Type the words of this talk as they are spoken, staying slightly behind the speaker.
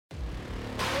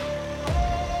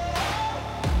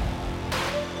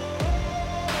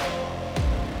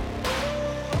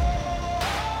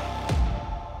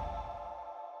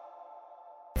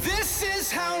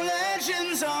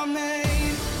legends are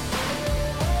made.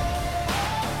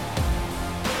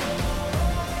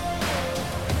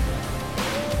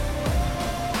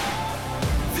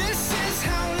 This is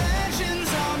how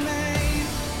legends are made.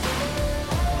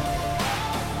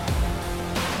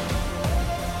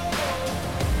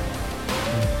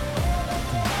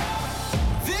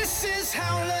 This is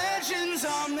how legends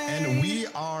are made. And we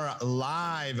are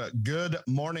live. Good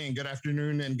morning, good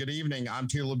afternoon, and good evening. I'm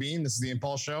T. Labine. This is the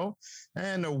Impulse Show.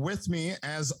 And with me,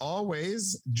 as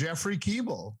always, Jeffrey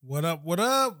Keeble. What up? What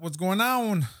up? What's going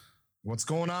on? What's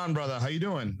going on, brother? How you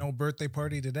doing? No birthday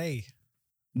party today.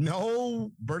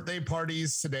 No birthday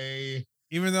parties today.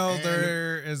 Even though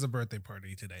there is a birthday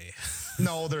party today.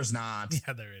 No, there's not.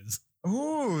 Yeah, there is.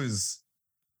 Whose?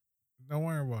 Don't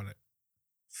worry about it.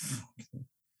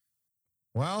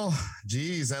 Well,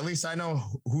 geez, at least I know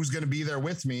who's going to be there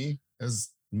with me. Is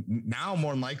now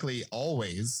more than likely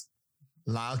always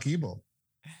Lyle Keeble.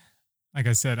 Like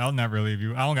I said, I'll never leave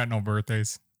you. I don't got no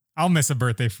birthdays. I'll miss a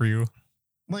birthday for you.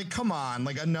 Like, come on,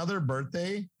 like another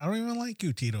birthday? I don't even like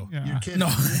you, Tito. Yeah. You're kidding. No.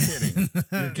 You're kidding. You're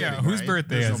kidding. Yeah, whose right?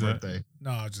 birthday There's is no it? birthday.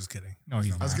 No, I was just kidding. No,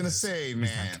 he's I not. was going to say, He's not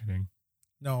man, kidding.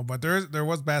 No, but there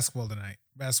was basketball tonight.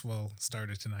 Basketball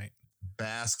started tonight.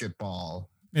 basketball.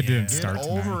 It Yeah. didn't Get start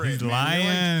over tonight. it, He's man.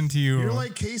 lying to you. You're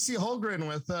like Casey Holgren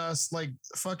with us, like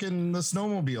fucking the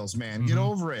snowmobiles, man. Get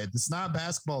Mhm. over it. It's not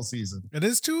basketball season. It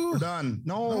is too? We're done.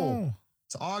 No, No.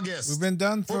 it's August. We've been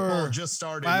done Football for just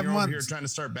started. 5 You're over here months. trying to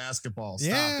start basketball. Stop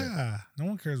it. Yeah. No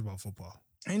one cares about football.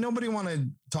 Ain't nobody want to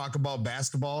talk about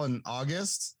basketball in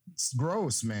August. It's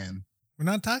gross, man. We're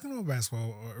not talking about basketball.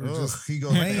 We're Ugh, just he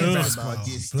goes playing "Ugh, basketball. about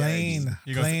this Playing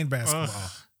He goes, basketball.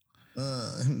 basketball.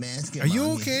 Are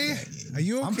you this okay? started." Are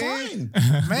you I'm okay? fine.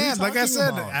 Man, like I talking said,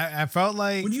 about? I felt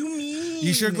like What do you mean?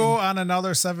 you should go on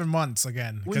another 7 months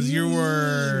again What do because you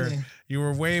were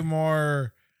mean? way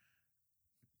more.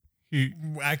 He-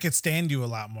 I could stand you a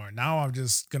lot more. Now I'm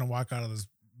just gonna walk out of this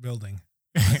building.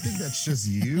 I think that's just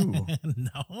you.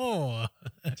 No,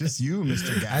 Just you,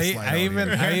 Mr. Gaslight. I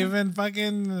even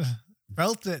fucking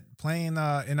felt it playing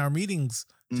in our meetings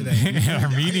today. our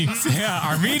meetings. Yeah,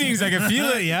 our meetings. I can feel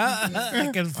it. Yeah, I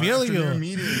can feel Afternoon you.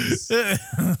 meetings.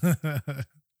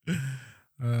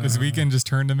 This weekend just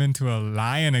turned him into a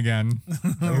lion again.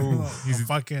 He's a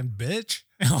fucking bitch.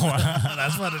 Oh,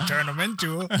 That's what it turned him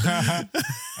into.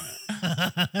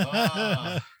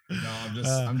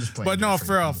 No, I'm just playing. But no,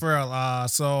 Jeffrey. for real.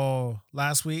 So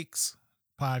last week's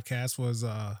podcast was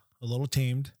a little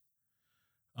tamed.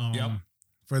 Yep.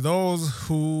 For those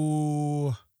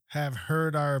who have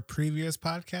heard our previous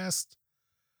podcast,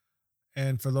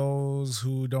 and for those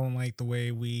who don't like the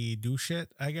way we do shit,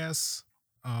 I guess,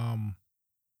 turn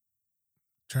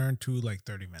to like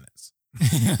 30 minutes.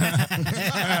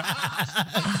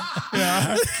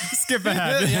 yeah. Skip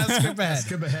ahead. Yeah, skip ahead.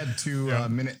 Skip ahead to Yeah.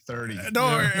 minute 30.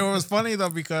 No, Yeah. it was funny though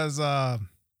because of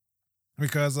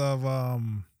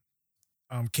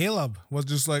Caleb was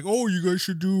just like, oh, you guys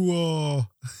should do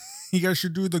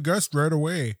the guest right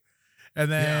away, and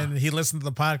then he listened to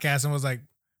the podcast and was like,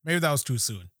 maybe that was too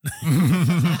soon.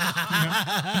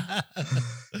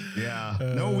 Yeah.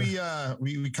 No,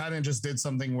 we kind of just did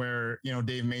something where,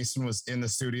 Dave Mason was in the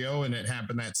studio and it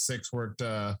happened that 6 worked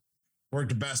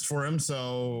best for him.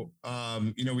 So,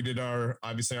 we did our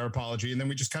apology and then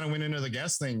we just kind of went into the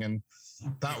guest thing and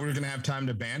thought we were going to have time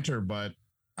to banter, but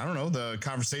I don't know. The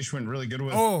conversation went really good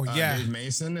with Dave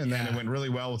Mason and then it went really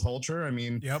well with Holcher. I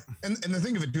mean, Yep. And the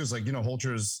thing of it too is like,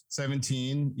 Holcher's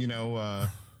 17, did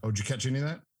you catch any of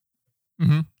that?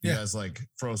 Mm-hmm. You Yeah. guys like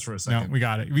froze for a No, second. we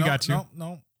got it. We got you.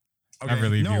 No. Okay. Never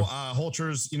leave no, you.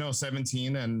 Holcher's,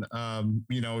 17 and,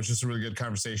 it was just a really good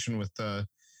conversation with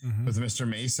Mr.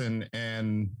 Mason.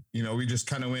 And, we just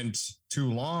kind of went too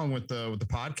long with the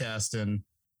podcast and,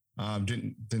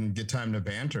 didn't get time to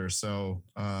banter. So,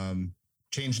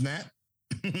 changing that.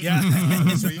 Yeah.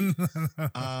 This week.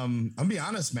 I'll be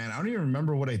honest, man. I don't even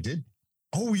remember what I did.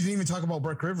 Oh, we didn't even talk about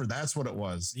Bark River. That's what it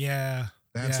was. Yeah.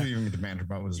 That's what you even get to banter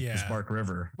about was Bark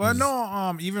River. But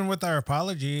no, even with our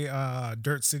apology,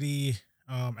 Dirt City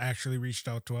actually reached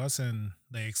out to us and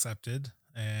they accepted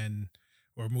and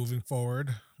we're moving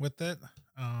forward with it.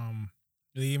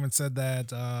 They even said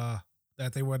that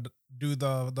they would do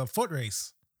the foot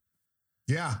race.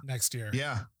 Yeah. Next year.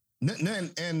 Yeah.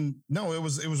 And no, it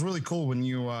was really cool when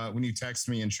you texted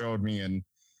me and showed me and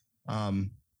I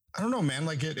don't know, man,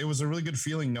 like it was a really good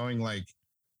feeling knowing like,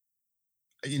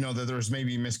 that there was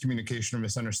maybe miscommunication or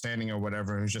misunderstanding or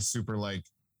whatever. It was just super like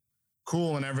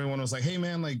cool. And everyone was like, hey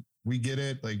man, like we get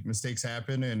it. Like mistakes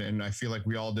happen. And I feel like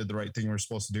we all did the right thing we're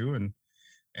supposed to do.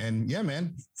 And yeah,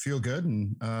 man, feel good.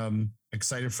 And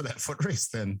excited for that foot race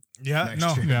then. Yeah. next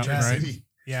No. year in Yeah, Jersey right. City.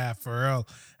 Yeah, for real.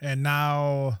 And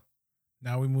now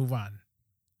we move on,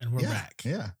 and we're back.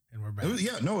 Yeah. And we're back.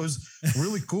 It was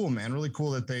really cool, man. Really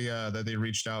cool that they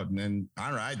reached out, and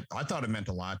I thought it meant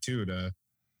a lot too to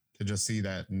just see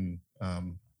that, and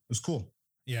it was cool.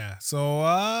 Yeah.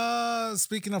 So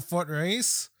speaking of foot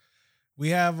race, we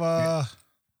have a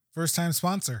first time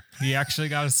sponsor. He actually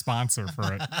got a sponsor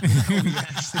for it. We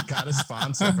actually got a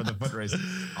sponsor for the foot race.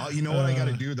 You know what I got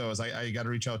to do though is I got to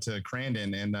reach out to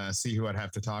Crandon and see who I'd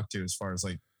have to talk to as far as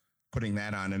like putting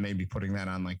that on, and maybe putting that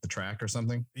on like the track or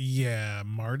something. Yeah,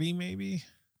 Marty maybe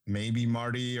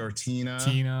Marty or Tina.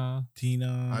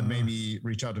 I'd maybe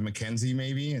reach out to Mackenzie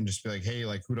maybe and just be like, hey,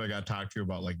 like who do I got to talk to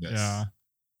about like this? Yeah.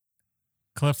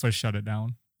 Cliff would shut it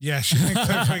down. Yeah,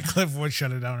 Cliff would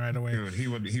shut it down right away. Dude, he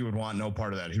would want no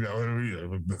part of that. He'd be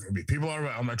like, people are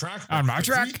on my track. On my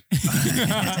track.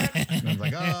 And I was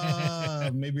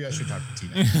like, maybe I should talk to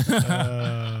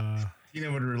Tina.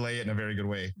 Tina would relay it in a very good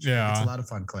way. Yeah. It's a lot of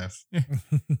fun, Cliff.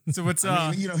 So what's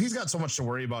I mean, he's got so much to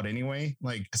worry about anyway,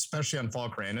 like especially on Fall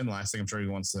Crandon. The last thing I'm sure he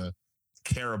wants to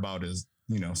care about is,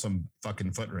 some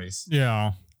fucking foot race.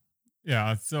 Yeah.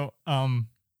 Yeah. So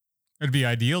it'd be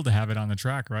ideal to have it on the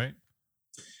track, right?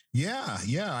 Yeah.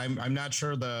 I'm not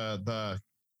sure the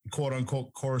quote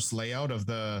unquote course layout of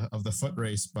the foot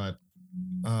race, but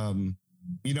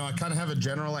I kind of have a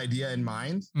general idea in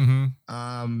mind.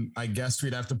 Mm-hmm. I guess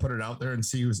we'd have to put it out there and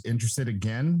see who's interested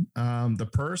again. The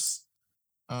purse,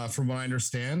 from what I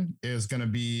understand, is going to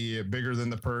be bigger than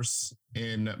the purse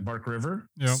in Bark River.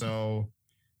 Yep. So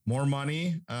more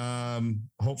money.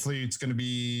 Hopefully it's going to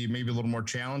be maybe a little more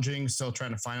challenging. Still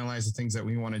trying to finalize the things that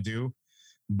we want to do.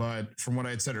 But from what I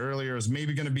had said earlier, it's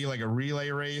maybe going to be like a relay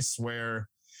race where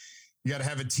you got to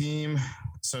have a team.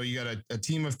 So you got a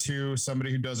team of two,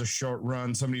 somebody who does a short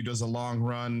run, somebody who does a long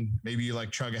run. Maybe you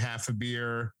like chug a half a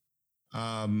beer,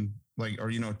 or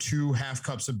 2 half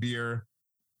cups of beer.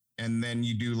 And then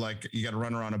you do you got to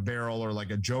run around a barrel or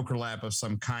like a joker lap of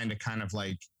some kind to kind of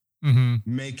like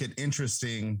make it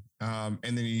interesting. And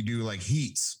then you do like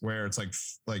heats where it's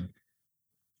like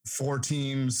 4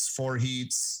 teams, 4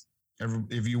 heats.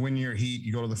 If you win your heat,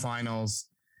 you go to the finals.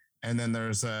 And then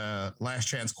there's a last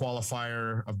chance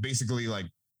qualifier of basically like,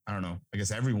 I don't know, I guess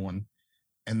everyone.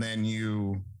 And then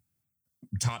you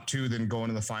top 2 then go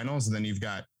into the finals. And then you've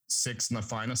got 6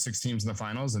 teams in the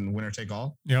finals, and winner take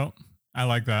all. Yep. I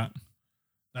like that.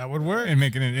 That would work. And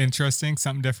making it interesting,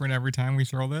 something different every time we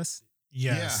throw this.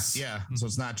 Yes. Yeah. So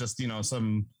it's not just,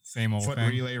 some same old foot thing.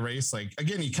 relay race. Like,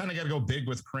 again, you kind of got to go big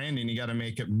with Crandon. You got to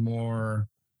make it more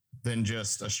than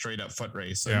just a straight up foot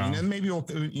race. Yeah. I mean, and maybe we'll,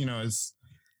 as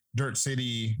Dirt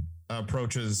City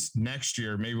approaches next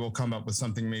year, maybe we'll come up with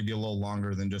something maybe a little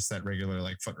longer than just that regular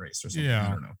like foot race or something. Yeah. I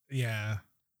don't know. Yeah.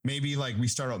 Maybe like we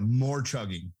start out more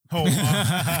chugging, less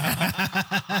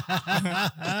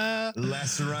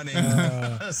running,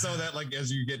 so that like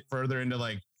as you get further into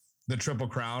like the Triple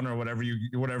Crown or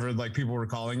whatever like people were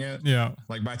calling it. Yeah.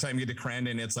 Like by the time you get to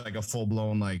Crandon, it's like a full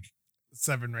blown like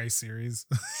 7 race series.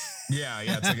 Yeah.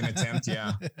 It's like an attempt.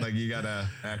 Yeah. Like you gotta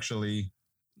actually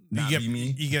not be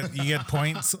me. You get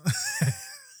points.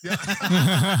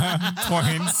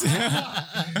 Points.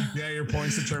 Yeah, your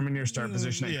points determine your start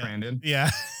position at Crandon. Yeah.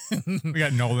 We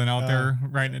got Nolan out there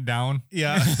writing it down.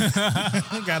 Yeah.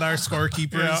 Got our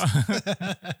scorekeepers.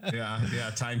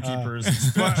 Yeah. Timekeepers,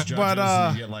 but you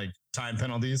get like time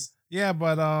penalties. Yeah,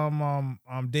 but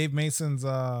Dave Mason's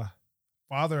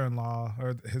father-in-law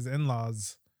or his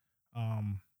in-laws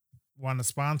want to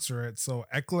sponsor it. So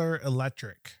Eckler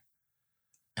Electric.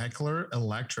 Yeah.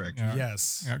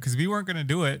 Yes. Yeah, because we weren't going to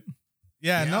do it.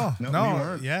 Yeah, no. we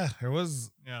weren't. Yeah, it was.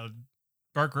 Yeah,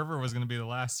 Bark River was going to be the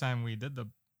last time we did the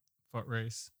foot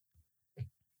race.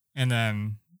 And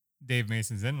then Dave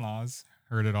Mason's in-laws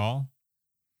heard it all.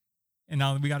 And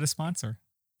now we got a sponsor.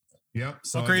 Yep.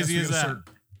 So how crazy is that?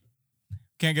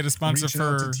 Can't get a sponsor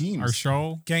for our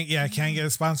show. Can't get a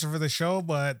sponsor for the show,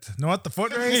 but you know what? The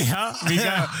foot race.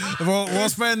 Yeah, we'll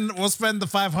spend the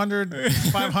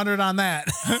 500 on that.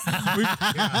 We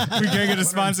can't get a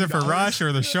sponsor for Rush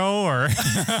or the show or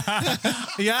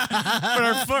yeah. But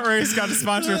our foot race got a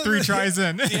sponsor 3 tries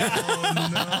in. Yeah. Oh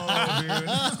no,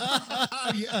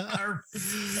 dude. Our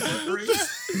foot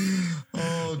race.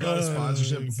 Oh, got a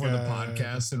sponsorship before the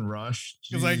podcast and Rush.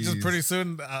 It's like just pretty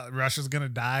soon Rush is gonna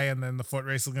die, and then the foot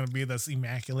race is gonna be this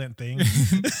immaculate thing.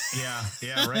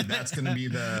 Yeah, right. That's gonna be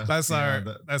that's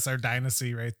our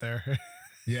dynasty right there.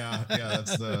 Yeah,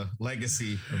 that's the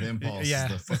legacy of Impulse. Yeah.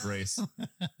 The foot race.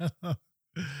 No,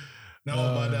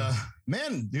 but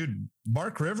man, dude,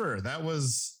 Bark River, that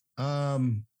was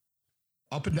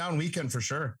up and down weekend for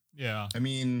sure. Yeah. I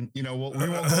mean, we won't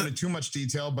go into too much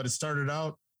detail, but it started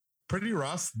out pretty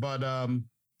rough, but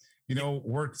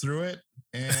worked through it,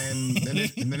 and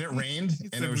then it rained,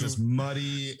 and it was just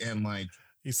muddy and like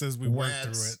he says we wet,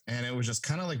 worked through it, and it was just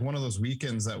kind of like one of those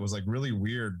weekends that was like really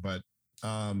weird. But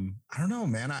I don't know,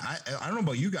 man. I don't know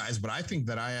about you guys, but I think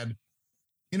that I had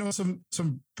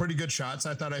some pretty good shots.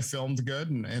 I thought I filmed good,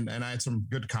 and I had some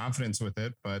good confidence with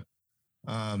it. But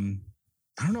I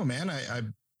don't know, man.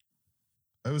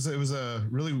 It was a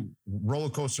really roller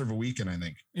coaster of a weekend, I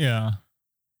think. Yeah.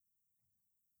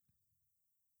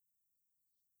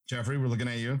 Jeffrey, we're looking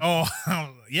at you. Oh,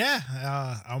 yeah.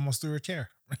 I almost threw a chair.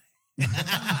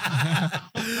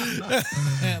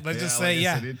 Let's just say,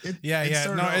 like yeah.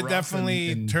 Said, No, it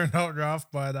definitely turned out rough,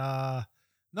 but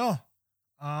no.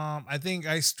 I think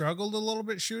I struggled a little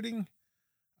bit shooting.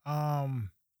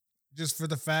 Just for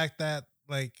the fact that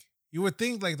like you would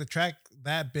think like the track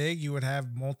that big, you would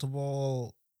have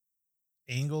multiple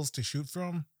angles to shoot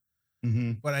from.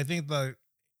 Mm-hmm. But I think the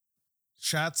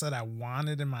shots that I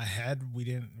wanted in my head, we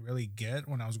didn't really get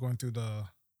when I was going through the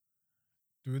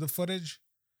footage.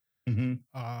 Mm-hmm.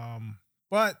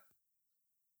 But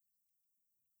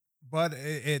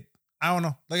it I don't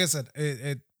know. Like I said,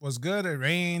 it was good. It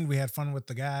rained. We had fun with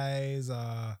the guys.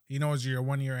 It was your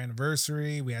 1 year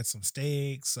anniversary. We had some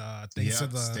steaks. Thanks to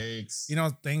the steaks.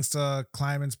 Thanks to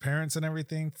Kleiman's parents and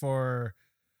everything for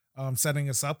setting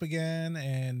us up again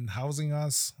and housing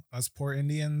us poor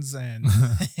Indians, and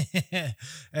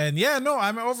and yeah, no,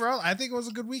 I mean overall I think it was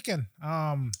a good weekend.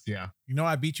 Yeah.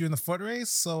 I beat you in the foot race,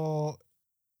 so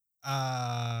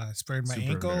sprained my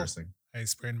ankle. I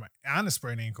sprained on a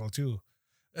sprained ankle too.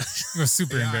 It was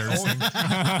super embarrassing.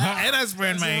 And I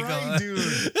sprained my ankle. Right,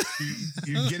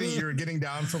 dude. You're getting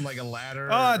down from like a ladder.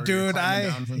 Oh, dude, I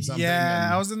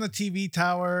was in the TV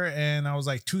tower and I was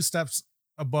like 2 steps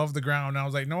above the ground. I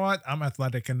was like, you know what? I'm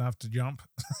athletic enough to jump.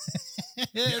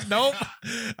 Nope.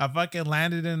 I fucking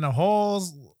landed in the hole.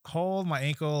 My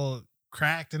ankle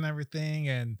cracked and everything,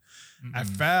 and I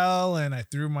fell and I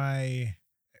threw my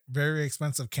very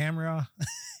expensive camera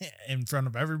in front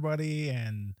of everybody,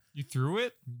 and you threw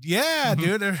it? Yeah,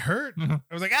 dude, it hurt. I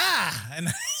was like, and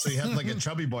so you had like a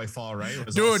chubby boy fall, right?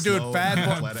 Dude,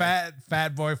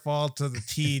 fat boy fall to the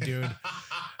T, dude.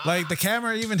 Like the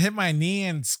camera even hit my knee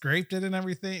and scraped it and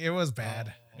everything. It was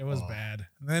bad. It was bad.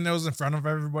 And then it was in front of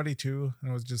everybody too.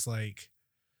 And it was just like,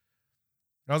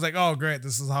 I was like, oh, great.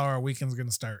 This is how our weekend's going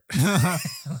to start.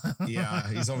 Yeah.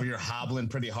 He's over here hobbling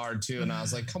pretty hard too. And I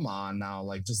was like, come on now.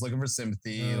 Like just looking for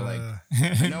sympathy.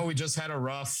 We just had a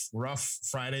rough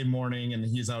Friday morning and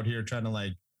he's out here trying to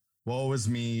like, woe is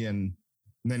me. And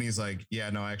then he's like,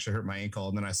 yeah, no, I actually hurt my ankle.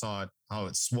 And then I saw it, how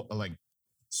it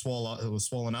swole up. It was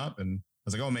swollen up. And I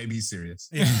was like, oh, maybe he's serious.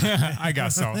 Yeah, I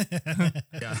guess so.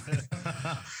 Yeah.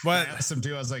 But I asked him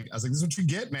too. I was like, this is what you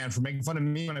get, man, for making fun of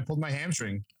me when I pulled my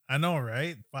hamstring. I know,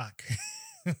 right? Fuck.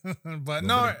 But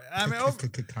no, I mean,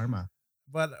 karma.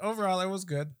 But overall, it was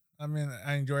good. I mean,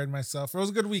 I enjoyed myself. It was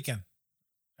a good weekend.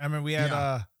 I mean, we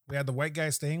had the white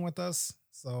guy staying with us,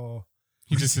 so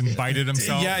he just invited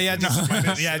himself.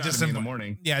 Just in the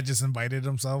morning. Yeah, just invited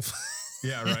himself.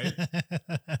 Yeah, right.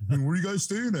 Where are you guys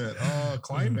staying at?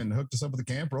 Kleiman hooked us up with a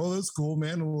camper. Oh, that's cool,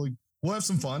 man. We'll have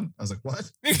some fun. I was like,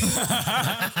 what?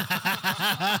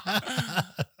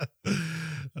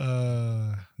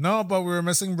 No, but we were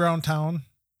missing Browntown.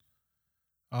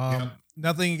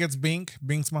 Nothing against Bink.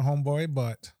 Bink's my homeboy,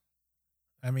 but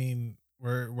I mean,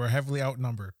 we're heavily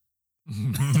outnumbered.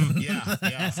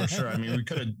 Yeah, for sure. I mean, we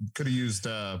could have used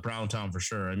Browntown for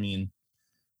sure. I mean,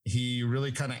 he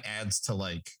really kind of adds to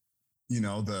like,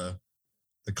 the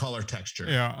color texture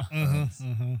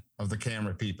of the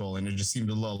camera people, and it just seemed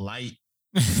a little light.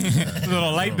 A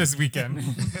little light this weekend.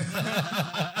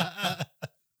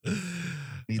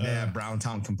 Need to have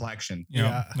Browntown complexion.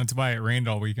 Yeah, that's why it rained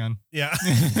all weekend. Yeah.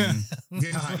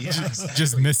 Exactly.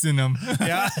 Just missing them.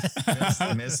 Yeah.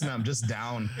 Just missing them, just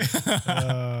down.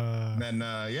 Then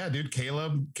dude,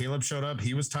 Caleb showed up.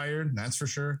 He was tired, that's for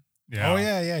sure. Yeah. Oh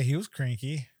yeah, he was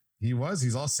cranky.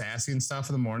 He's all sassy and stuff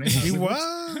in the morning. He was.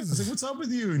 I was like, what's up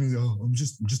with you? And he's like, oh, I'm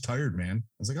just tired, man.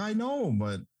 I was like, I know,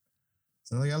 but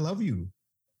it's like, I love you.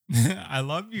 I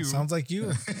love you. Sounds like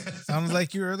you. Sounds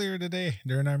like you earlier today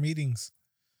during our meetings.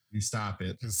 You stop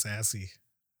it. Just sassy.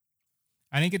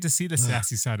 I didn't get to see the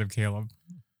sassy side of Caleb.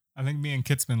 I think me and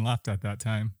Kitzman left at that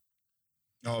time.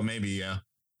 Oh, maybe, yeah.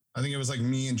 I think it was like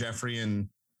me and Jeffrey and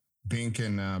Bink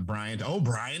and Bryant. Oh,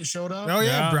 Bryant showed up? Oh,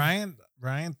 yeah.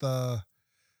 Bryant,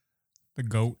 the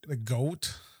goat. The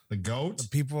goat.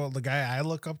 The guy I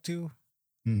look up to.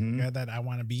 Mm-hmm. The guy that I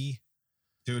want to be.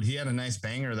 Dude, he had a nice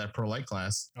banger, that Prolite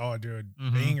class. Oh, dude.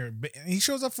 Banger. He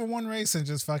shows up for one race and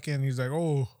just fucking, he's like,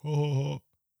 oh,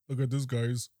 look at this,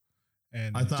 guys.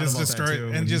 and I thought just about that destroy too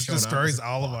when and he just showed up. destroys I was like,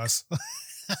 all of "Fuck." us.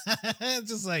 It's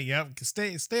just like, yep,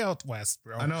 stay out west,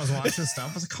 bro. I know I was watching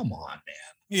stuff. I was like, come on, man.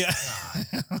 Yeah,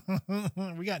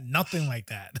 we got nothing like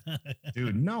that,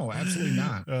 Dude, no, absolutely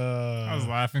not. I was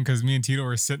laughing because me and Tito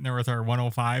were sitting there with our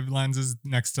 105 lenses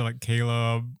next to like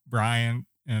Caleb, Bryant,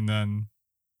 and then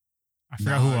I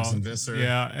forgot who Noggs else. and Visser.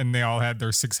 Yeah, and they all had their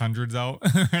 600s out.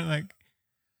 Like,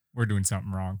 we're doing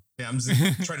something wrong. Yeah, I'm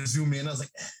just trying to zoom in. I was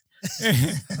like,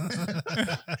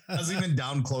 I was even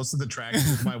down close to the track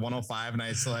with my 105, and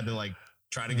I still had to like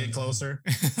try to get closer.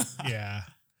 yeah.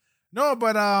 No,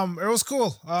 but it was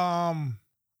cool.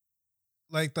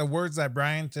 Like the words that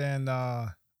Bryant and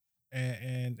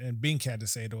Bink had to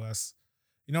say to us,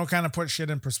 kind of put shit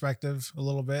in perspective a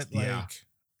little bit. Like Yeah.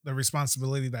 the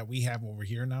responsibility that we have over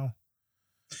here now.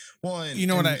 Well, and,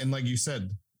 and like you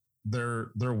said, their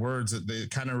words, they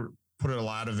kind of put a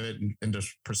lot of it into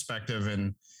perspective,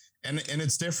 and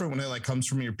it's different when it like comes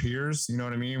from your peers. You know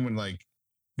what I mean? When like,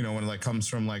 when it like comes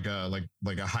from like a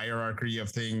hierarchy of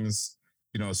things,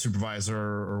 supervisor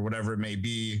or whatever it may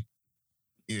be.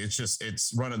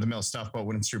 It's run of the mill stuff. But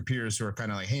when it's your peers who are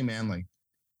kind of like, hey man, like,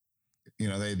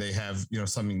 they have,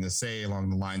 something to say along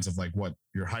the lines of like what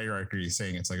your hierarchy is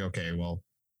saying. It's like, okay, well,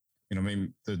 maybe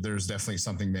there's definitely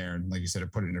something there. And like you said,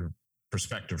 it put it into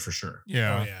perspective for sure.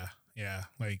 Yeah. Oh, yeah. Yeah.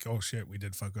 Like, oh shit, we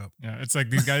did fuck up. Yeah. It's like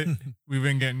these guys, we've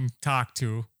been getting talked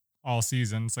to all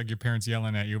season. It's like your parents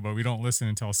yelling at you, but we don't listen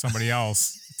until somebody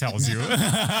else tells you.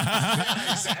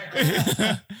 Exactly.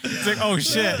 It's like, oh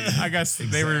shit. I guess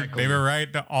they were right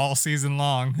all season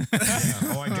long. Yeah.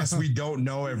 Oh, I guess we don't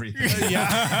know everything. Yeah.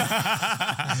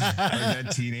 Like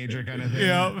that teenager kind of thing.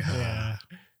 Yep. Yeah.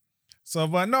 So,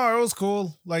 but no, it was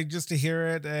cool. Like just to hear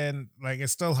it, and like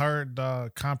it's still hard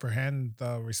to comprehend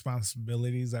the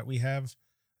responsibilities that we have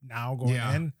now going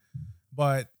in.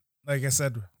 But like I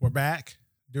said, we're back.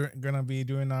 Gonna be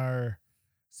doing our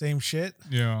same shit.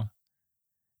 Yeah.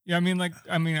 Yeah.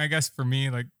 I guess for me,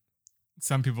 like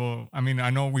some people, I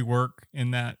know we work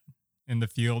in the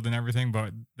field and everything,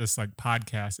 but this like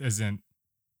podcast isn't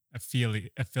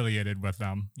affiliated with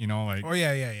them, like, Oh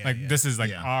yeah. like this is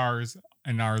like ours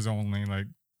and ours only. Like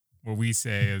what we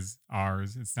say is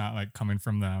ours. It's not like coming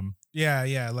from them.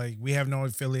 Yeah. Like we have no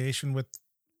affiliation with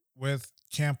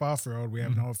Camp Off Road. We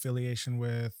have no affiliation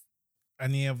with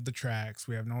any of the tracks.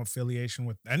 We have no affiliation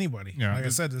with anybody. Yeah. Like I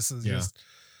said, this is This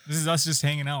is us just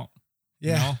hanging out.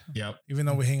 Yeah. Yep. Even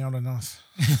though we hang out enough.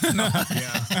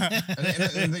 Yeah.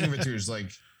 And think of it too is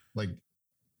like,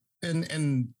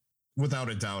 and without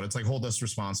a doubt, it's like hold us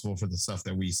responsible for the stuff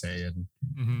that we say. And,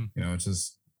 it's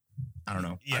just, I don't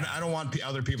know. Yeah. I don't want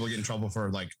other people to get in trouble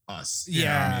for like us. Yeah. You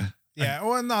know what I mean? Yeah.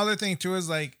 Well, and the other thing too is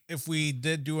like, if we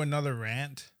did do another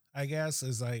rant, I guess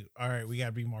is like, all right, we got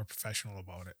to be more professional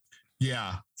about it.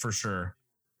 Yeah, for sure.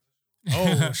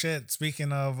 Oh shit.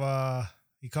 Speaking of,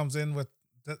 he comes in with,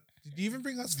 did you even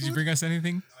bring us food? Did you bring us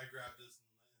anything? I grabbed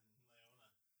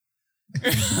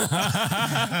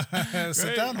this in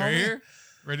Sit down, right homie. here.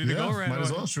 Ready to go, right? Might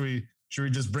as well. Should we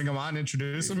just bring him on,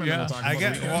 introduce him, and then we'll talk about I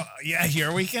get, the weekend? well, yeah,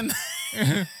 your weekend.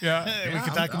 Yeah. We can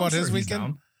I'm- talk I'm about sure his he's weekend.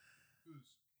 down.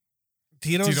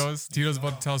 Tito's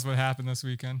about to tell us what happened this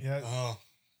weekend. Yeah. Oh,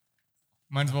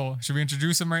 Might as well. Should we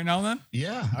introduce him right now then?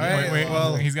 Yeah. All right. Wait.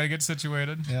 well- He's got to get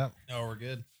situated. Yeah. no, we're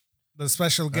good. The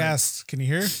special guest. Can you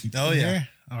hear? Oh, Can you yeah. hear?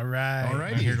 All right. All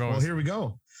right. Here goes. Well, here we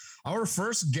go. Our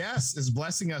first guest is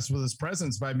blessing us with his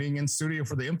presence by being in studio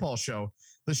for the Impulse Show.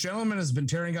 This gentleman has been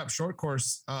tearing up the short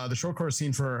course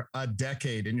scene for a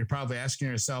decade. And you're probably asking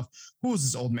yourself, who is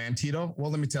this old man, Tito?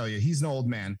 Well, let me tell you, he's an old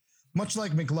man. Much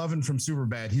like McLovin from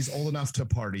Superbad, he's old enough to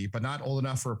party, but not old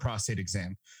enough for a prostate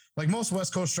exam. Like most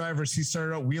West Coast drivers, he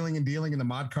started out wheeling and dealing in the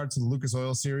mod carts of the Lucas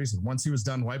Oil Series. And once he was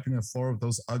done wiping the floor with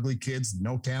those ugly kids,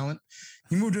 no talent,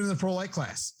 he moved into the Prolite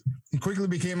class. He quickly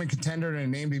became a contender and a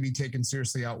name to be taken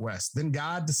seriously out west. Then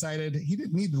God decided he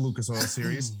didn't need the Lucas Oil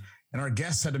Series, and our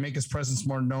guest had to make his presence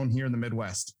more known here in the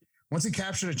Midwest. Once he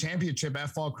captured a championship at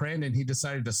Fall Crandon, he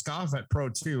decided to scoff at Pro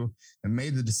 2 and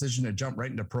made the decision to jump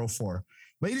right into Pro 4.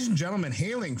 Ladies and gentlemen,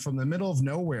 hailing from the middle of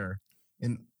nowhere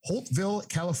in Holtville,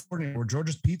 California, where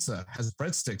George's Pizza has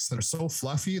breadsticks that are so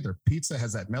fluffy, their pizza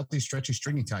has that melty, stretchy,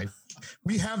 stringy type.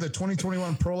 We have the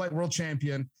 2021 Prolite World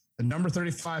Champion, the number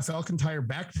 35 Falcon Tire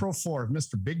back Pro 4 of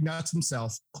Mr. Big Nuts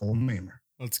himself, Cole Mamer.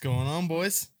 What's going on,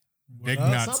 boys? Big up,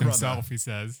 nuts brother? himself, he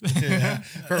says. Yeah,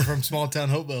 from small town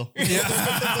Hopeville.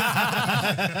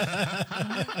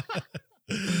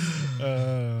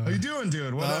 How you doing,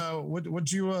 dude?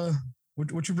 What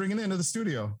you bringing into the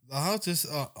studio? I was just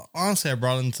honestly, I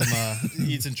brought in some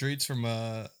eats and treats from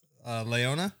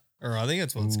Leona, or I think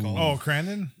that's what it's called. Oh,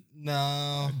 Crandon?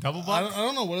 No, Double I buck?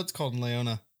 don't know what it's called in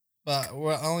Leona. But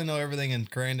I only know everything in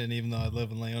Crandon, even though I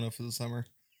live in Leona for the summer.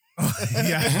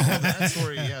 Yeah. Oh, that's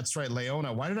where. Yeah, that's right.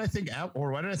 Leona. Why did I think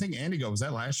Andy go? Was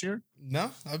that last year?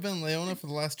 No, I've been in Leona for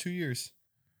the last 2 years.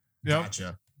 Yep.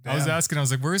 Gotcha. I was asking, I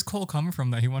was like, where is Cole coming from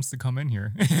that he wants to come in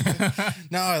here?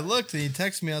 No, I looked and he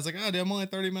texted me. I was like, oh, dude, I'm only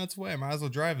 30 minutes away. I might as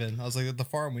well drive in. I was like, at the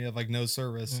farm, we have like no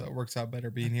service. So it works out better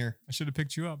being here. I should have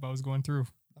picked you up. I was going through.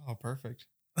 Oh, perfect.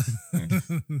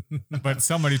 But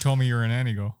somebody told me you were in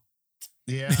Anigo.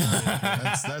 Yeah,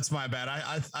 that's my bad.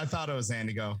 I thought it was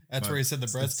Andigo. That's where he said the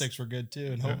breadsticks were good too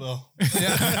in Hopeville.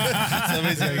 Yeah.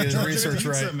 Somebody's got to get his Georgia research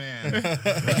pizza, right. man.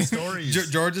 Good stories.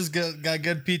 Georgia's got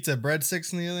good pizza.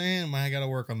 Breadsticks on the other hand, I got to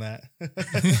work on that.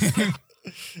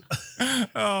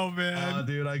 Oh man.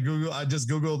 Dude, I just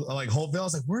Googled like Holtville. I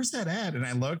was like, where's that at? And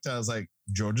I looked, I was like,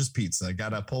 Georgia's Pizza. I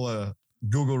gotta pull a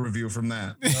Google review from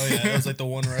that. Oh yeah, that was like the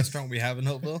one restaurant we have in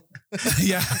Hopeville.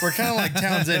 Yeah. We're kind of like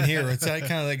towns in here. It's kind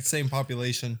of like the same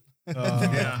population.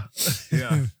 Yeah.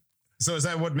 So is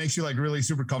that what makes you like really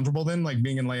super comfortable then? Like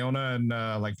being in Leona and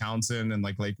like Townsend and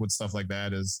like Lakewood, stuff like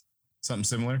that is something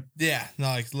similar? Yeah, no,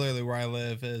 like literally where I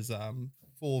live is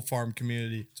full farm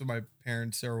community. It's what my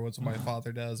parents or what's what my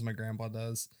father does, my grandpa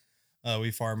does. We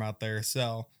farm out there.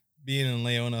 So being in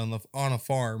Leona on a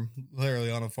farm, literally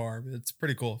on a farm, it's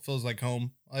pretty cool. It feels like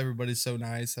home. Everybody's so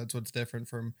nice. That's what's different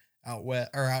from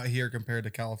out here compared to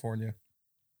California.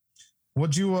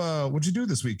 What'd you do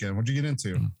this weekend? What'd you get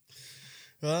into? Me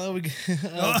Hold on, and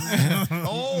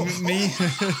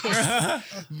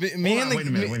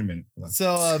the wait a minute.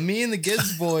 So me and the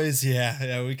Gibbs boys,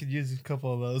 yeah, we could use a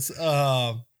couple of those.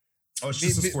 Oh, it's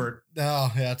just a squirt.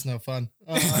 Oh, yeah, it's no fun.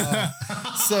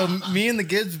 So me and the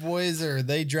Gibbs boys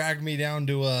they dragged me down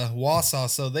to Wausau.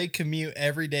 So they commute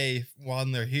every day while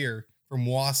they're here from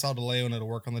Wausau to Leona to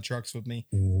work on the trucks with me.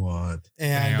 What?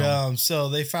 And so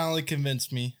they finally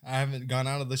convinced me. I haven't gone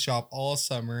out of the shop all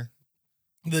summer.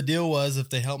 The deal was if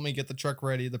they help me get the truck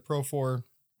ready, the Pro 4,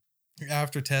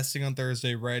 after testing on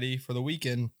Thursday, ready for the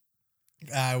weekend,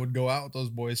 I would go out with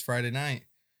those boys Friday night.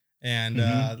 And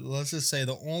let's just say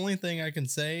the only thing I can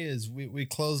say is we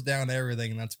closed down everything,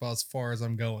 and that's about as far as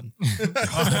I'm going.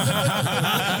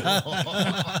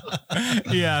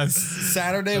 Yes.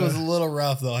 Saturday was a little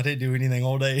rough, though. I didn't do anything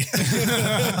all day.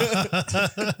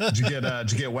 Did you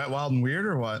get wet, wild, and weird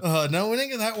or what? No, we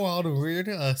didn't get that wild and weird.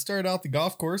 Started out the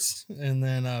golf course, and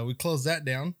then we closed that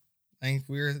down. I think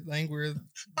we're the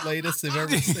latest they've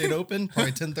ever stayed open,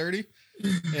 probably 10:30.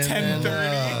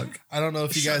 10:30. I don't know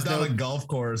if you guys know the golf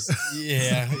course.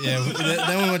 Yeah.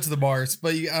 Then we went to the bars,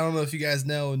 but I don't know if you guys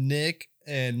know Nick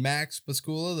and Max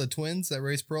Pascula, the twins that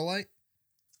race Prolite.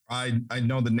 I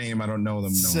know the name. I don't know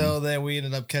them. So then we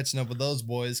ended up catching up with those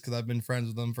boys because I've been friends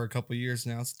with them for a couple of years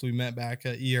now since we met back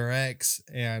at ERX,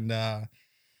 and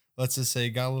let's just say it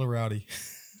got a little rowdy.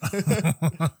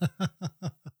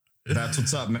 That's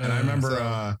what's up, man. I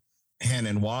remember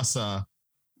in Wausau,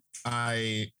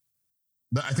 I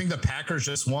think the Packers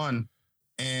just won,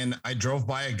 and I drove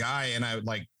by a guy and I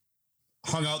like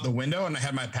hung out the window and I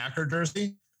had my Packer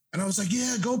jersey and I was like,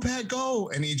 yeah, go Pack, go.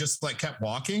 And he just like kept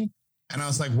walking. And I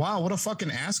was like, wow, what a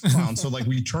fucking ass clown. So like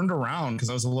we turned around because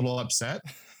I was a little upset,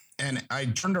 and I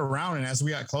turned around, and as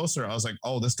we got closer, I was like,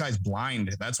 oh, this guy's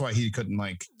blind. That's why he couldn't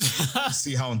like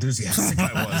see how enthusiastic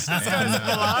I was.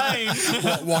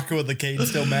 Blind. Walking with the cane,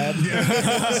 still mad. Yeah.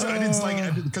 So I didn't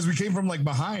like, because we came from like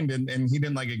behind, and he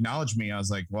didn't like acknowledge me. I was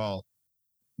like, well,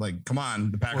 like, come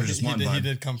on, the Packers just won. He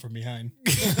did come from behind.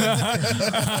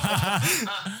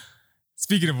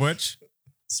 Speaking of which,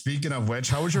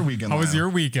 how was your weekend? How was your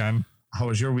weekend? How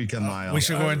was your weekend, Lyle? We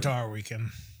should go into our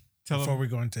weekend before we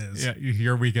go into his. Yeah,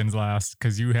 your weekend's last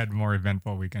because you had a more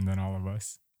eventful weekend than all of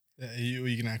us.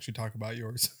 You can actually talk about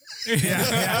yours.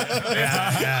 Yeah.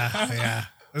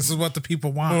 This is what the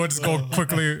people want. We'll just go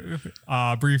quickly.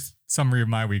 Brief summary of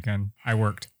my weekend. I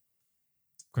worked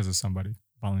because of somebody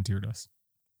volunteered us.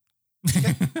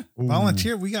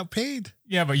 Volunteer? We got paid.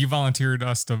 Yeah, but you volunteered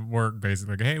us to work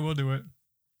basically. Like, hey, we'll do it.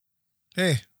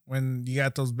 Hey, when you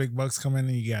got those big bucks coming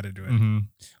in, you got to do it. Mm-hmm.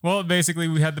 Well, basically,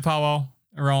 we had the powwow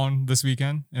around this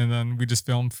weekend, and then we just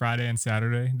filmed Friday and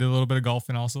Saturday. Did a little bit of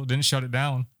golfing also. Didn't shut it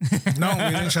down. No,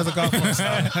 we didn't shut the golf course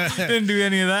down. Didn't do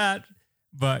any of that.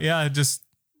 But yeah, just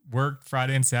worked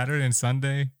Friday and Saturday and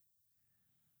Sunday.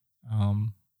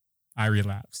 I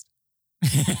relapsed.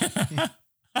 I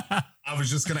was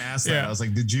just gonna ask that. Yeah. I was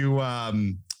like, did you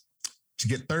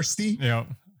get thirsty? Yeah, I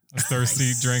was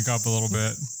thirsty. Drank up a little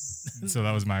bit. So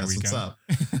that was my That's weekend.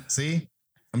 What's up? See,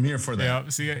 I'm here for that. Yeah,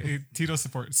 see, Tito's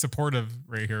supportive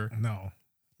right here. No.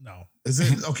 No. Is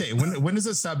it okay? When does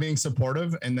it stop being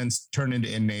supportive and then turn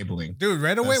into enabling? Dude,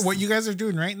 right away, That's- what you guys are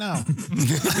doing right now. You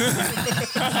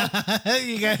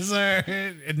guys are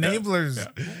enablers.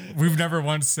 Yeah. We've never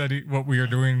once said what we are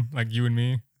doing, like you and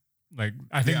me. Like,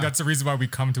 I think Yeah. that's the reason why we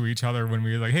come to each other when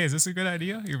we're like, hey, is this a good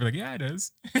idea? You're like, yeah, it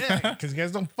is. Yeah, because you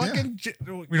guys don't fucking.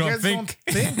 We don't think.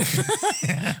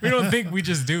 We don't think, we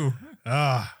just do.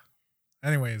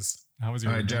 Anyways, How was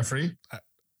All your right, weekend? Jeffrey.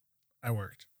 I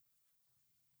worked.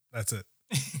 That's it.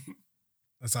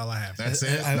 That's all I have. That's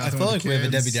it. I Nothing feel with like the we have a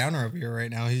kids? Debbie Downer over here right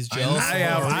now. He's I jealous. know.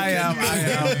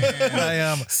 I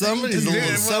am. Somebody's a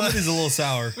little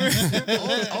sour.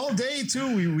 all day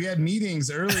too. We had meetings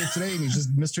earlier today, and he's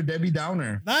just Mr. Debbie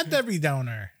Downer. Not Debbie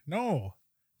Downer. No,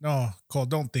 Cole,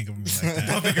 don't think of me like that.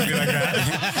 Don't think of me like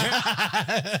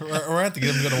that. We're gonna have to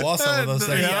get him to go to Wausau with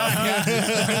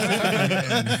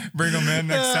us. Bring them in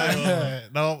next time.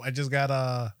 No, I just got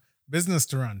a business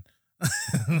to run.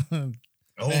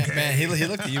 Okay. Man, he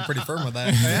looked at you pretty firm with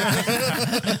that.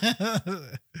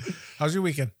 How's your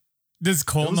weekend? Does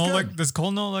Cole was know good.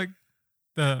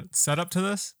 the setup to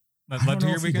this that I led don't to know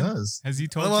your if he weekend? does. Has he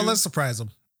told Well, you? let's surprise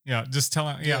him. Yeah, just tell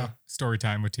him. Yeah, story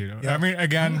time with Tito. Yeah. I mean,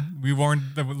 again, we warned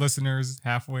the listeners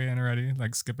halfway in already.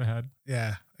 Like, skip ahead.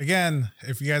 Yeah. Again,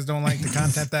 if you guys don't like the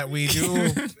content that we do,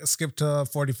 skip to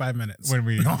 45 minutes. When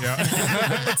we, No. yeah,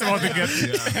 it's about to get.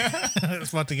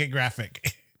 It's about to get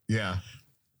graphic. Yeah.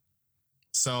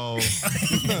 So I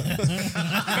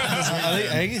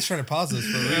think he's trying to pause this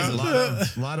for a a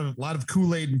reason. lot of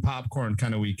Kool-Aid and popcorn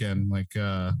kind of weekend. Like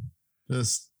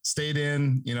just stayed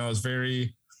in. It was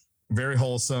very, very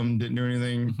wholesome. Didn't do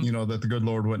anything that the good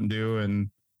Lord wouldn't do, and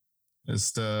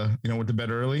just went to bed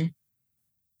early,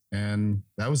 and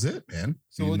that was it, man.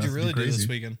 So what'd you Nothing really do crazy. this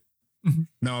weekend?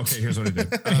 No, okay. Here's what I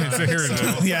did. So here it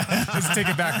is. Yeah. Let's take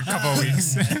it back a couple of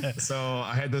weeks. So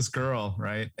I had this girl,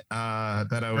 right,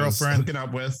 that I was Girlfriend. hooking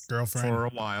up with Girlfriend. for a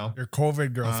while. Your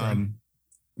COVID girlfriend.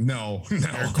 No, Your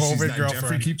COVID she's not. Jeffrey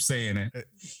girlfriend. keeps saying it.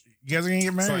 You guys are going to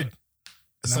get married.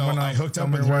 And So I'm gonna I hooked up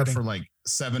film with your her wedding. for like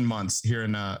 7 months here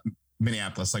in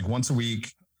Minneapolis, like once a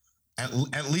week, at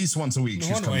least once a week. No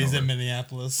She's wonder why coming he's in over.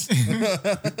 Minneapolis.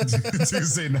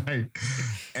 Tuesday night.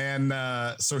 And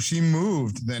so she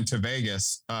moved then to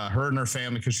Vegas. Her and her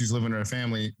family, because she's living with her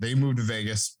family, they moved to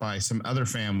Vegas by some other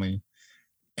family.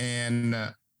 And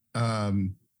I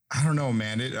don't know,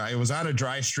 man. I was on a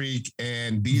dry streak,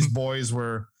 and these boys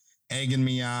were egging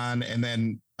me on, and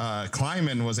then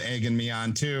Kleiman was egging me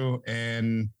on too.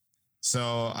 And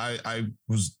so I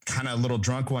was kind of a little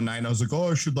drunk one night, and I was like,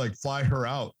 oh, I should like fly her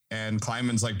out. And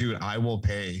Kleiman's like, dude, I will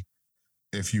pay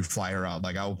if you fly her out.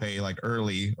 Like, I will pay like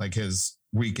early, like his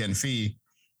weekend fee.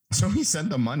 So he sent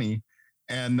the money,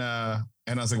 and I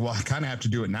was like, well, I kind of have to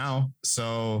do it now.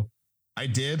 So I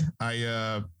did.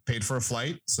 I paid for a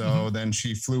flight. So then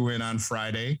she flew in on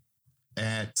Friday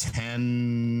at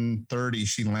 10:30.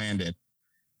 She landed,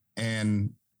 and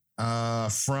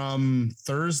from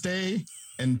Thursday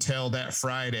until that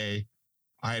Friday,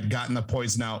 I had gotten the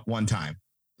poison out one time.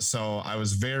 So I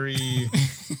was very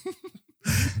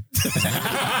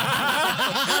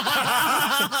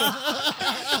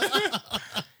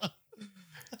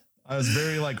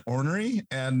like ornery,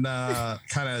 and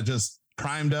kind of just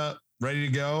primed up, ready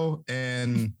to go.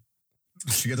 And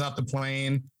she gets off the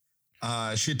plane.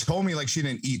 She had told me like she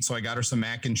didn't eat, so I got her some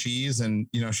mac and cheese, and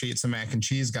she ate some mac and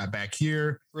cheese, got back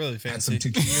here, Really had some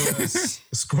fancy. tequila,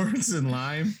 squirts and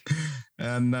lime,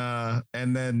 and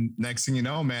then next thing you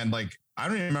know, man, like I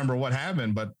don't even remember what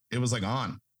happened, but it was like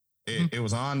on. It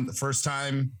was on the first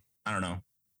time. I don't know,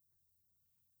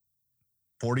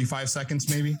 45 seconds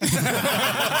maybe.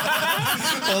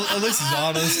 Well, at least he's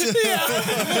honest.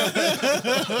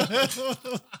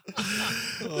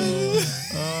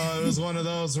 It was one of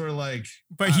those where like,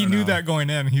 But I he don't knew know. that going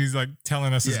in. He was like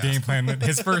telling us his Yeah. game plan.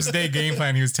 His first day game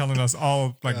plan, he was telling us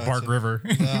all like Gotcha. Bark River.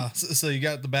 So you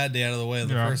got the bad day out of the way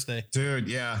the Yeah. first day. dude,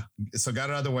 yeah. So got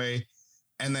it out of the way,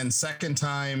 and then second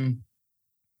time,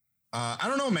 I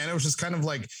don't know, man. It was just kind of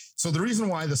like, so the reason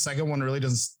why the second one really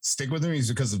doesn't stick with me is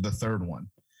because of the third one.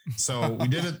 So we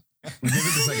did it. We did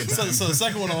it the second time. So the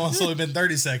second one also only been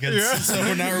 30 seconds. Yeah. So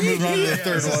we're now moving on to the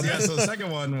third one. Yeah, so the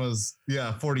second one was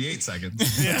 48 seconds.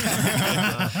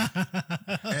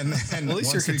 And then At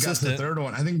least once you're we got to the consistent. third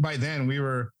one, I think by then we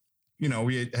were,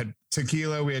 we had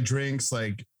tequila, we had drinks,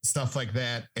 like stuff like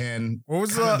that. And What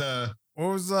was kinda What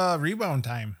was rebound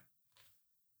time?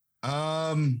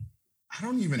 I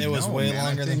don't even know. It was way man.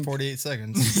 longer I than think- 48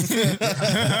 seconds.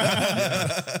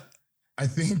 I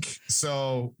think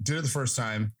so. Did it the first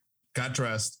time, got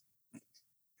dressed.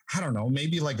 I don't know,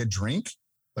 maybe like a drink,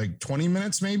 like 20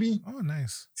 minutes, maybe Oh,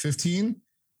 nice. 15.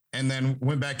 and then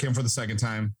went back in for the second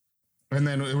time. And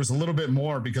then it was a little bit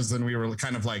more because then we were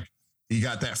kind of like, you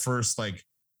got that first like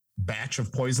batch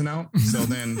of poison out. So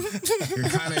then you're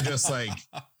kind of just like,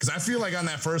 because I feel like on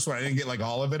that first one, I didn't get like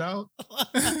all of it out.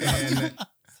 And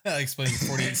That explains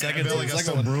 48 seconds. I feel like I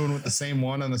still brewing with the same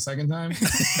one on the second time. So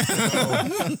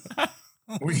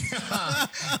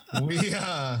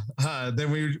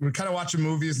then we were kind of watching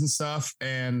movies and stuff.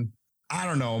 And I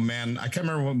don't know, man, I can't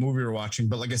remember what movie we were watching,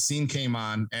 but like a scene came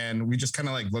on and we just kind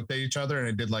of like looked at each other and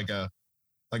it did like a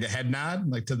head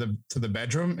nod, like to the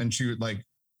bedroom. And she like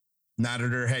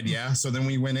nodded her head. Yeah. So then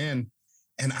we went in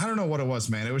and I don't know what it was,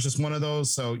 man. It was just one of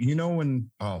those. So, you know,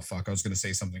 when, oh fuck, I was going to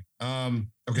say something.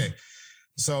 Okay.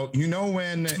 So, you know,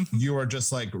 when you are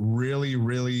just like really,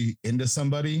 really into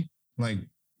somebody, like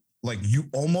you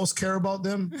almost care about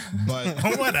them, but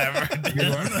Whatever. you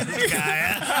are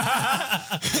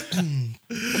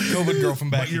COVID girl from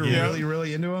back but you're again. really,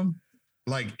 really into them.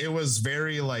 Like it was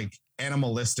very like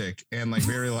animalistic and like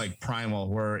very like primal,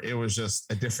 where it was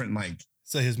just a different like.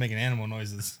 So he was making animal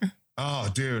noises. Oh,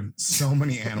 dude, so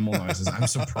many animal noises. I'm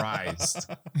surprised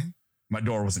my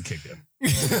door wasn't kicked in.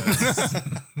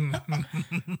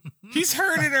 He's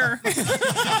hurting her.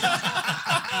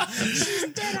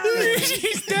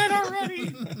 She's dead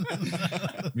already.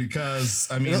 Because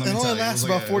I mean, It let me tell only you, it lasts was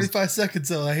like about 45 seconds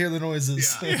though. I hear the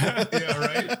noises. Yeah,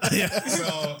 right. Yeah.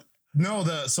 So no,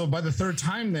 so by the third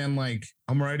time, then like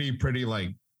I'm already pretty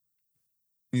like,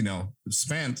 you know,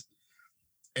 spent,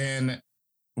 and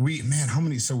how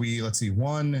many? So let's see,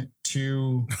 1,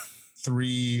 2,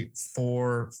 3,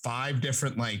 4, 5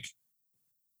 different like,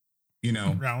 you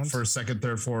know, Rounds. first, second,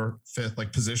 third, fourth, fifth,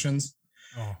 like positions.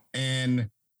 Oh. And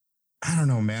I don't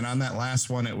know, man, on that last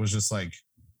one, it was just like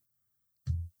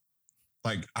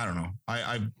I don't know.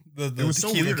 It was so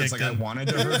tequila weird. It's like kicked I in. wanted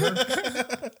to hurt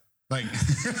her. Like,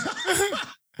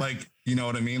 like, you know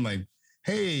what I mean? Like,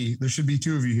 hey, there should be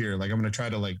 2 of you here. Like, I'm going to try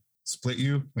to like split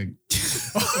you. Like, you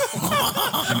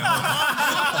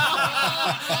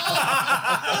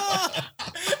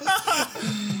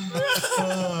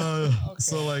know?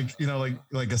 So like, you know,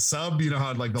 like a sub, you know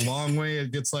how like the long way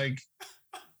it gets like,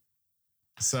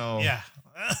 so Yeah.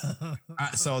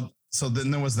 so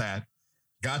then there was that.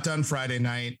 Got done Friday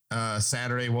night,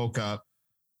 Saturday woke up,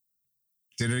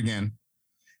 did it again,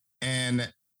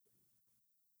 and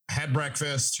had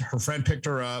breakfast. Her friend picked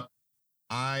her up.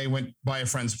 I went by a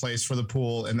friend's place for the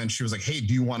pool, and then she was like, "Hey,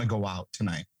 do you want to go out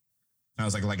tonight?" And I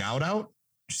was like out?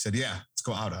 She said, "Yeah, let's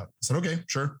go out." I said, "Okay,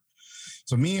 sure."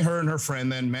 So me, her, and her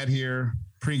friend then met here,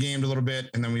 pre-gamed a little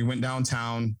bit, and then we went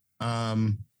downtown,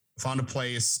 found a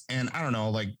place, and I don't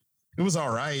know, like it was all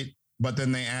right. But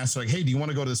then they asked like, "Hey, do you want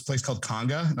to go to this place called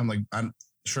Conga?" And I'm like, "I'm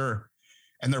sure."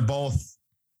 And they're both,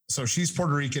 so she's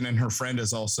Puerto Rican and her friend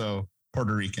is also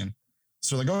Puerto Rican.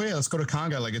 So like, "Oh yeah, let's go to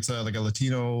Conga." Like it's a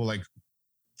Latino like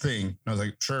thing. And I was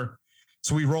like, "Sure."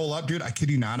 So we roll up, dude. I kid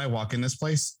you not. I walk in this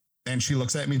place and she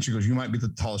looks at me and she goes, "You might be the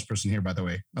tallest person here, by the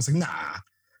way." I was like, "Nah."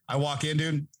 I walk in,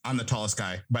 dude. I'm the tallest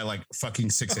guy by like fucking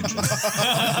 6 inches. now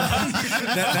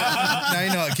you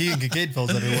know how Keegan Kincaid feels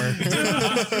everywhere.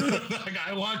 Like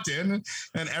I walked in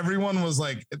and everyone was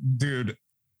like, dude,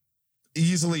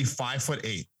 easily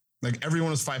 5'8". Like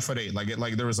everyone was 5'8".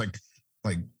 Like there was like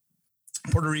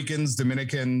Puerto Ricans,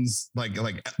 Dominicans, like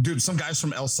dude, some guys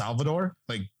from El Salvador.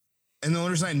 Like, and the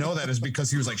only reason I know that is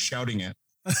because he was like shouting it.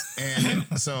 And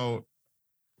so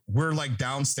we're like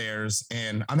downstairs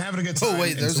and I'm having a good time. Oh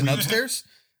wait, there's an upstairs?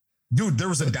 Dude, there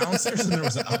was a downstairs and there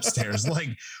was an upstairs. Like,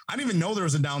 I didn't even know there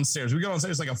was a downstairs. We go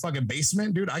downstairs like a fucking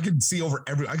basement, dude. I could see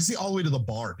I could see all the way to the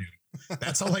bar, dude.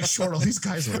 That's how like short all these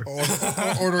guys were.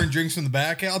 Ordering drinks from the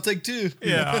back. Hey, I'll take 2.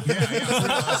 Yeah.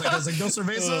 I was like, "No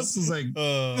cervezas?" It's like,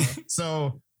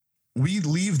 so we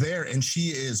leave there and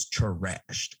she is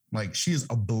trashed. Like she is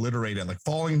obliterated, like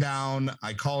falling down.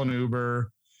 I call an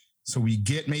Uber. So we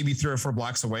get maybe 3 or 4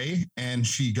 blocks away and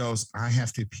she goes, "I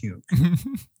have to puke."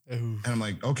 And I'm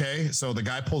like, "Okay." So the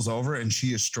guy pulls over and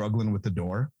she is struggling with the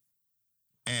door.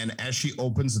 And as she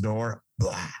opens the door,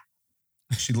 blah,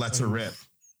 she lets her rip.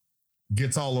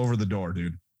 Gets all over the door,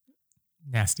 dude.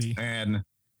 Nasty. And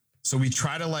so we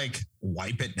try to like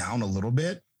wipe it down a little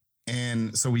bit.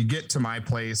 And so we get to my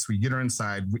place, we get her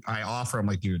inside. I offer, I'm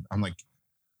like, "Dude,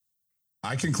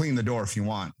 I can clean the door if you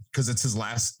want." Cause it's his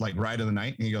last like ride of the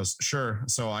night. And he goes, "Sure."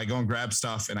 So I go and grab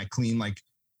stuff and I clean like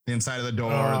the inside of the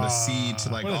door, the seat,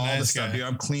 like all the stuff, dude.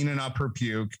 I'm cleaning up her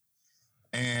puke.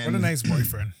 And What a nice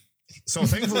boyfriend. So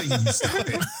thankfully you stop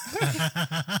it.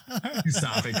 You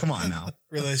stop it. Come on now.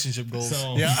 Relationship goals.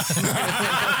 So Yeah.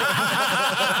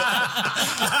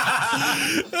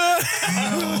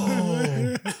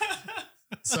 no.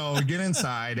 So we get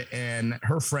inside and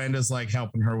her friend is like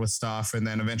helping her with stuff. And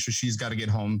then eventually she's got to get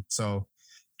home. So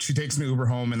she takes an Uber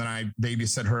home and then I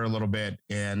babysit her a little bit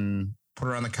and put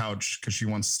her on the couch because she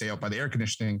wants to stay out by the air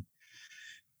conditioning.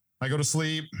 I go to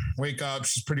sleep, wake up.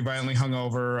 She's pretty violently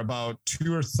hungover. About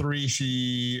 2 or 3,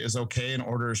 she is okay and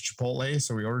orders Chipotle.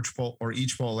 So we order Chipotle or eat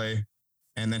Chipotle.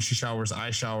 And then she showers,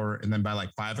 I shower. And then by like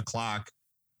 5 o'clock,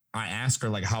 I ask her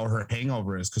like how her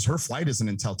hangover is because her flight isn't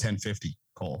until 10:50.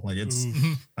 Cole, like it's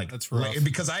like That's rough. like,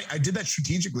 because I did that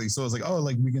strategically. So I was like, oh,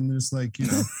 like we can just like, you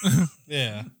know,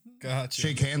 Yeah. Gotcha.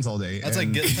 shake hands all day. That's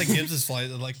and, like Gibbs' flight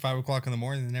at like 5 o'clock in the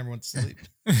morning and never went to sleep.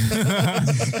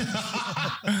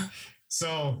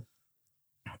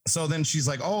 So then she's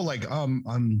like, oh, like, I'm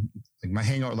like my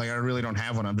hangover, like I really don't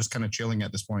have one. I'm just kind of chilling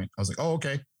at this point. I was like, oh,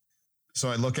 okay. So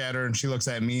I look at her and she looks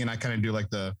at me and I kind of do like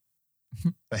the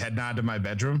head nod to my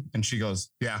bedroom. And she goes,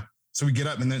 yeah. So we get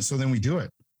up and then we do it.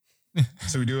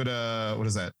 So we do it, what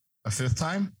is that? A 5th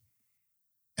time?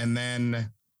 And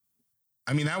then,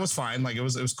 I mean, that was fine. Like it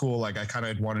was cool. Like I kind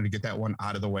of wanted to get that one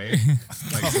out of the way.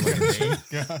 Like for like a day.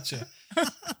 Gotcha.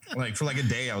 Like for like a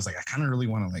day, I was like, I kind of really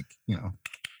want to like, you know.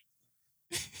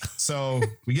 So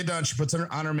we get done. She puts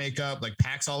on her makeup, like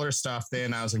packs all her stuff.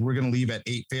 Then I was like, we're going to leave at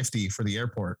 8:50 for the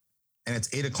airport. And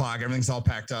it's 8 o'clock. Everything's all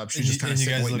packed up. She's just kind of you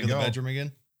sitting guys waiting look to at the go. bedroom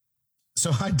again?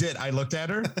 So I did. I looked at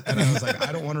her and I was like, I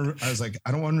don't want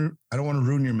to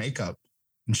ruin your makeup.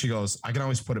 And she goes, I can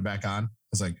always put it back on. I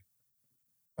was like,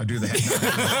 I do the head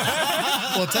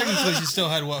nod. Well, technically, she still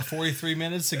had 43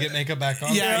 minutes to get makeup back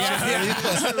on.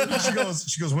 Yeah.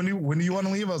 She goes, when do you want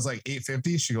to leave? I was like,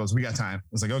 8:50. She goes, we got time. I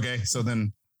was like, okay. So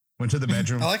then went to the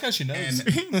bedroom. I like how she knows.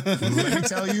 And let me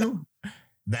tell you,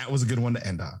 that was a good one to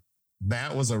end on.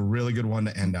 That was a really good one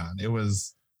to end on.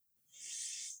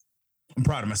 I'm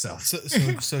proud of myself.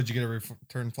 So did you get a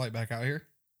return flight back out here?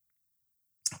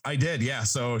 I did, yeah.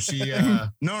 So she,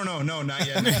 no, not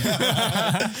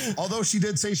yet. Although she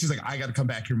did say, she's like, I got to come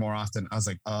back here more often. I was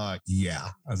like, yeah.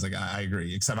 I was like, I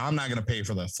agree. Except I'm not going to pay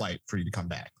for the flight for you to come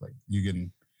back. Like you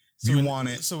can, So you we- want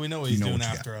it. So we know what he's doing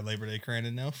after our Labor Day,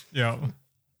 Crandon, now. Yeah.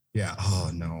 Yeah. Oh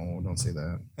no, don't say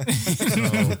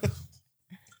that.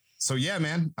 So yeah,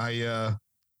 man, I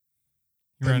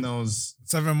ran those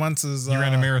 7 months is You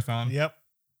ran a marathon. Yep.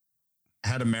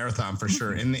 had a marathon for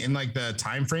sure in like the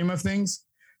time frame of things.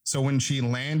 So when she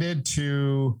landed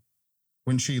to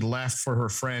when she left for her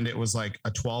friend, it was like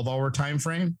a 12-hour time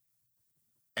frame.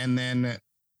 And then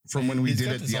from when we He's did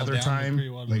got it this the all other down time, pretty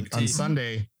well to like the on T.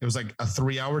 Sunday, it was like a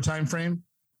 3-hour time frame.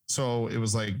 So it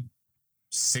was like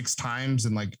 6 times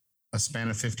in like a span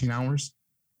of 15 hours.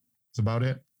 That's about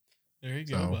it. There you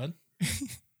go, So- bud.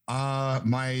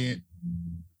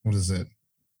 What is it?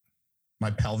 My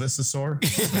pelvis is sore.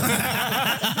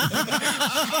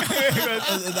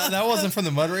 That wasn't from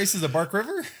the mud races at Bark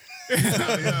River?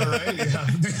 Yeah, right. Yeah.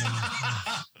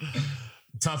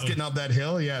 Tough getting up that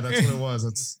hill. Yeah, that's what it was.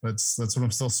 That's what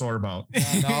I'm still sore about.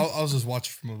 No, I was just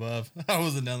watching from above. I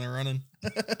wasn't down there running.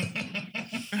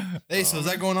 Hey, so is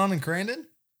that going on in Crandon?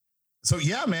 So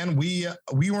yeah, man, we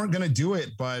weren't gonna do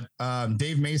it, but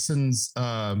Dave Mason's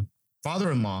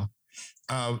father-in-law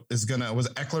was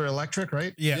Eckler Electric,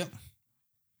 right? Yeah.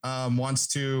 Yep. Wants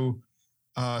to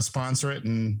sponsor it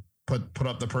and put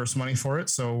up the purse money for it.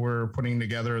 So we're putting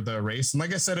together the race. And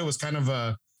like I said, it was kind of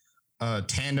a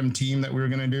tandem team that we were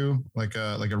going to do, like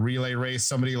a relay race.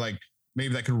 Somebody like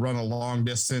maybe that could run a long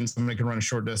distance, somebody could run a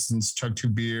short distance, chug 2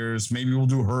 beers. Maybe we'll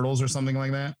do hurdles or something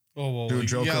like that. Oh, well, Do a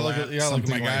joker you gotta look lap, at my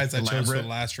something guys like that chose for the elaborate.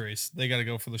 last race. They got to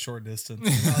go for the short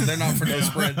distance. They're not for no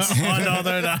sprints. Oh no,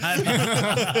 they're not.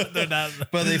 They're not.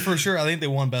 But they for sure, I think they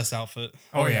won best outfit.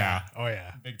 Oh yeah. Oh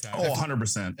yeah. Big time. Oh,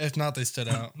 100%. If not, they stood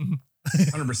out.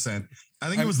 100%. I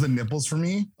think it was the nipples for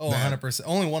me. Oh, that- 100%.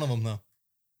 Only one of them though.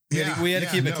 We had to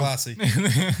yeah, keep it no, classy.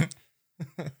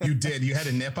 You did. You had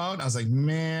a nip out. I was like,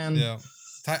 man, Yeah.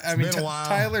 I It's mean, been a while.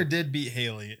 Tyler did beat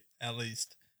Haley at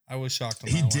least. I was shocked on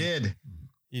he that one. did.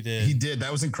 He did. He did.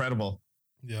 That was incredible.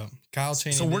 Yeah. Kyle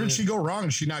Chaney. So where did she go wrong?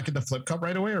 Did she not get the flip cup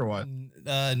right away or what?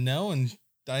 No, and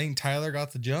I think Tyler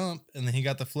got the jump, and then he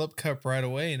got the flip cup right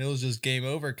away, and it was just game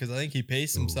over because I think he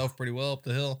paced himself pretty well up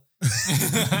the hill.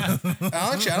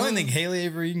 Actually, I don't think Haley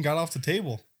ever even got off the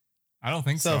table. I don't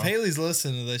think So so. if Haley's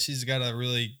listening to this, she's got to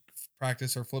really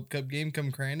practice her flip cup game come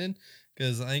Crandon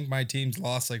because I think my team's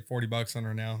lost like $40 on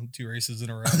her now, 2 races in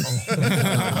a row.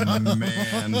 Oh,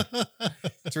 man.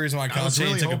 That's the reason why I Kyle was Chaney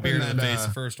really took a hoping beer to the that, face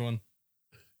the first one.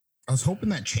 I was hoping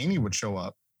that Cheney would show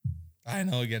up. I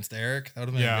know against Eric. That would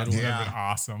have been Yeah, a good that would one. have been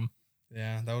awesome.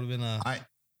 Yeah, that would have been a.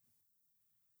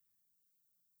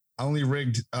 I only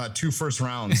rigged 2 first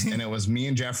rounds, and it was me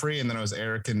and Jeffrey, and then it was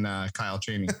Eric and Kyle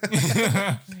Cheney. Those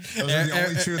are the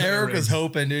only 2 that I Eric was rigged.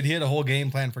 hoping, dude. He had a whole game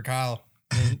plan for Kyle.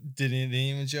 And didn't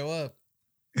even show up.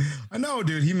 I know,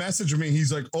 dude. He messaged me.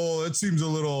 He's like, "Oh, it seems a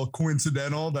little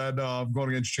coincidental that I'm going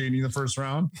against Cheney in the first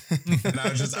round." And I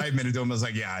admitted to him, I was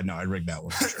like, "Yeah, I know, I rigged that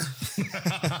one for sure."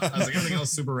 I was like, everything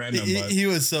else super random. But He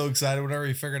was so excited whenever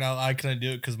he figured out I couldn't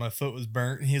do it because my foot was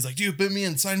burnt. And he was like, "Dude, put me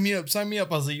in, sign me up, sign me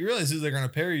up." I was like, "You realize who they're gonna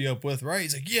pair you up with, right?"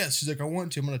 He's like, "Yes." She's like, "I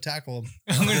want to. I'm gonna tackle him."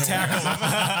 I'm gonna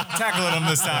tackle him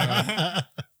this time.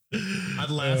 I'd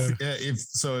laugh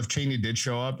if Cheney did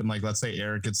show up and like let's say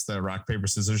Eric gets the rock paper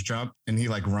scissors jump and he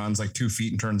like runs like 2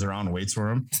 feet and turns around and waits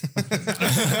for him. That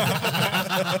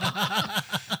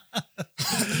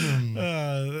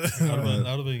would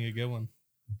have been a good one.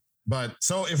 But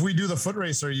so if we do the foot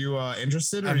race, are you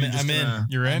interested? Or I'm are you in. just gonna-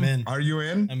 You're in? I'm in. Are you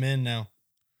in? I'm in now.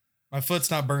 My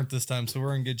foot's not burnt this time, so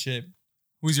we're in good shape.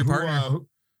 Who's your partner?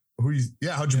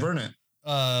 How'd you burn it?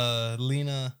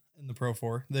 Lena in the Pro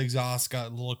 4. The exhaust got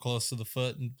a little close to the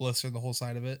foot and blistered the whole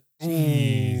side of it.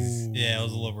 Jeez. Yeah, it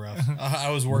was a little rough. I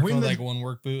was working When with did- like one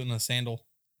work boot and a sandal.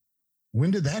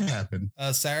 When did that happen?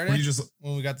 Saturday Were you just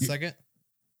when we got the you- second.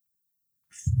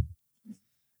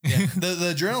 Yeah,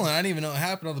 the adrenaline. I didn't even know it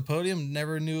happened on the podium.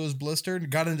 Never knew it was blistered.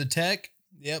 Got into tech.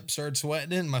 Yep, started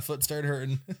sweating it, and my foot started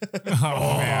hurting.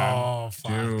 Oh, man. Oh,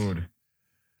 fuck. dude?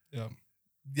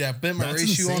 Yeah, bent my That's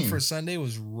race shoe on insane. for Sunday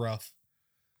was rough.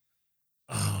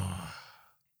 Oh.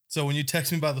 So when you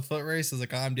text me about the foot race, I was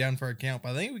like, I'm down for a camp.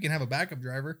 I think we can have a backup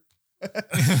driver. I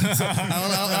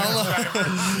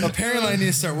don't know. Apparently, I need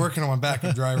to start working on my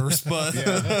backup drivers, but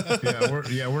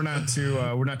We're not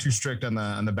too strict on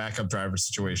the backup driver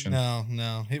situation.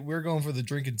 no, Hey, we're going for the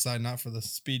drinking side, not for the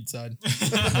speed side.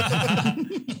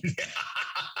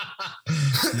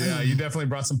 Yeah, you definitely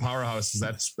brought some powerhouses.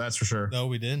 That's for sure. No,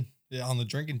 we did. Yeah, on the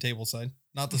drinking table side,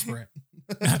 not the sprint.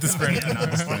 Not the sprint. Yeah, not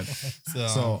the sprint.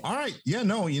 So, all right, yeah,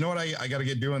 no, you know what I got to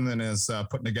get doing then is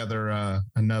putting together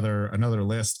another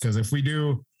list, because if we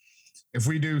do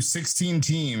 16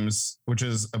 teams, which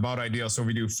is about ideal, so if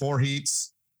we do 4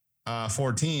 heats,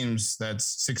 4 teams,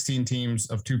 that's 16 teams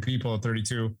of 2 people at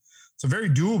 32. So very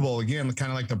doable. Again,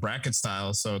 kind of like the bracket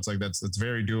style. So it's like that's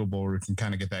very doable. We can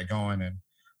kind of get that going, and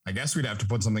I guess we'd have to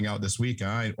put something out this week.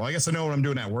 Well, I guess I know what I'm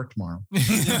doing at work tomorrow.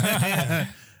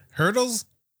 Hurdles?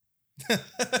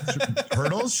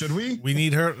 Hurdles? Should we? We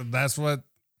need her. That's what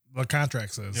the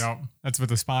contract says. Yep. That's what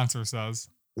the sponsor says.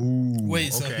 Ooh,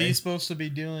 wait, so okay. he's supposed to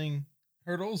be doing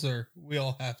hurdles, or we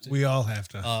all have to? We all have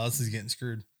to. Oh, this is getting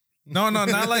screwed. No, not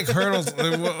like hurdles.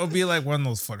 It'll be like one of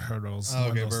those foot hurdles. Oh, One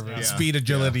of okay, those perfect. Yeah. Speed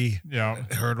agility Yeah.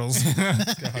 hurdles.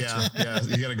 Yeah,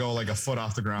 you got to go like a foot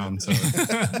off the ground. So.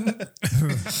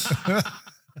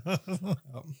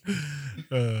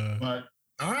 But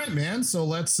all right, man. So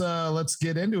let's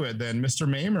get into it then, Mr.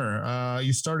 Mamer.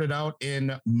 You started out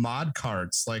in mod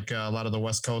carts, like a lot of the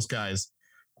West Coast guys.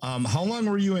 How long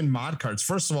were you in mod carts?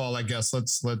 First of all, I guess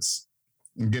let's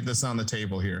get this on the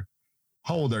table here.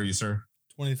 How old are you, sir?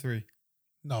 23.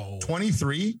 No.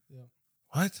 23.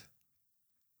 What?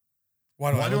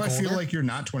 Why Why do look I feel older? like you're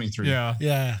not 23? Yeah.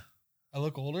 Yeah. I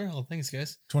look older? Oh, thanks,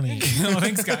 guys. 28. Oh,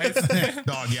 thanks, guys.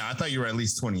 Dog. Yeah, I thought you were at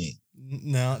least 28.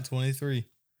 No, 23.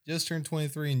 Just turned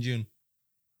 23 in June.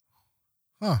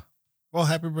 Huh. Well,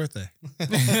 happy birthday.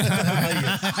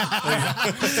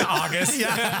 August.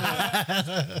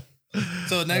 Yeah.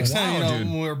 So next time, Wow, dude.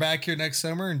 when we're back here next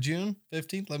summer in June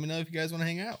 15th, let me know if you guys want to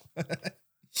hang out.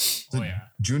 Oh, yeah.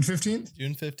 June 15th?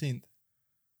 June 15th.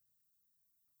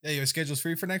 Yeah, your schedule's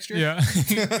free for next year? Yeah.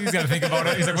 He's got to think about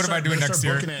it. He's like, what am I doing next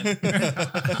year?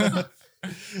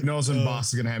 He knows when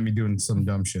boss is gonna have me doing some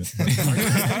dumb shit.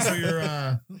 So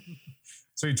you're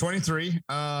 23.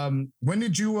 When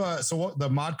did you so what the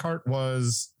mod cart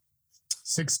was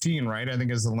 16, right? I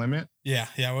think is the limit. Yeah.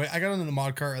 I got into the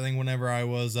mod cart, I think, whenever I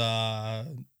was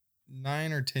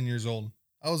 9 or 10 years old.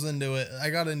 I was into it. I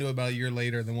got into it about a year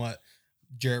later than what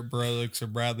Jarrett Brooks or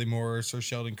Bradley Morris or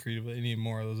Sheldon Creed, but any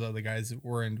more of those other guys that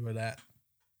were into it at.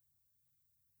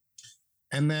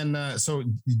 And then so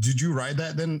did you ride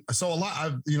that then? So a lot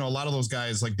of those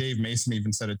guys, like Dave Mason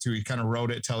even said it too. He kind of rode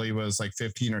it till he was like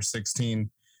 15 or 16.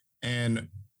 And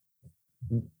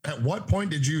at what point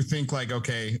did you think like,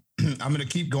 okay, I'm gonna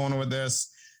keep going with this?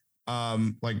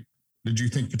 Like, did you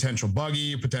think potential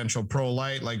buggy, potential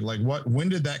Prolite? Like when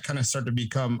did that kind of start to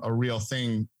become a real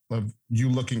thing of you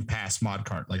looking past mod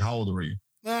cart? Like how old were you?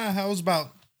 I was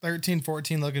about 13,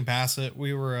 14 looking past it.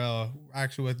 We were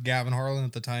actually with Gavin Harlan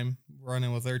at the time,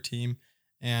 running with their team.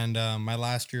 And my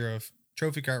last year of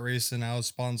trophy cart racing, I was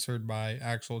sponsored by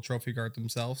actual trophy cart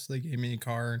themselves. They gave me a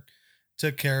car,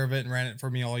 took care of it and ran it for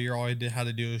me all year. All I had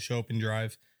to do was show up and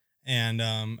drive. And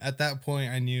at that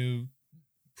point, I knew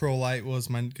Prolite was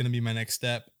going to be my next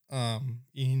step.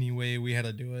 Any way we had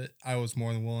to do it, I was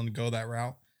more than willing to go that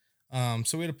route.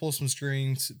 So we had to pull some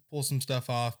strings, pull some stuff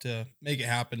off to make it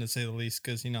happen, to say the least.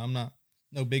 Because, I'm not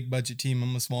no big budget team.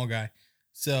 I'm a small guy.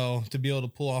 So to be able to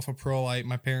pull off a Prolite,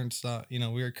 my parents thought, we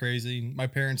were crazy. My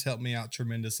parents helped me out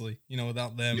tremendously.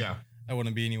 Without them, I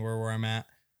wouldn't be anywhere where I'm at.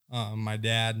 My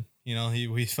dad,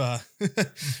 we've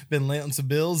been late on some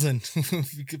bills,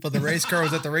 but the race car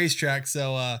was at the racetrack,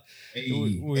 so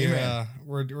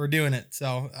we're doing it.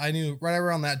 So I knew right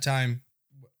around that time,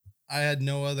 I had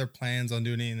no other plans on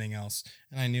doing anything else,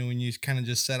 and I knew when you kind of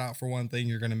just set out for one thing,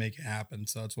 you're going to make it happen.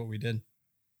 So that's what we did.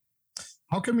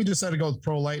 How come you decided to go with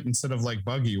Prolite instead of like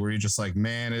buggy? Were you just like,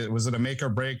 man, was it a make or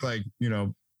break, like,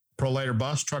 Prolite or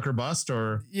bust, truck or bust,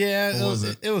 or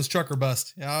it was truck or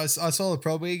bust. Yeah, I saw the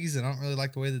Pro Biggies, and I don't really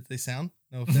like the way that they sound.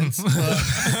 No offense.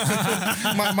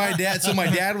 my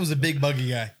dad was a big buggy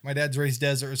guy. My dad's raced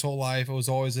desert his whole life. I was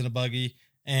always in a buggy,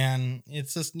 and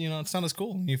it's just it's not as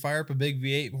cool. When you fire up a big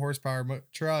V8 horsepower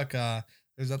truck,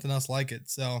 there's nothing else like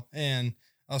it. So, and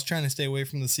I was trying to stay away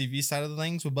from the CV side of the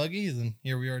things with buggies, and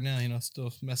here we are now.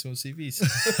 Still messing with CVs.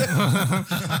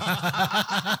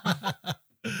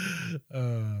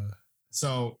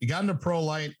 So you got into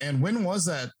Prolite, and when was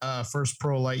that first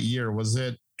Prolite year? Was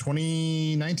it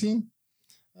 2019?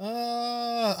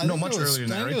 No, much earlier than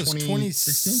that, right?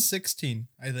 2016,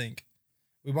 I think.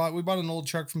 We bought an old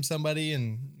truck from somebody,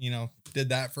 and did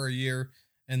that for a year,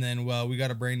 and then we got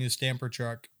a brand new stamper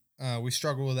truck. We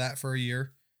struggled with that for a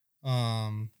year,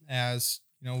 as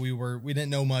we didn't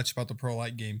know much about the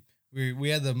Prolite game. We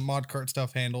had the mod cart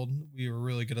stuff handled. We were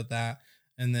really good at that.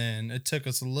 And then it took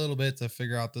us a little bit to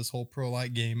figure out this whole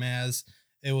Prolite game, as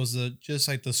it was just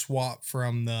like the swap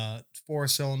from the 4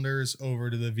 cylinders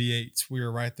over to the V8s. We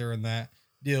were right there in that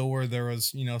deal where there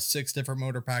was, 6 different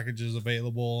motor packages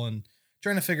available, and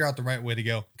trying to figure out the right way to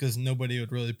go, because nobody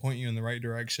would really point you in the right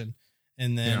direction.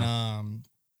 And then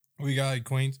we got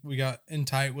in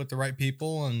tight with the right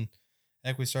people, and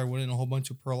heck, we started winning a whole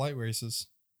bunch of Prolite races.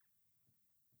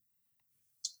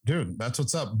 Dude, that's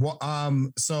what's up. Well,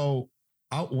 so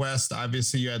out west,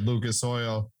 obviously you had Lucas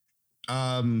Oil.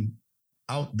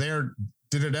 Out there,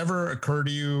 did it ever occur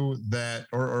to you that,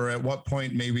 or at what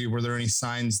point maybe were there any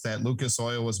signs that Lucas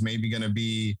Oil was maybe going to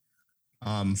be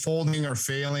folding or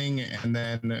failing? And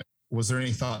then was there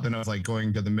any thought then of like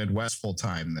going to the Midwest full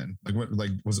time then?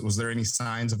 Was there any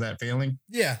signs of that failing?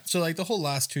 Yeah. So like the whole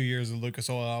last 2 years of Lucas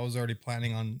Oil, I was already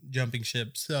planning on jumping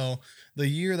ship. So the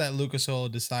year that Lucas Oil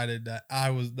decided that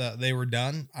they were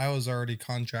done, I was already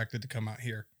contracted to come out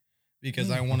here,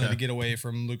 because I wanted to get away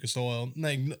from Lucas Oil.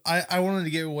 Like I wanted to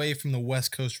get away from the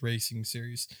West Coast Racing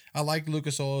Series. I like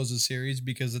Lucas Oil as a series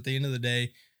because at the end of the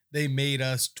day, they made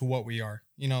us to what we are.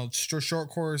 Short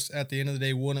course at the end of the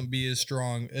day wouldn't be as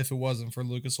strong if it wasn't for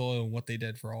Lucas Oil and what they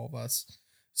did for all of us.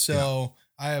 So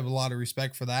I have a lot of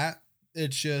respect for that.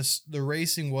 It's just the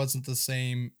racing wasn't the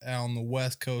same on the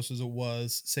West Coast as it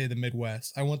was, say, the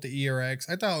Midwest. I went to ERX.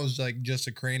 I thought it was like just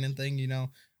a Crandon thing,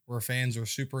 where fans were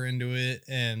super into it,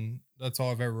 and that's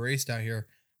all I've ever raced out here.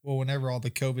 Well, whenever all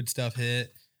the COVID stuff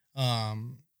hit,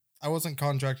 I wasn't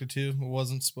contracted to.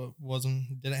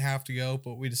 Didn't have to go,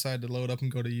 but we decided to load up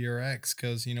and go to ERX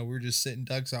because, we were just sitting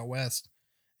ducks out west.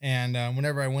 And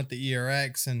whenever I went to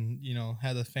ERX and,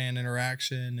 had the fan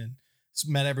interaction and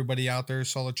met everybody out there,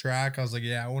 saw the track, I was like,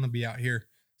 yeah, I want to be out here.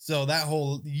 So that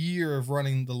whole year of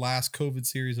running the last COVID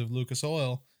series of Lucas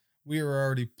Oil, we were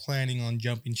already planning on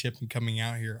jumping ship and coming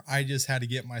out here. I just had to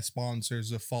get my sponsors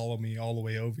to follow me all the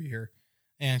way over here.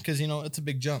 And because, it's a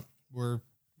big jump. We're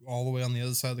all the way on the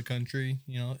other side of the country,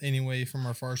 anyway, from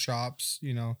our far shops,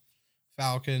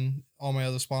 Falcon, all my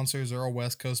other sponsors are all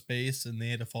West Coast based, and they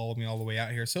had to follow me all the way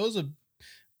out here. So it was a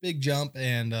big jump,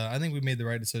 and I think we made the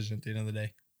right decision at the end of the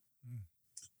day.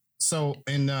 So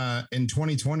in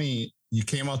 2020, you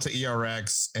came out to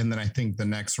ERX, and then I think the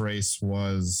next race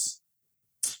was,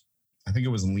 I think it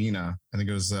was Lena. I think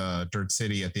it was Dirt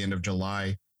City at the end of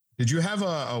July. Did you have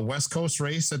a West Coast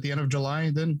race at the end of July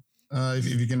then? If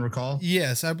you can recall?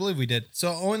 Yes, I believe we did. So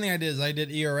only thing I did is I did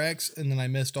ERX, and then I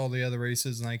missed all the other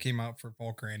races, and I came out for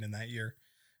Paul Crandon that year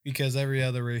because every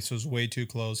other race was way too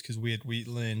close because we had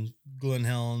Wheatland, Glen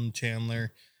Helen,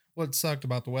 Chandler. What sucked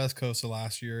about the West Coast of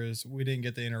last year is we didn't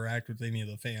get to interact with any of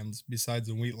the fans besides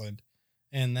in Wheatland.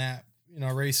 And that,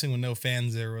 racing with no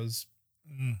fans there was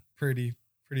pretty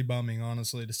bumming,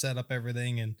 honestly, to set up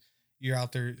everything and you're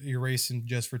out there, you're racing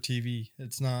just for TV.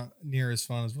 It's not near as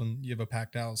fun as when you have a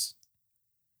packed house.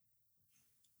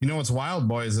 What's wild,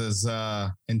 boys, is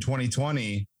in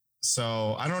 2020,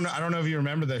 So I don't know if you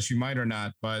remember this, you might or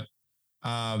not, but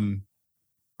I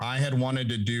had wanted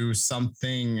to do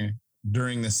something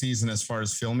during the season as far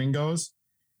as filming goes.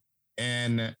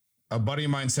 And a buddy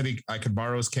of mine said I could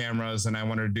borrow his cameras, and I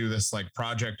wanted to do this like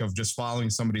project of just following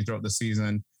somebody throughout the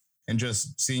season and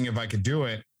just seeing if I could do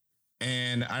it.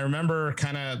 And I remember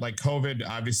kind of like COVID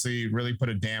obviously really put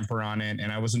a damper on it.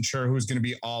 And I wasn't sure who was going to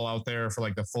be all out there for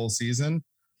like the full season.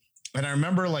 And I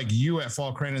remember like you at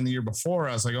Fall Crandon the year before,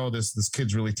 I was like, oh, this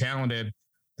kid's really talented.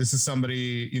 This is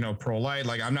somebody, you know, Prolite.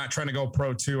 Like, I'm not trying to go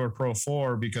Pro 2 or Pro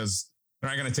 4 because they're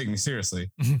not going to take me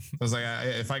seriously. I was like,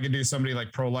 if I could do somebody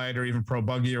like Prolite or even Pro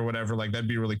Buggy or whatever, like that'd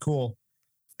be really cool.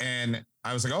 And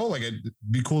I was like, oh, like it'd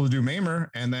be cool to do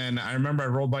Mamer. And then I remember I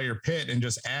rolled by your pit and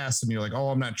just asked, and you're like, oh,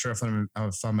 I'm not sure if I'm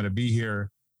going to be here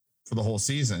for the whole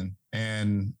season.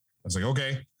 And I was like,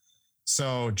 okay.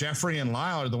 So Jeffrey and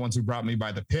Lyle are the ones who brought me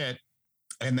by the pit.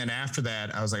 And then after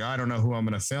that, I was like, I don't know who I'm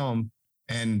going to film.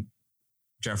 And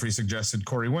Jeffrey suggested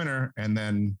Corey Winter. And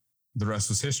then the rest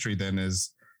was history. Then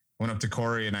went up to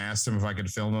Corey and I asked him if I could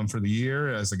film him for the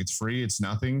year. I was like, it's free. It's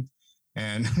nothing.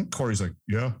 And Corey's like,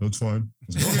 yeah, that's fine. I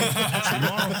was like, okay, see you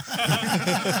tomorrow.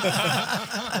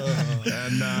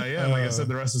 And like I said,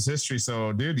 the rest is history.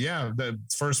 So dude, yeah, the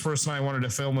first person I wanted to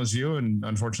film was you. And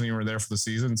unfortunately you were there for the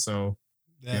season. So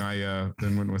yeah, I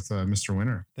then went with Mr.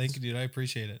 Winter. Thank you, dude. I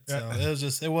appreciate it. So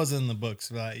it wasn't in the books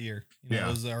for that year. You know,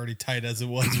 it was already tight as it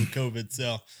was with COVID.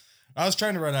 So I was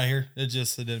trying to run out here. It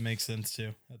didn't make sense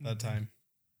too at that time.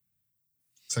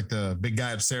 It's like the big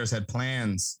guy upstairs had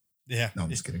plans. Yeah. No, I'm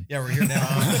just kidding. Yeah, we're here now.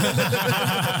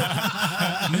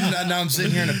 Now I'm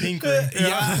sitting here in a pink room.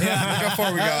 Yeah. Look how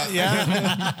far we got.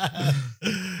 Yeah.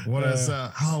 What is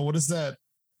that?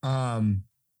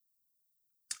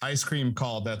 Ice cream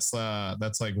called that's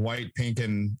like white, pink,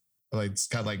 and like it's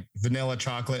got like vanilla,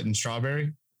 chocolate, and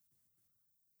strawberry.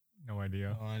 No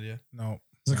idea. No.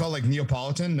 Is it called like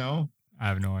Neapolitan? No, I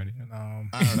have no idea. No.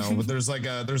 I don't know. But there's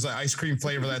an ice cream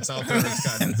flavor that's out there.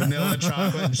 It's got vanilla,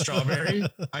 chocolate, and strawberry.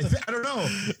 I don't know.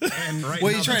 And right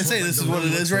what now, are you trying to say? This is what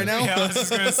it is right now? Yeah, I was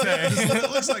just gonna say. This is what it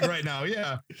looks like right now.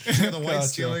 Yeah, you got the white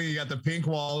ceiling, you got the pink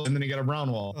wall, and then you got a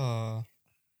brown wall.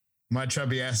 My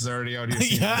chubby ass is already out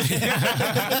here.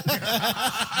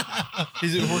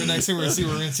 Next thing we're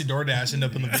gonna see DoorDash end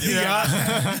up in the video.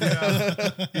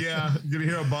 Yeah. You're gonna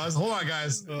hear a buzz. Hold on,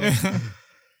 guys.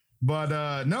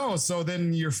 But no, so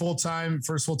then your first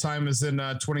full time is in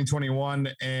 2021,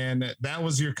 and that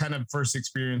was your kind of first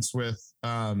experience with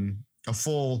a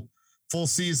full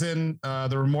season.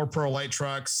 There were more Prolite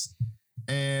trucks,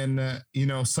 and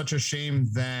such a shame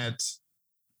that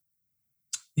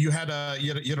you had a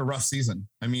rough season.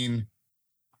 I mean,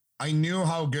 I knew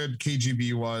how good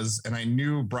KGB was, and I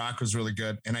knew Brock was really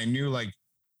good, and I knew like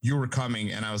you were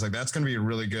coming, and I was like, that's going to be a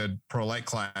really good Prolite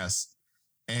class.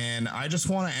 And I just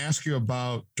want to ask you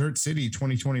about Dirt City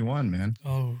 2021, man.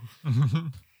 Oh,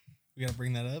 we gotta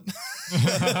bring that up. You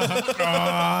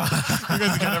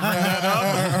guys gotta bring that up.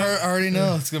 I already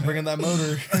know it's gonna bring in that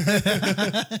motor.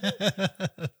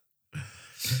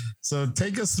 So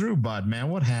take us through, bud, man.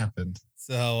 What happened?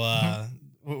 So,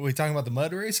 we talking about the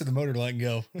mud race or the motor letting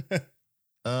go?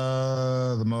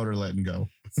 The motor letting go.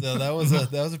 So that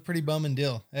was a pretty bumming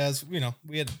deal. As we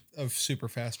had a super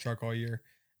fast truck all year,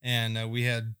 and we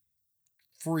had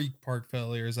freak park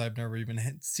failures I've never even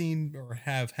seen or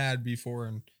have had before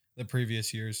in the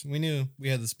previous years. We knew we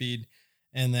had the speed,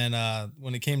 and then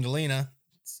when it came to Lena,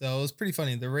 so it was pretty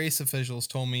funny. The race officials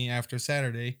told me after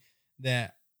Saturday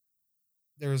that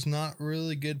there was not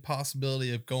really good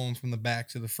possibility of going from the back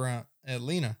to the front at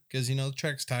Lena because the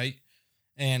track's tight.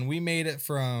 And we made it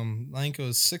from, I think it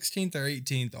was 16th or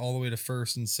 18th all the way to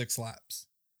first in 6 laps.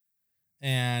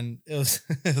 And it was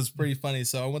pretty funny.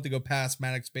 So I went to go past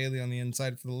Maddox Bailey on the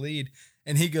inside for the lead,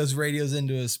 and he radios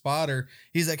into his spotter.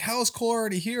 He's like, "How's Cole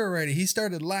already here already? He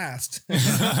started last." And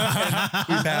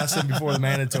we passed him before the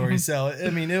mandatory. So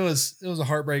I mean, it was a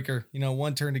heartbreaker.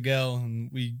 One turn to go, and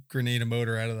we grenade a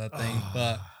motor out of that thing,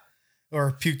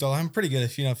 or puked all. I'm pretty good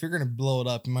if you're gonna blow it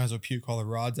up, you might as well puke all the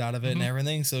rods out of it and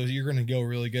everything. So you're gonna go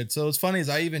really good. So it's funny is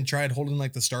I even tried holding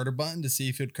like the starter button to see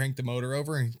if it would crank the motor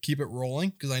over and keep it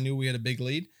rolling because I knew we had a big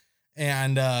lead,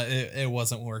 and it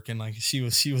wasn't working. Like she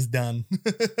was done.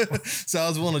 So I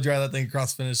was willing to drive that thing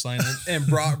across the finish line. And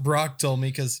Brock told me,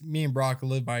 because me and Brock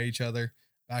live by each other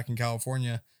back in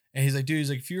California, and he's like, dude,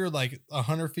 if you were like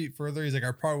 100 feet further, he's like,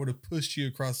 I probably would have pushed you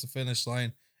across the finish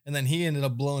line. And then he ended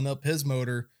up blowing up his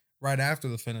motor right after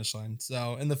the finish line.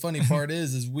 So, and the funny part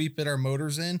is we put our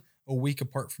motors in a week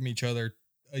apart from each other,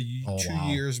 2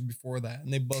 years before that,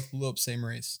 and they both blew up same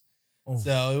race. Oh.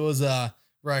 So it was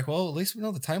Right. Well, at least we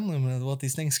know the time limit of what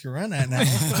these things can run at now.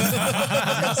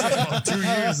 About 2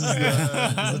 years is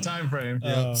the time frame.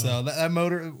 Yep. So that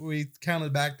motor, we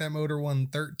counted back. That motor won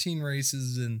 13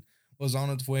 races and was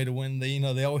on its way to win.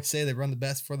 They always say they run the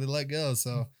best before they let go.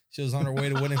 So she was on her way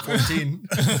to winning 14.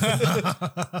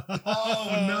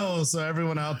 Oh no! So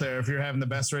everyone out there, if you're having the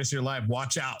best race of your life,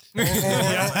 watch out. Or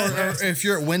if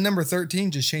you're at win number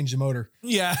 13, just change the motor.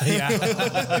 Yeah.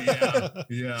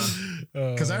 Yeah.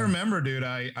 Because I remember, dude,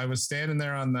 I was standing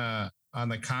there on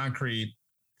the concrete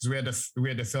because we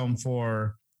had to film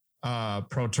for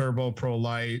Pro Turbo,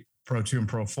 Prolite, Pro 2, and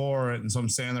Pro 4, and so I'm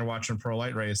standing there watching a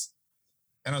Prolite race,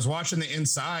 and I was watching the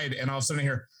inside, and all of a sudden I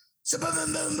hear.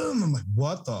 I'm like,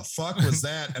 what the fuck was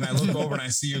that? And I look over and I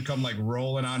see you come like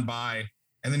rolling on by,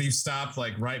 and then you stopped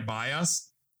like right by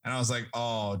us, and I was like,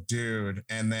 oh, dude.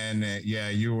 And then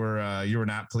you were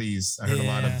not pleased. I heard a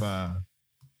lot of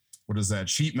what is that?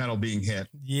 Sheet metal being hit.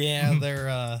 Yeah,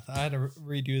 I had to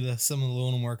redo some of the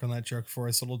aluminum work on that truck before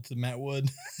I sold it to Matt Wood,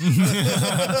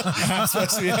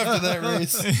 especially after that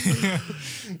race.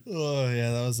 Oh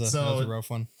yeah, that was a rough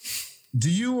one. Do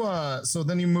you so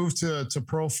then you moved to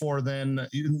Pro 4, then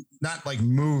you not like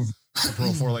move to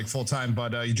Pro 4 like full time,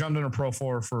 but you jumped into Pro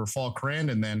 4 for Fall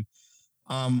Crandon then.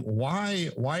 Why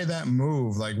that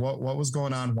move? Like what was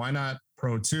going on? Why not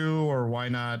Pro 2, or why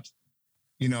not,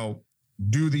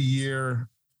 do the year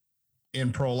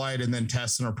in Prolite and then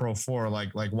test in a Pro 4?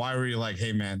 Like why were you like,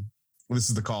 hey man, this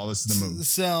is the call, this is the move?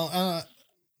 So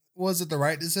was it the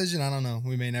right decision? I don't know.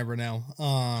 We may never know.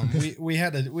 We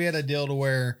had a deal to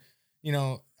where,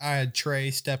 I had Trey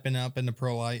stepping up in the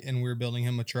Prolite and we were building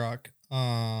him a truck.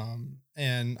 And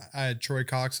I had Troy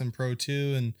Cox in Pro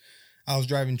 2 and I was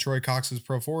driving Troy Cox's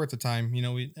Pro 4 at the time. In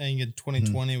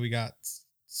 2020, we got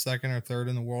second or third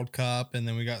in the World Cup, and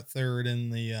then we got third in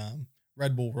the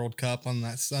Red Bull World Cup on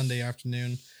that Sunday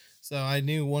afternoon. So I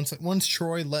knew once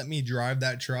Troy let me drive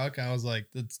that truck, I was like,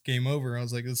 "That's game over." I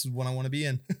was like, "This is what I want to be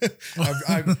in."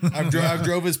 I've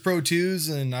drove his Pro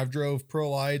 2s and I've drove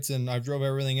Prolites and I've drove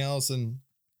everything else, and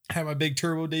had my big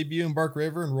turbo debut in Bark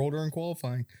River and rolled her in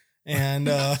qualifying. And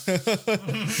but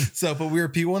we were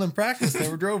P1 in practice,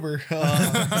 never drove her.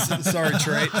 Sorry,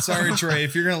 Trey.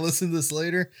 If you're gonna listen to this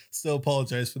later, still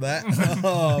apologize for that.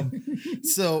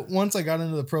 So once I got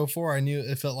into the Pro 4, I knew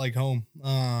it felt like home.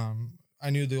 I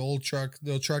knew the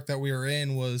truck that we were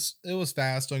in was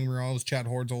fast. Don't get me wrong, it was Chad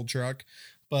Hord's old truck,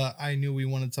 but I knew we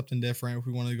wanted something different. If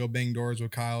we wanted to go bang doors with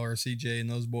Kyle or CJ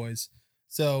and those boys.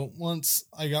 So once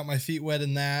I got my feet wet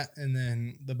in that, and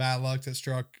then the bad luck that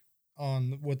struck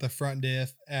on with the front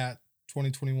diff at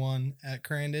 2021 at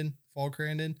Fall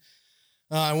Crandon,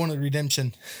 I wanted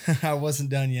redemption. I wasn't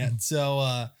done yet.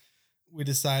 So we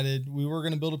decided we were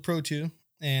going to build a Pro 2.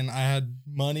 And I had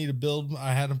money to build.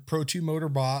 I had a Pro 2 motor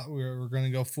bought. We were going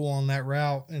to go full on that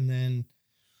route. And then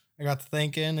I got to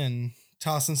thinking and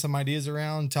tossing some ideas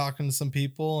around, talking to some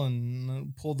people,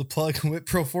 and pulled the plug and went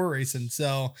Pro 4 racing.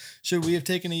 So should we have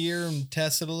taken a year and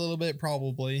tested a little bit?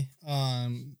 Probably.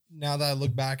 Now that I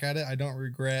look back at it, I don't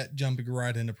regret jumping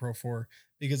right into Pro 4,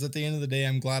 because at the end of the day,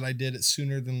 I'm glad I did it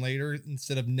sooner than later,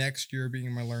 instead of next year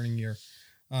being my learning year.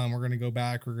 We're going to go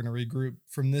back. We're going to regroup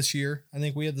from this year. I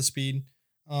think we have the speed.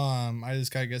 I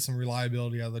just got to get some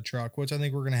reliability out of the truck, which I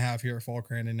think we're going to have here at Fall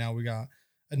Crandon. Now we got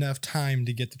enough time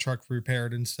to get the truck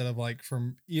repaired, instead of like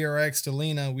from ERX to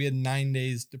Lena, we had 9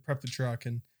 days to prep the truck,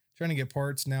 and trying to get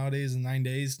parts nowadays in 9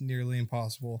 days, nearly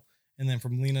impossible. And then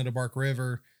from Lena to Bark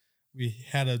River, we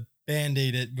had to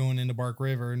band-aid it going into Bark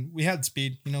River, and we had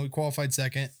speed. We qualified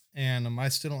second, and I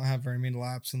still don't have very many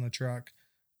laps in the truck,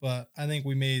 but I think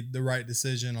we made the right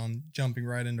decision on jumping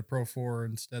right into Pro 4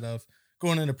 instead of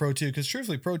going into Pro 2, because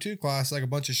truthfully, Pro 2 class, like a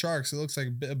bunch of sharks, it looks like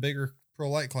a bigger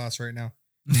Prolite class right now.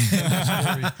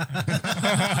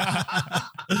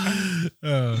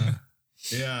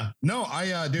 Yeah. No,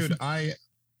 dude, I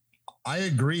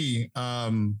agree.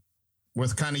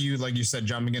 With kind of you, like you said,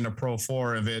 jumping into Pro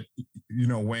 4 of it,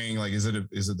 weighing like, is it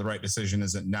the right decision?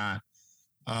 Is it not?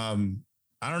 I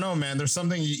don't know, man. There's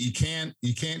something you can't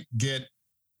get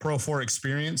Pro 4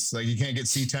 experience. Like you can't get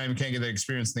seat time, you can't get the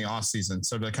experience in the off season.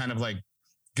 So to kind of like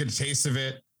get a taste of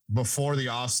it before the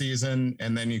off season,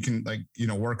 and then you can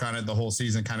work on it the whole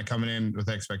season, kind of coming in with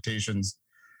expectations.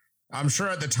 I'm sure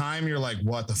at the time you're like,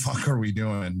 what the fuck are we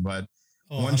doing? But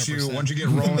once you get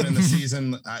rolling in the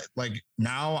season, I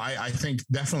think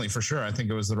definitely for sure, I think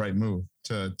it was the right move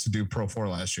to do Pro 4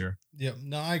 last year. Yep.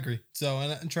 No, I agree. So,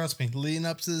 and trust me, leading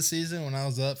up to the season, when I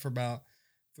was up for about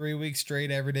 3 weeks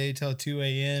straight every day till 2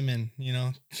 a.m. and,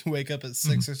 wake up at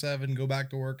 6 or 7, go back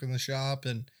to work in the shop,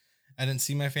 and I didn't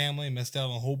see my family, missed out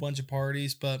on a whole bunch of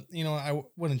parties, but I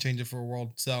wouldn't change it for a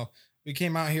world. So we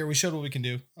came out here. We showed what we can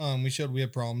do. We showed we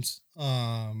have problems.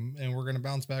 And we're gonna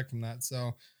bounce back from that.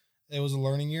 So it was a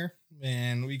learning year,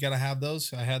 and we got to have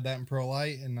those. I had that in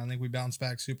Prolite, and I think we bounced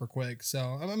back super quick. So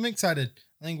I'm excited.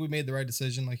 I think we made the right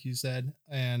decision, like you said,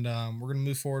 and we're gonna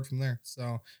move forward from there.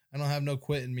 So I don't have no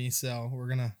quit in me. So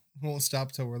we won't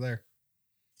stop till we're there.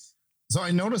 So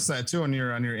I noticed that too on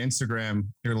your Instagram.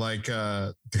 You're like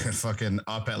fucking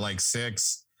up at like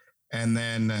 6, and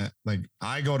then like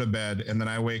I go to bed, and then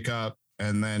I wake up,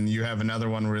 and then you have another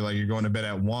one where like you're going to bed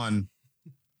at 1.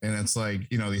 And it's like,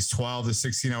 you know, these 12 to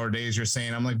 16 hour days you're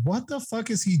saying, I'm like, what the fuck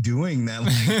is he doing that?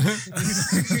 Like,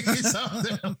 he's out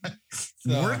there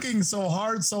like, working so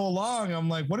hard, so long. I'm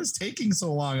like, what is taking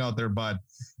so long out there, bud?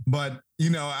 But,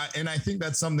 you know, I think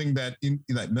that's something that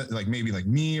like maybe like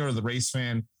me or the race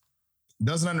fan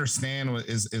doesn't understand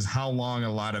is how long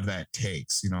a lot of that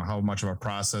takes, you know, how much of a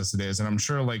process it is. And I'm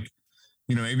sure like,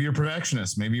 you know, maybe you're a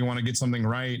perfectionist, maybe you want to get something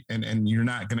right and you're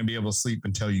not going to be able to sleep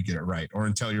until you get it right, or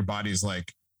until your body's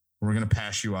like, we're going to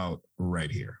pass you out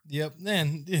right here. Yep.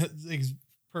 And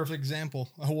perfect example.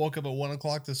 I woke up at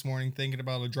 1:00 this morning thinking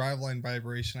about a driveline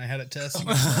vibration. I had it tested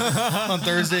on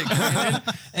Thursday,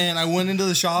 and I went into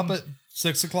the shop at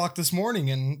 6:00 this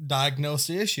morning and diagnosed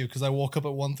the issue because I woke up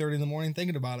at 1:30 in the morning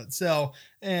thinking about it. So,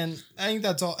 and I think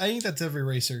that's all. I think that's every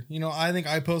racer. You know, I think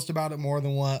I post about it more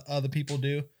than what other people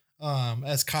do.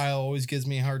 As Kyle always gives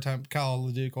me a hard time. Kyle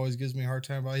LeDuc always gives me a hard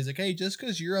time about. He's like, hey, just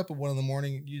because you're up at 1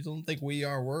 a.m, you don't think we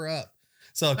are. We're up.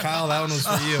 So Kyle, that one was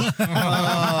for you.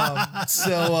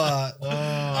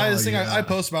 I just think I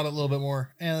post about it a little bit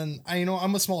more. And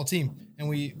I'm a small team, and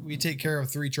we take care of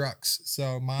 3 trucks.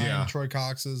 So mine, Troy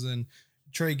Cox's, and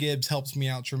Trey Gibbs helps me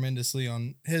out tremendously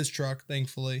on his truck,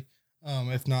 thankfully.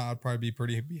 If not, I'd probably be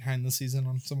pretty behind the season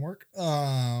on some work.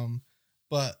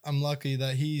 But I'm lucky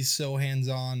that he's so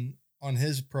hands-on on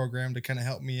his program to kind of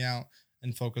help me out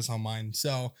and focus on mine.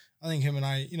 So I think him and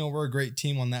I, we're a great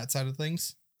team on that side of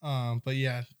things. But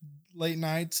yeah, late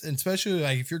nights, and especially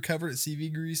like if you're covered at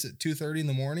CV grease at 2:30 in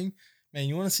the morning, man,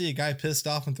 you want to see a guy pissed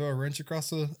off and throw a wrench across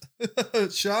the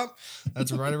shop?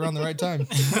 That's right around the right time.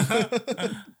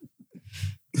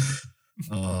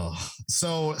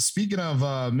 So speaking of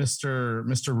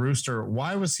Mr. Rooster,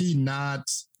 why was he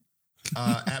not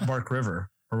at Bark River,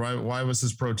 or why was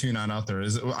his Pro 2 not out there?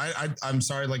 Is it? I'm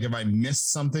sorry, like if I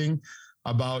missed something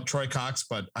about Troy Cox,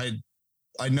 but I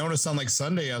noticed on like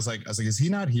Sunday, I was like, is he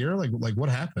not here? Like what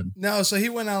happened? No, so he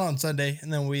went out on Sunday,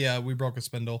 and then we broke a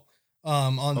spindle.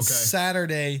 On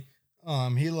Saturday,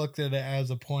 he looked at it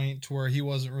as a point to where he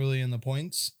wasn't really in the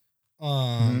points.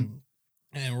 And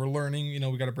we're learning.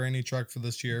 We got a brand new truck for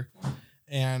this year,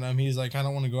 and he's like, I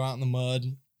don't want to go out in the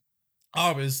mud.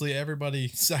 Obviously, everybody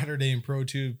Saturday in Pro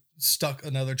 2 stuck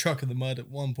another truck in the mud at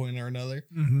one point or another,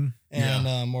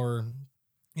 or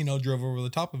drove over the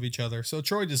top of each other. So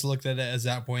Troy just looked at it as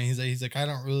that point. He's like, I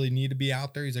don't really need to be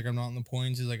out there. He's like, I'm not in the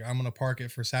points. He's like, I'm gonna park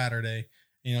it for Saturday.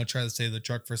 Try to save the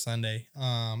truck for Sunday.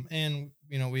 And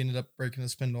we ended up breaking a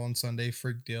spindle on Sunday.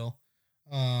 Freak deal.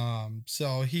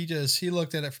 So he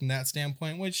looked at it from that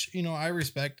standpoint, which I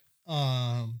respect.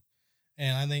 And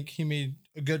I think he made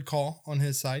a good call on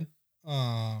his side.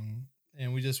 And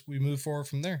we move forward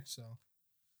from there. So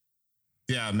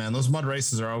yeah, man, those mud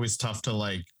races are always tough to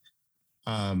like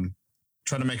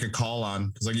try to make a call on,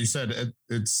 because like you said,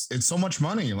 it's so much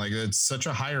money. Like it's such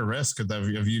a higher risk of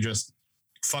you just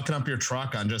fucking up your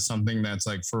truck on just something that's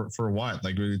like for what?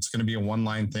 Like it's going to be a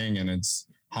one-line thing, and it's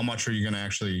how much are you going to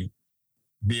actually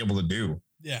be able to do?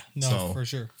 Yeah, no, for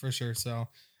sure. So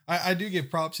I do give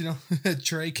props.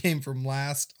 Trey came from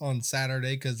last on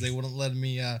Saturday because they wouldn't let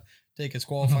me take his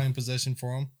qualifying position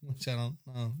for him, which I don't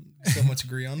so much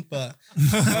agree on, but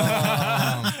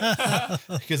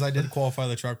because I did qualify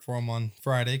the truck for him on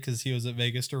Friday because he was at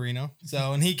Vegas to Reno.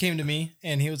 So, and he came to me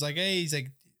and he was like, hey, he's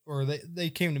like, or they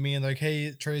came to me and like,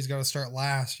 hey, Trey's got to start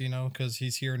last, because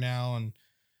he's here now, and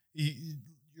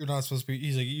you're not supposed to be.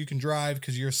 He's like, you can drive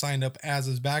because you're signed up as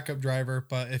his backup driver,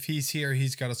 but if he's here,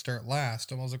 he's got to start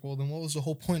last. And I was like, well, then what was the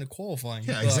whole point of qualifying?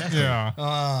 Yeah, exactly.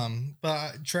 Yeah.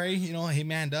 But Trey, he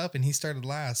manned up and he started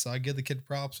last, so I give the kid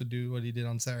props to do what he did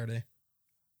on Saturday.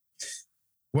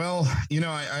 Well,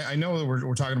 I know that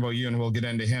we're talking about you, and we'll get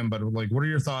into him, but like, what are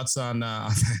your thoughts on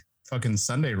fucking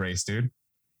Sunday race, dude?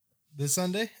 This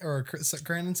Sunday or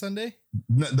Crandon Sunday?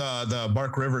 The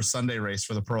Bark River Sunday race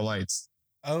for the Prolites.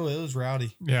 Oh, it was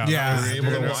rowdy. Yeah.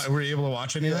 Were you able to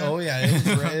watch any of that? Oh yeah,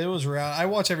 it was rowdy. I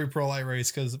watch every Prolite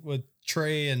race because with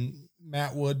Trey and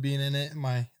Matt Wood being in it,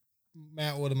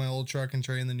 Matt Wood in my old truck and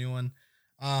Trey in the new one,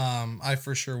 I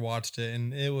for sure watched it,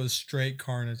 and it was straight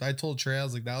carnage. I told Trey, I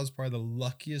was like, that was probably the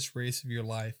luckiest race of your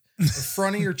life. The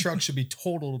front of your truck should be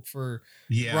totaled for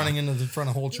running into the front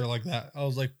of Holcher like that. I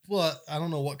was like, well, I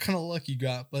don't know what kind of luck you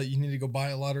got, but you need to go buy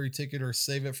a lottery ticket or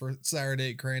save it for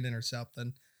Saturday at Crandon or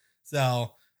something.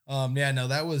 So, no,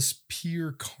 that was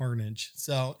pure carnage.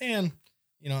 So, and,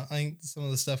 I think some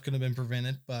of the stuff could have been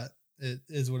prevented, but it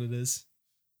is what it is.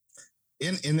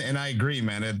 And I agree,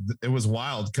 man. It was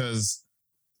wild because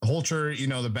Holcher,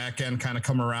 the back end kind of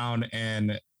come around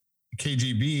and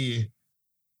KGB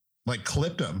like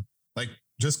clipped him, like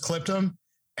just clipped him.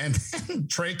 And then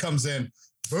Trey comes in,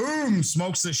 boom,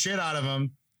 smokes the shit out of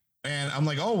him. And I'm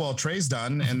like, oh, well, Trey's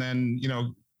done. And then,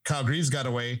 Kyle Greaves got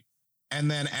away. And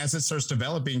then as it starts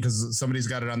developing, because somebody's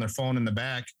got it on their phone in the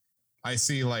back, I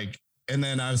see and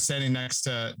then I was standing next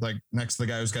to the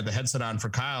guy who's got the headset on for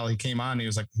Kyle. He came on. He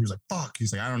was like, fuck.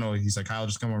 He's like, I don't know. He's like, Kyle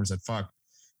just come over and said, fuck.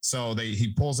 So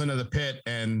he pulls into the pit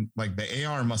and like the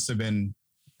AR must have been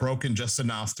broken just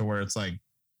enough to where it's like,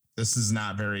 this is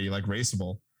not very like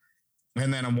raceable.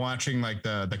 And then I'm watching like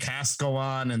the cast go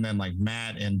on and then like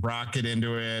Matt and Brock get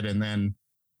into it. And then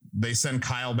they send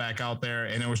Kyle back out there.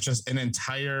 And it was just an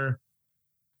entire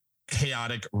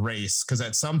chaotic race. Cause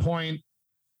at some point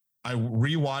I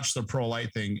rewatched the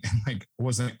Prolite thing and like,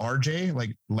 wasn't RJ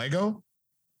like Lego?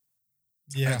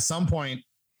 Yeah. At some point,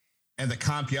 and the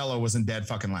comp yellow was in dead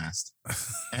fucking last.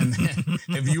 And then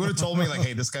if you would have told me like,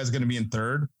 hey, this guy's going to be in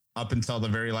third up until the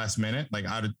very last minute, like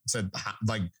I'd have said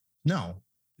like, no,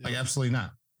 like absolutely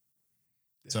not.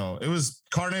 Yeah. So it was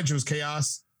carnage. It was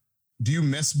chaos. Do you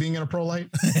miss being in a Prolite?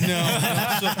 No.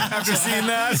 After seeing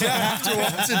that, after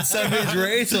watching Sunday's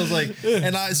race, I was like,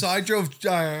 I drove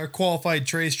qualified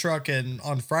Trey's truck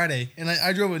on Friday, and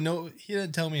I drove with he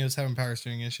didn't tell me he was having power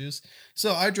steering issues.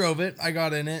 So I drove it, I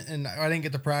got in it, and I didn't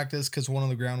get to practice because one of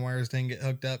the ground wires didn't get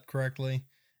hooked up correctly.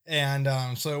 And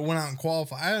so I went out and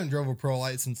qualified. I haven't drove a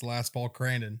Prolite since the last fall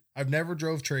Crandon. I've never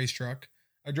drove Trey's truck.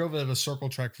 I drove it at a circle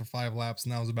track for 5 laps,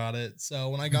 and that was about it. So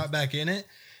when I got back in it,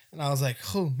 and I was like,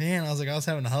 oh man, I was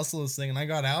having to hustle this thing. And I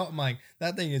got out. I'm like,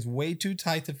 that thing is way too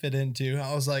tight to fit into.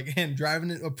 I was like, and driving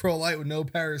a Prolite with no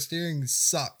power steering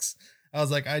sucks. I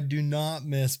was like, I do not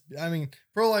miss. I mean,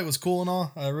 Prolite was cool and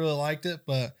all. I really liked it,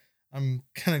 but I'm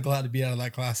kind of glad to be out of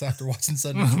that class after watching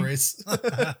Sunday's race.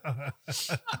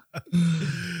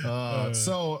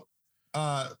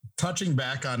 Touching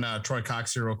back on Troy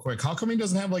Cox here real quick. How come he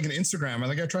doesn't have like an Instagram? I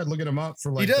think I tried looking him up for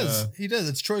like. He does.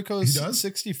 It's Troy Cox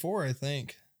 64, I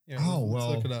think. Yeah, let's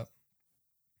look it up.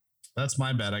 That's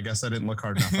my bad. I guess I didn't look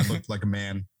hard enough. I looked like a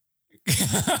man.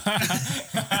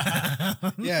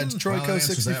 Yeah, it's Troy Cox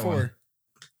 64.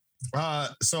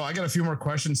 So I got a few more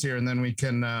questions here, and then we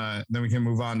can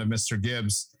move on to Mr.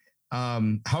 Gibbs.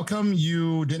 How come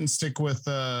you didn't stick with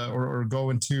or go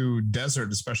into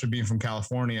desert, especially being from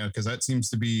California? Because that seems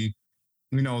to be,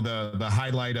 the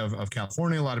highlight of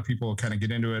California. A lot of people kind of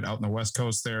get into it out in the West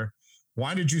Coast there.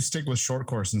 Why did you stick with short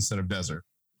course instead of desert?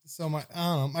 So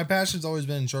my passion's always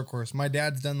been in short course. My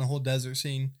dad's done the whole desert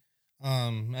scene.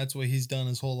 That's what he's done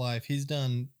his whole life. He's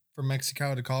done from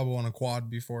Mexico to Cabo on a quad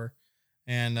before.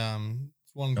 And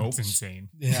That's insane.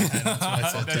 Yeah, that's what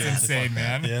I said. That's insane,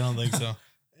 man. Yeah, I don't think so.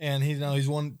 And he's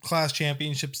won class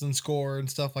championships and score and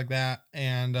stuff like that.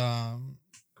 And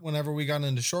whenever we got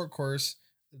into short course,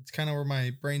 it's kind of where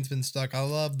my brain's been stuck. I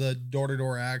love the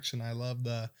door-to-door action. I love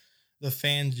the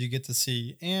fans you get to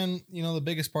see. And, the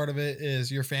biggest part of it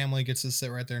is your family gets to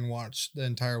sit right there and watch the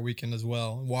entire weekend as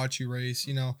well. Watch you race.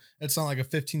 It's not like a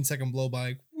 15-second blow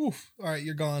by. Woof, all right,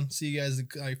 you're gone. See you guys in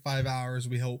like 5 hours,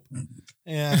 we hope.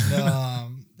 And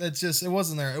that's just, it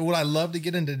wasn't there. Would I love to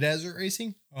get into desert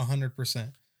racing?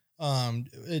 100%.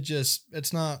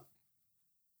 It's not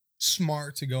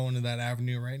smart to go into that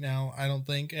avenue right now. I don't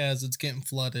think, as it's getting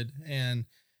flooded. And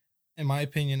in my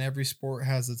opinion, every sport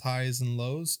has its highs and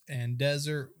lows, and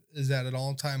desert is at an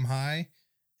all-time high,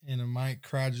 and it might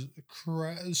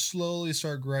slowly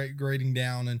start grading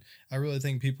down. And I really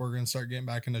think people are going to start getting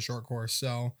back into short course.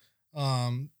 So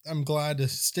I'm glad to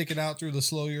stick it out through the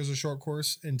slow years of short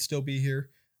course and still be here.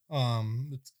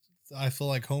 I feel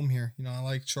like home here. I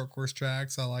like short course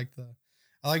tracks. I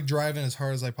like driving as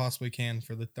hard as I possibly can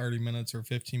for the 30 minutes or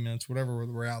 15 minutes, whatever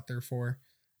we're out there for.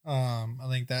 I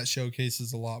think that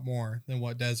showcases a lot more than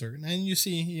what desert. And you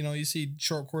see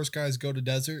short course guys go to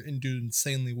desert and do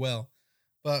insanely well.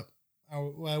 But I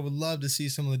would love to see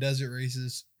some of the desert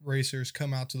racers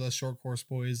come out to those short course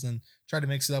boys and try to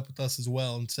mix it up with us as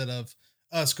well. Instead of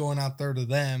us going out there to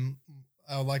them,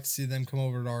 I would like to see them come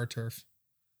over to our turf.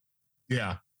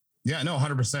 Yeah. Yeah, no,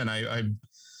 100%.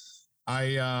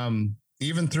 I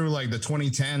even through like the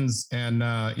 2010s and,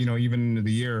 even into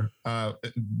the year,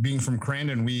 being from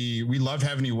Crandon, we love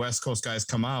having you West Coast guys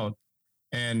come out.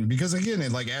 And because again,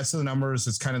 it like adds to the numbers.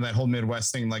 It's kind of that whole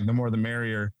Midwest thing, like the more the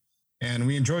merrier. And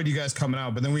we enjoyed you guys coming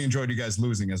out, but then we enjoyed you guys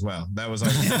losing as well. That was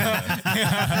always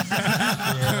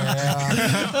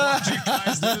watching you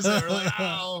guys lose, and we're like,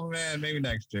 oh man, maybe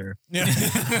next year. Yeah.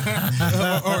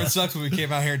 or it sucks when we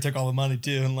came out here and took all the money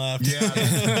too and left.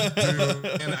 Yeah, dude.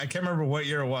 And I can't remember what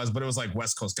year it was, but it was like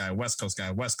West Coast guy, West Coast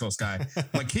guy, West Coast guy. I'm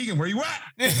like, Keegan, where you at?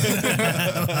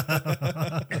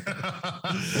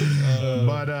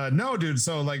 But no, dude.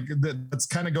 So like that's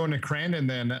kind of going to Crandon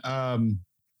then.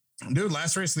 Dude,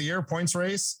 last race of the year, points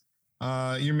race.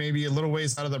 You're maybe a little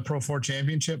ways out of the Pro 4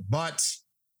 championship, but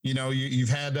you know, you've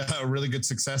had a really good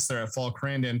success there at Fall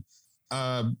Crandon.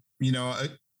 You know,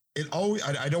 it always,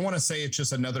 I don't want to say it's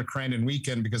just another Crandon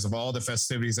weekend because of all the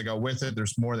festivities that go with it.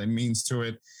 There's more that means to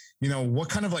it. You know, what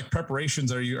kind of like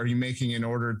preparations are you making in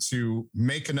order to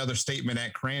make another statement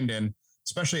at Crandon,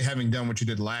 especially having done what you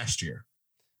did last year?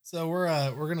 So we're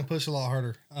gonna push a lot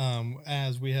harder.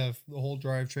 As we have the whole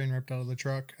drivetrain ripped out of the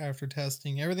truck after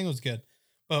testing. Everything was good,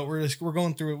 but we're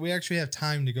going through it. We actually have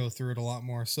time to go through it a lot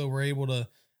more, so we're able to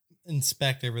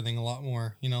inspect everything a lot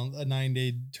more. You know, a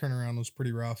 9-day turnaround was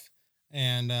pretty rough,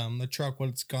 and the truck, what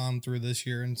it's gone through this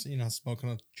year, and you know, smoking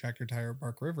a tractor tire at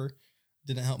Bark River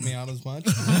didn't help me out as much.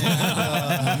 And,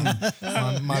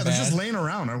 my bad. bad. Just laying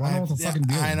around. I don't know what the fucking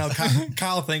deal. I know.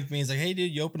 Kyle thanked me. He's like, "Hey,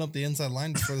 dude, you open up the inside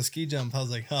line for the ski jump." I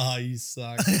was like, "Oh, you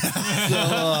suck."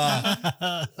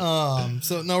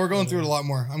 So no, we're going through it a lot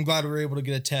more. I'm glad we were able to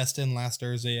get a test in last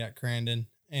Thursday at Crandon,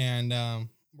 and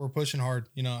we're pushing hard.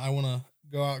 You know, I want to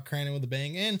go out Crandon with a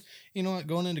bang, and you know what?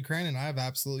 Going into Crandon, I have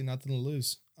absolutely nothing to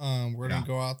lose. We're gonna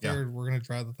go out there. We're gonna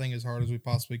drive the thing as hard as we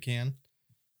possibly can.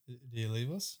 Do you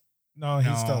leave us? No,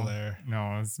 he's still there.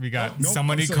 No, we got nope,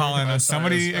 somebody calling us.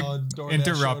 Somebody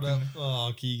interrupting.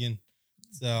 Oh, Keegan.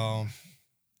 So,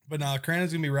 but no,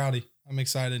 Crandon's gonna be rowdy. I'm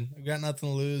excited. I've got nothing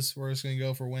to lose. We're just gonna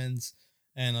go for wins,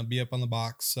 and I'll be up on the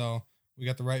box. So we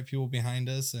got the right people behind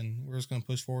us, and we're just gonna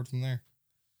push forward from there.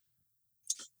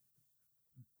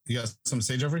 You got some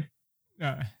stage over?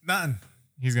 Nothing.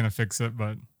 He's gonna fix it,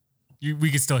 but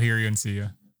we can still hear you and see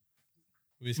you.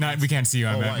 We can't see you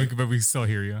on that, but we can still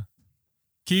hear you.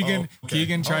 Keegan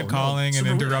tried calling and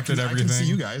interrupted everything. I can see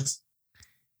you guys.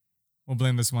 We'll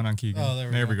blame this one on Keegan. Oh,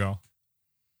 there we go.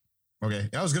 Okay.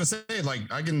 I was gonna say,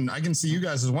 like, I can see you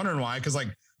guys is wondering why, because like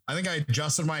I think I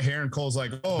adjusted my hair and Cole's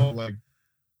like, oh, like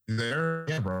there,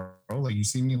 yeah, bro. Like you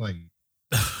see me like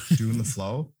doing the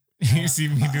flow. You see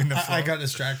me doing the flow. I got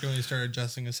distracted when he started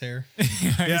adjusting his hair.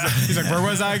 Yeah. He's like, where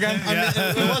was I again? I mean,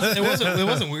 it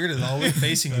wasn't weird at all. We were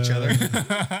facing each other.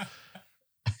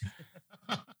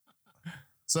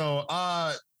 So,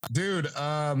 dude,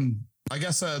 I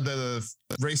guess the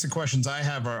racing questions I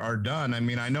have are done. I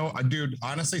mean, I know, dude,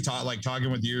 honestly,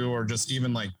 talking with you or just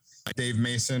even like Dave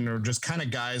Mason or just kind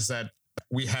of guys that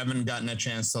we haven't gotten a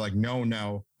chance to like,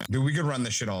 no, dude, we could run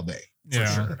this shit all day. Yeah.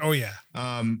 Sure. Oh yeah.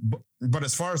 But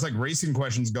as far as like racing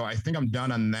questions go, I think I'm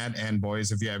done on that end,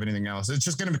 boys. If you have anything else, it's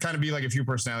just going to kind of be like a few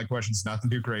personality questions, nothing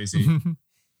too crazy.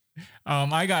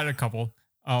 I got a couple.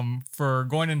 For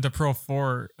going into Pro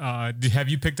 4, have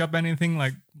you picked up anything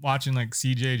like watching like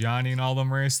CJ, Johnny, and all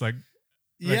them race?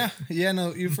 Yeah,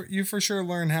 no, you for sure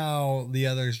learn how the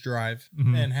others drive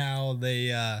and how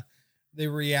they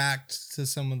react to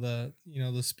some of the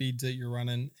the speeds that you're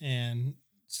running and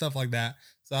stuff like that.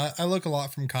 So I look a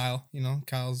lot from Kyle. You know,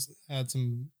 Kyle's had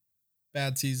some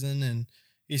bad season and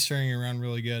he's turning around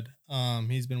really good.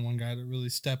 He's been one guy to really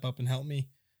step up and help me.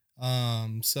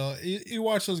 So you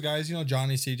watch those guys,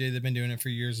 Johnny, CJ, they've been doing it for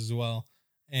years as well.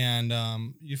 And,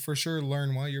 you for sure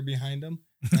learn while you're behind them.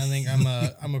 I think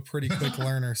I'm a pretty quick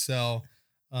learner. So,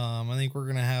 I think we're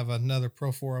going to have another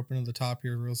Pro 4 up into the top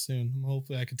here real soon.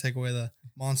 Hopefully I can take away the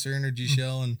Monster Energy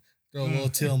shell and throw a little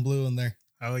teal and blue in there.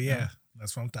 Oh yeah.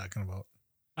 That's what I'm talking about.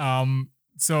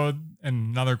 So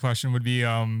another question would be,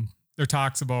 there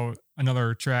talks about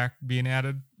another track being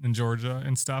added in Georgia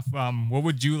and stuff. What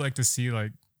would you like to see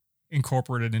like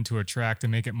incorporated into a track to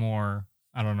make it more,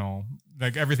 I don't know,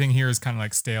 like everything here is kind of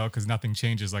like stale because nothing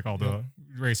changes like all the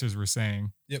racers were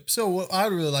saying. Yep. So what I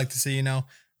would really like to see,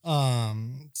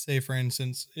 say for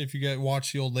instance, if you guys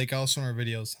watch the old Lake Elsinore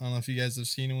videos, I don't know if you guys have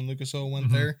seen it when Lucas Oil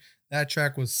went there, that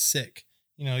track was sick.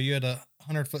 You had a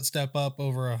 100-foot step up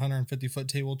over a 150-foot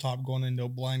tabletop going into a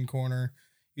blind corner.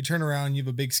 You turn around, you have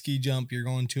a big ski jump, you're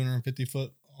going 250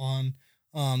 foot on.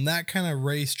 That kind of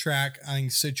racetrack, I think,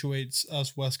 situates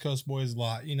us West Coast boys a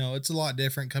lot. It's a lot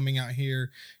different coming out here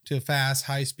to a fast,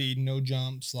 high speed, no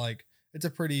jumps. Like, it's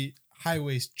a pretty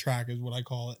highway track is what I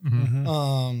call it.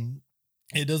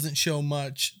 It doesn't show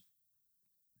much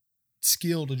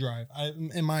skill to drive.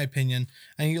 In my opinion,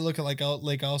 I think you look at like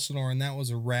Lake Elsinore, and that was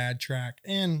a rad track.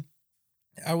 And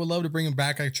I would love to bring him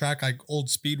back a track like Old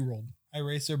Speed World. I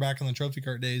raced there back in the trophy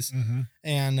cart days,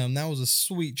 and that was a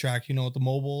sweet track, you know, with the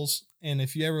mobiles. And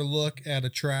if you ever look at a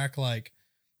track like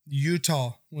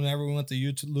Utah, whenever we went to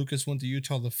Utah, Lucas went to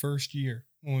Utah the first year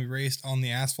when we raced on the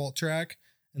asphalt track,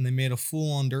 and they made a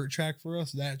full-on dirt track for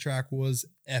us. That track was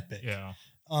epic. Yeah.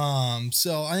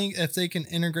 So I think if they can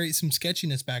integrate some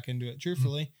sketchiness back into it,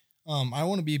 truthfully, I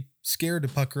want to be scared to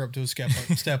pucker up to a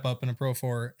step up in a Pro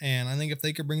 4. And I think if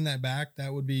they could bring that back,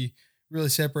 that would be really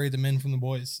separate the men from the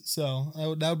boys. So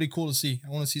that would be cool to see. I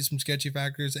want to see some sketchy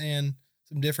factors and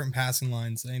some different passing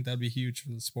lines. I think that'd be huge for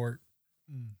the sport.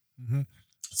 Mm-hmm.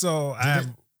 So I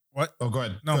have what? Oh, go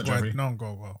ahead. No, go ahead. No,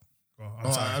 go. Oh,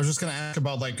 I was just gonna ask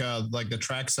about like the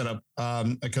track setup,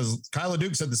 because Kyla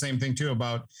Duke said the same thing too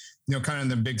about, you know, kind of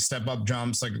the big step up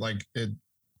jumps, like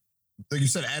you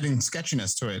said, adding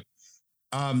sketchiness to it.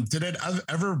 Did it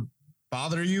ever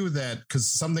bother you that,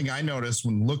 because something I noticed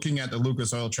when looking at the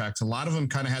Lucas Oil tracks, a lot of them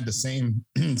kind of had the same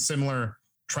similar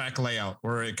track layout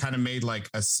where it kind of made like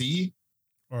a C,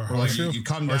 or like you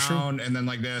come down and then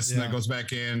like this, and then it goes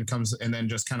back in, comes, and then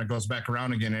just kind of goes back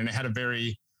around again. And it had a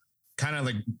very kind of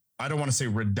like, I don't want to say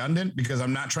redundant, because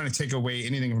I'm not trying to take away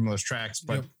anything from those tracks,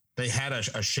 but they had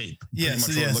a shape. Yes,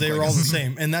 they were all the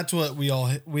same. And that's what we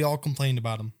all complained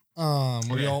about them.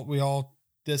 We all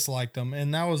disliked them.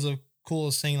 And that was the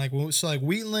coolest thing. Like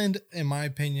Wheatland, in my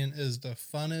opinion, is the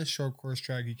funnest short course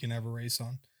track you can ever race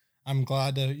on. I'm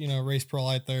glad to, you know, race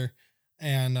Prolite there,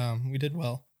 and we did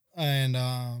well. And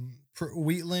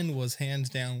Wheatland was hands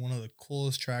down one of the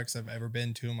coolest tracks I've ever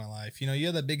been to in my life. You know, you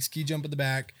had that big ski jump at the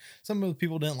back. Some of the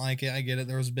people didn't like it. I get it.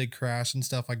 There was a big crash and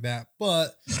stuff like that,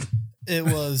 but it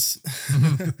was,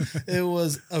 it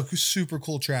was a super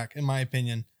cool track in my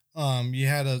opinion. You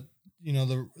had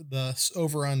the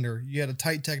over under, you had a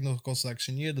tight technical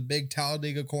section. You had the big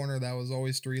Talladega corner that was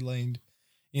always 3-laned.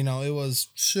 You know, it was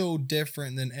so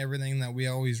different than everything that we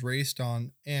always raced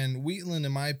on. And Wheatland,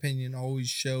 in my opinion, always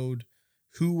showed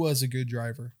who was a good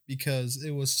driver, because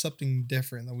it was something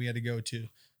different that we had to go to.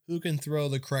 Who can throw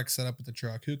the correct setup at the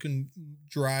truck? Who can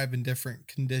drive in different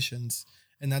conditions?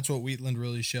 And that's what Wheatland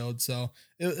really showed. So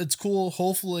it's cool.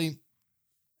 Hopefully,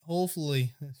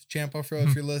 Champ Off Road,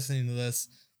 if you're listening to this,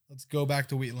 let's go back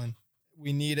to Wheatland.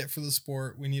 We need it for the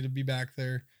sport. We need to be back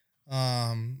there.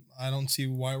 I don't see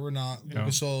why we're not.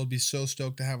 Lucas Oil would be so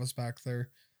stoked to have us back there.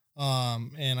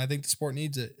 And I think the sport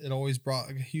needs it. It always brought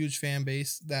a huge fan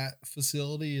base. That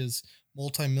facility is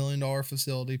multi-million-dollar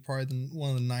facility, probably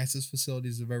one of the nicest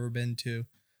facilities I've ever been to.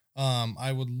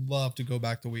 I would love to go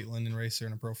back to Wheatland and race there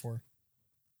in a Pro 4.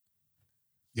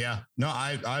 Yeah, no,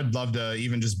 I'd love to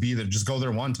even just be there, just go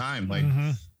there one time. Like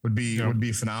would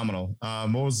be phenomenal.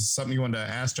 What was something you wanted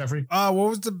to ask, Jeffrey?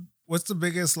 What's the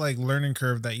biggest like learning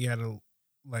curve that you had to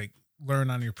like learn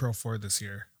on your Pro 4 this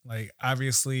year? Like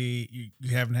obviously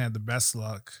you haven't had the best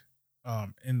luck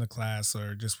in the class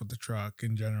or just with the truck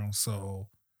in general. So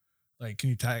like, can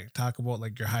you talk about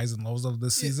like your highs and lows of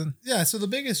this season? Yeah. So the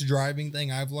biggest driving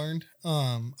thing I've learned,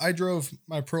 I drove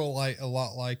my Prolite a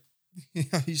lot like,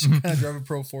 you should kind of drive a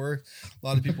Pro 4. A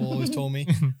lot of people always told me,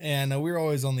 and we were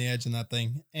always on the edge in that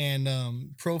thing. And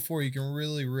Pro 4, you can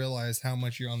really realize how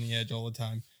much you're on the edge all the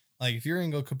time. Like if you're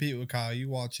going to go compete with Kyle, you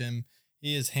watch him,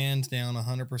 he is hands down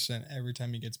 100% every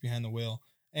time he gets behind the wheel.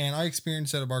 And I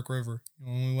experienced that at Bark River.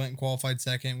 When we went and qualified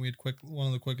second, we had one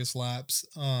of the quickest laps.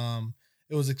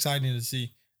 It was exciting to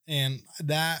see. And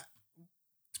that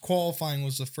qualifying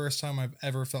was the first time I've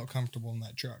ever felt comfortable in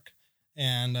that truck.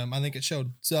 And I think it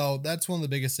showed. So that's one of the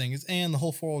biggest things. And the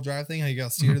whole 4-wheel drive thing, how you got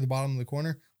to steer to the bottom of the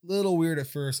corner. Little weird at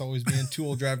first, always being a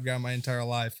 2-wheel drive guy my entire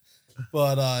life.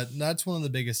 But that's one of the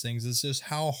biggest things. It's just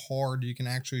how hard you can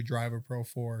actually drive a Pro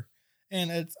 4. And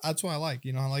that's what I like.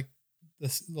 You know, I like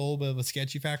this little bit of a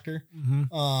sketchy factor.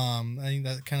 I think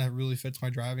that kind of really fits my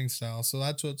driving style. So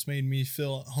that's what's made me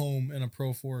feel at home in a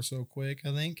Pro 4 so quick,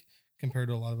 I think, compared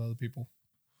to a lot of other people.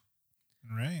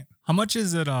 All right. How much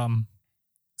is it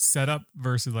setup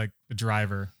versus like the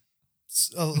driver?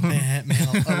 Oh man,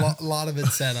 a lot of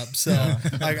it's set up. So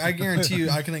I guarantee you,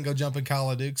 I couldn't go jump in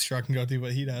Kyle Duke's truck and go do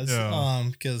what he does.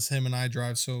 Because him and I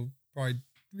drive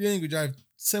we think we drive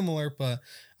similar, but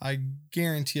I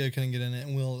guarantee I couldn't get in it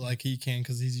and will like he can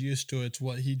because he's used to it. It's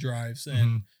what he drives,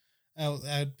 and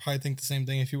I'd probably think the same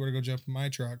thing if he were to go jump in my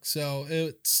truck. So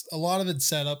it's a lot of it's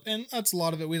set up, and that's a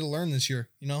lot of it we had to learn this year.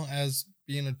 You know, as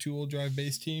being a 2-wheel drive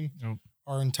based team,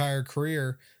 our entire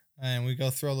career. And we go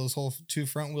throw those whole 2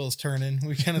 front wheels turning.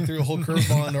 We kind of threw a whole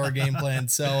curveball into our game plan.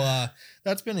 So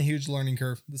that's been a huge learning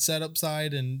curve. The setup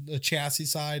side and the chassis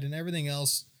side and everything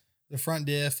else the front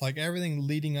diff, like everything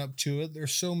leading up to it.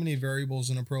 There's so many variables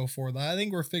in a Pro 4 that I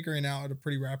think we're figuring out at a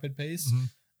pretty rapid pace. Mhm.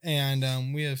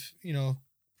 And we have,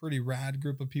 pretty rad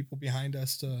group of people behind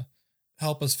us to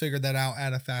help us figure that out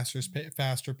at a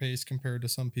faster pace compared to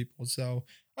some people. So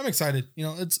I'm excited.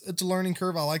 It's a learning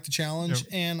curve. I like the challenge. Yep.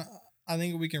 And I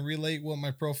think we can relate what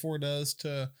my Pro 4 does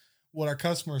to what our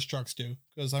customers' trucks do,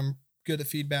 because I'm good at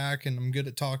feedback and I'm good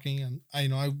at talking. And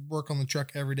I work on the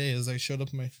truck every day as I showed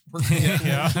up in my work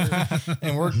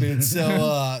and work boots. So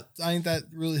I think that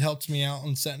really helps me out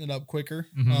on setting it up quicker.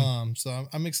 Mhm. So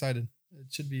I'm excited.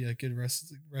 It should be a good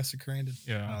rest of Crandon.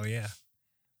 Yeah. Oh yeah.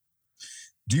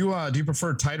 Do you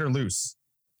prefer tight or loose?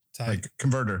 Tight. Like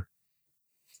converter?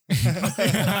 So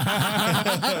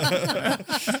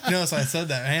I said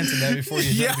that. I answered that before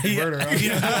you said the converter. Huh?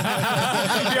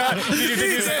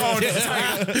 He's like, oh, it's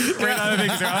tight. Right on the thing.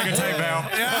 He's like, I like a tight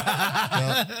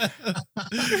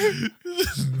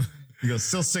valve. He goes,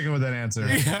 still sticking with that answer.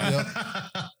 Yep.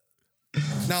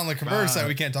 Now on the converter side,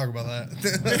 we can't talk about that.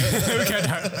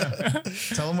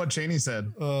 Tell him what Cheney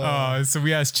said. So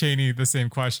we asked Cheney the same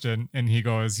question, and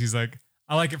he's like,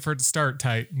 I like it for it to start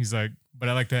tight. He's like, but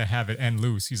I like to have it end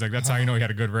loose. He's like, that's how you know he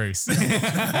had a good race. That's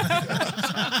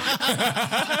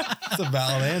a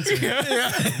valid answer.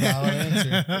 Valid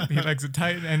answer. He likes it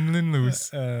tight and then loose.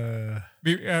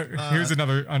 Here's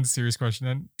another unserious question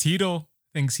then. Tito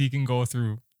thinks he can go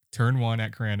through turn 1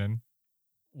 at Crandon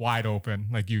wide open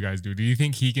like you guys do. Do you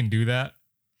think he can do that?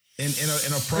 In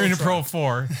a pro Or in a truck. Pro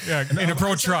 4. Yeah, in a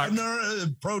Pro truck. No,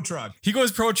 pro truck. He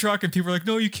goes Pro truck and people are like,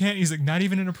 no, you can't. He's like, not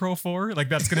even in a Pro 4? Like,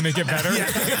 that's going to make it better?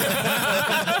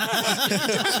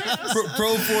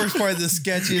 Pro 4 is probably the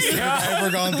sketchiest thing I've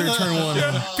ever gone through turn 1.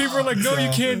 Yeah. People are like, no, you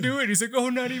can't do it. He's like, oh,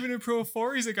 not even in Pro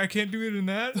 4? He's like, I can't do it in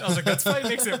that. I was like, that's why it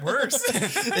makes it worse.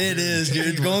 It is,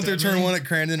 dude. Going through turn 1 at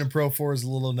Crandon and Pro 4 is a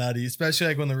little nutty, especially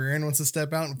like when the rear end wants to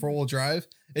step out in 4-wheel drive.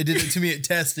 It did it to me at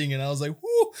testing, and I was like,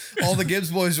 whoo. All the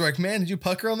Gibbs boys were like, man, did you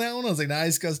pucker on that one? I was like, nah, I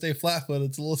just got to stay flat foot.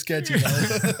 It's a little sketchy.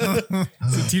 So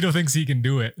Tito thinks he can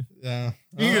do it. Yeah.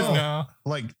 He goes, no.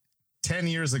 Like 10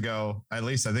 years ago, at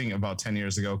least I think about 10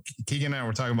 years ago, Keegan and I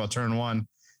were talking about turn 1.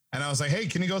 And I was like, hey,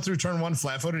 can you go through turn 1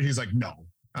 flat footed? He's like, no.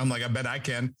 I'm like, I bet I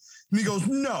can. And he goes,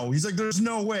 no. He's like, there's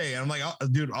no way. And I'm like,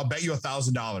 dude, I'll bet you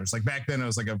 $1,000. Like back then it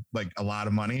was like a lot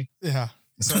of money. Yeah.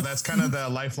 So that's kind of the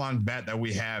lifelong bet that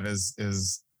we have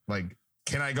is like,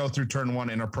 can I go through turn 1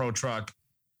 in a pro truck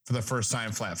for the first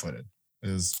time flat footed?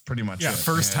 Is pretty much it.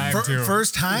 First And time too.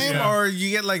 First time, Yeah. or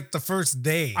you get like the first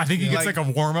day? I think he gets like a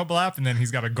warm-up lap and then he's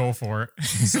got to go for it.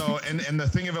 So, and the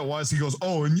thing of it was, he goes,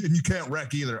 oh, and you can't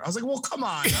wreck either. I was like, well, come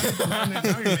on. Now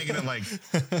you're making it like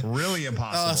really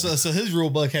impossible. So his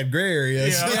rule book had gray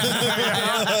areas. He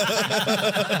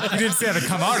didn't say how to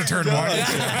come out of turn 1. He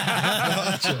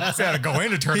said how to go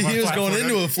into turn 1. He was going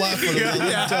into a flat foot.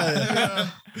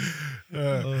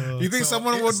 You think So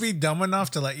someone would it's- be dumb enough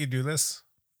to let you do this,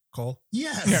 Cole?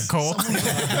 Yes. Yeah, Cole.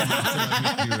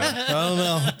 I don't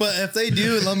know. But if they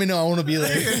do, let me know. I want to be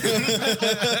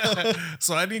there.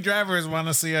 So any drivers want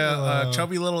to see a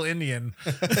chubby little Indian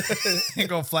and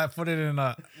go flat footed in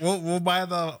a I'll buy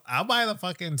the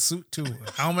fucking suit too,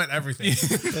 helmet, everything.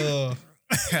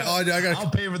 I got I'll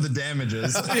pay for the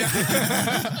damages.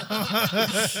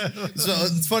 So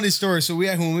it's a funny story. So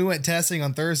when we went testing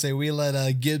on Thursday, we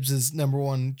let Gibbs's number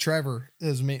 1 Trevor,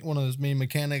 one of his main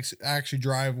mechanics, actually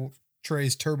drive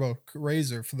Trey's turbo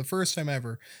Razor for the first time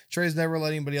ever. Trey's never let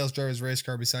anybody else drive his race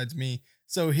car besides me.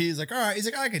 So he's like, all right. He's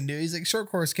like, I can do it. He's like, short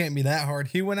course can't be that hard.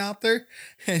 He went out there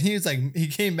and he was like, he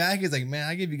came back. He's like, man,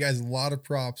 I give you guys a lot of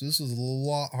props. This was a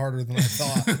lot harder than I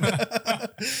thought.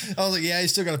 I was like, yeah, you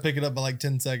still got to pick it up by like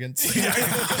 10 seconds.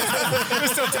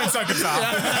 There's still 10 seconds off.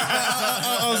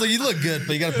 I was like, you look good,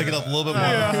 but you got to pick it up a little bit more.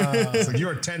 It's like you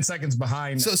are 10 seconds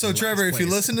behind. So the Trevor, last if you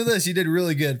place. listen to this, you did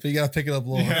really good, but you got to pick it up a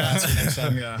little faster next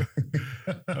time. Yeah.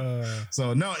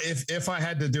 So no, if I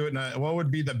had to do it, what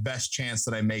would be the best chance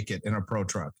that I make it in a pro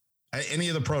truck? Any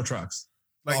of the pro trucks?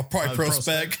 Probably pro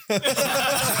spec.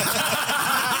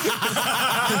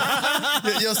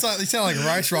 You sound like a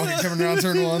rice rocket coming around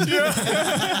turn 1.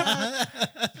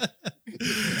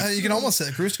 You can almost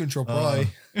set cruise control, probably.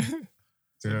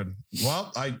 Dude.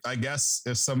 Well, I guess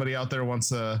if somebody out there wants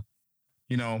to,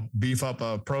 beef up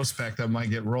a pro spec, that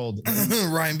might get rolled.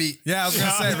 Ryan Beat. Yeah, I was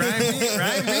gonna say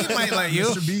Ryan Beat might let you.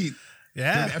 Mr. Beat.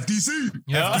 Yeah, FTC.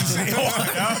 Yeah.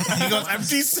 he goes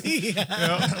MTC.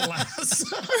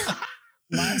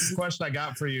 Last question I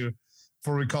got for you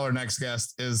before we call our next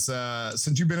guest is,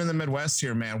 since you've been in the Midwest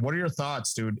here, man, what are your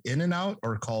thoughts, dude? In-N-Out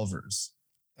or Culver's?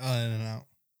 In and out.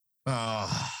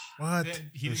 What?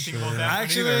 He didn't think about that.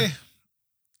 Actually,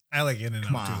 I like In and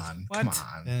Come Out too. on. What? Come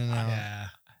on. In and out. Yeah.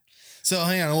 So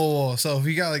hang on, whoa. So if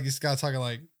you got like, just got talking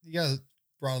like, you got to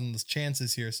broaden the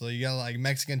chances here. So you got like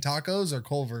Mexican tacos or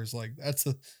Culver's. Like that's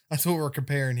what we're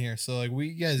comparing here. So like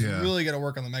you guys really got to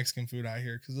work on the Mexican food out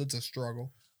here because it's a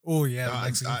struggle. Oh yeah, the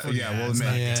Mexican food. Yeah, we'll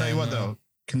admit. Tell you what though,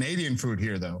 Canadian food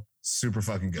here though, super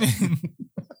fucking good.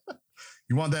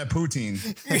 You want that poutine?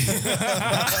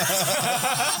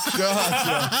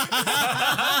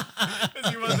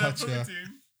 You want that poutine?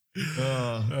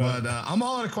 But I'm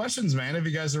all out of questions, man. If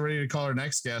you guys are ready to call our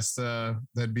next guest,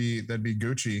 that'd be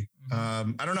Gucci. I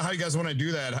don't know how you guys want to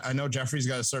do that. I know Jeffrey's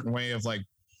got a certain way of like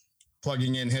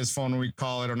plugging in his phone when we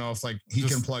call. I don't know if like he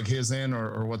can plug his in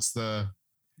or what's the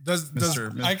I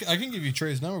can give you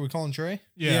Trey's number. We calling Trey?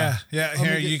 Yeah.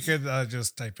 Here you could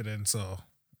just type it in. So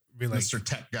be like Mr.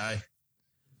 Tech guy.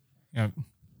 Yep.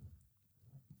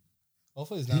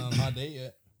 Hopefully he's not on a hot date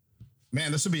yet.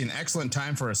 Man, this would be an excellent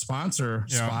time for a sponsor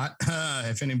spot.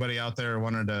 If anybody out there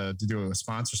wanted to do a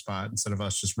sponsor spot instead of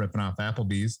us just ripping off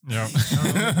Applebee's. Yeah.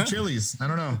 Chili's. I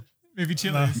don't know. Maybe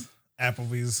Chili's.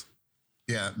 Applebee's.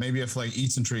 Yeah. Maybe if like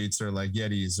Eats and Treats or like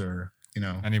Yetis or,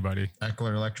 anybody.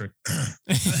 Eckler Electric.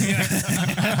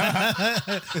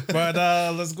 But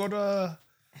let's go to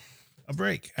a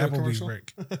break. Applebee's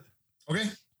break. Okay.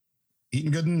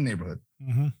 Eating good in the neighborhood.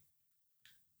 Mm-hmm.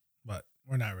 But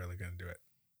we're not really going to do it.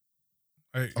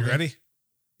 All right, you ready?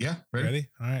 Yeah, ready.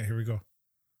 All right, here we go.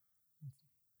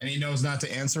 And he knows not to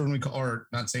answer when we call or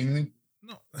not say anything?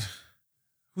 No.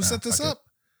 Who set this up?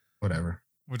 Whatever.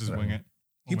 We'll just wing it.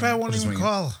 He probably won't even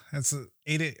call. That's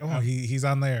 8. Oh, he's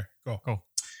on there. Go.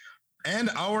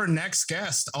 And our next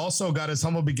guest also got his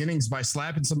humble beginnings by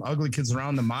slapping some ugly kids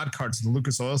around the mod carts of the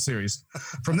Lucas Oil Series.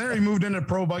 From there, he moved into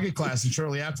pro buggy class and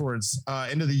shortly afterwards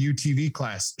into the UTV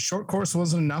class. Short course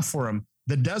wasn't enough for him.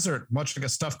 The desert, much like a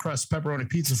stuffed crust pepperoni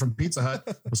pizza from Pizza Hut,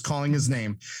 was calling his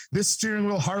name. This steering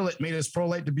wheel harlot made his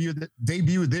Prolite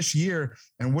debut this year,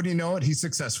 and wouldn't you know it, he's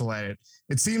successful at it.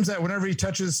 It seems that whenever he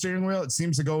touches the steering wheel, it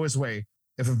seems to go his way.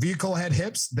 If a vehicle had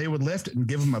hips, they would lift and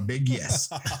give him a big yes.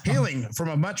 Hailing from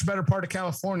a much better part of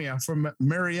California, from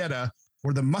Marietta,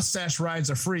 where the mustache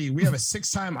rides are free, we have a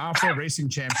 6-time off-road racing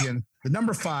champion, the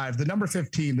number 5, the number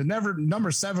 15, the number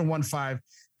 715,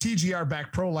 TGR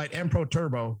back Prolite and Pro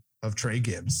Turbo of Trey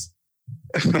Gibbs.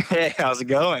 Hey, how's it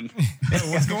going?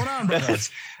 Hey, what's going on, brother?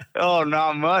 Oh,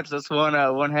 not much. That's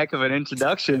one heck of an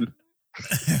introduction.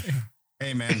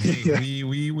 Hey, man. Hey,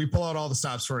 we pull out all the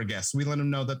stops for our guests. We let them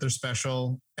know that they're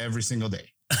special every single day.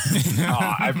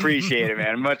 Oh, I appreciate it,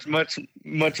 man.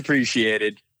 Much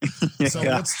appreciated. So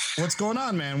what's going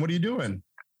on, man? What are you doing?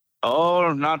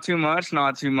 Oh, not too much.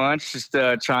 Just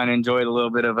trying to enjoy a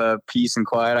little bit of a peace and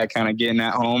quiet. I kind of getting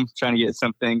at home, trying to get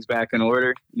some things back in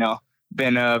order.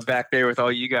 Been back there with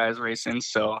all you guys racing,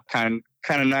 so kind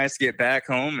of nice to get back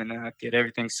home and get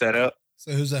everything set up.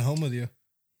 So who's at home with you?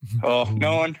 Oh,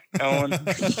 no one. No one.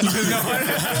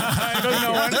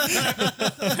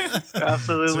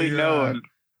 Absolutely So no one.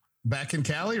 Back in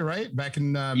Cali, right? Back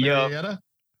in Marietta?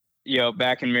 Yo,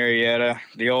 back in Marietta,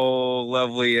 the old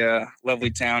lovely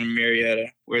town in Marietta,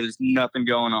 where there's nothing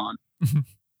going on.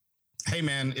 Hey,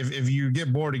 man, if you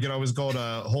get bored, you can always go to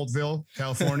Holtville,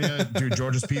 California, do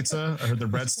George's Pizza. I heard the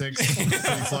breadsticks pretty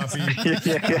fluffy.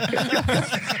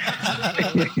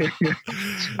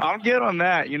 I'm good on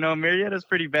that. Marietta's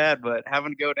pretty bad, but having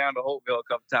to go down to Holtville a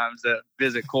couple times to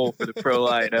visit Cole for the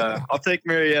Prolite, I'll take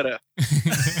Marietta.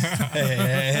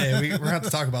 Hey, we're going to have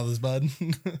to talk about this, bud.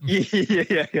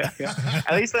 Yeah.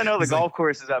 At least I know the golf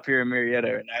courses up here in Marietta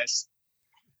are nice.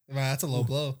 Man, that's a low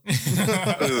blow.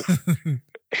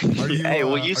 Are you,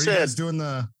 you you said guys doing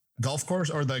the golf course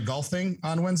or the golf thing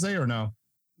on Wednesday or no?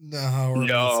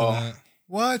 No.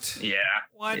 What? Yeah.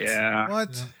 What? Yeah. What?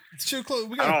 Yeah. It's too close.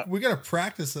 We got to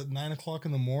practice at 9:00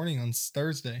 in the morning on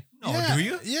Thursday. No, Yeah, do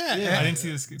you? Yeah. I didn't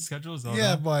see the schedules.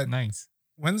 Yeah, but nice.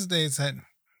 Wednesday's at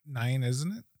 9,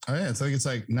 isn't it? Oh yeah, it's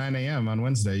like 9 a.m. on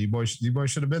Wednesday. You boys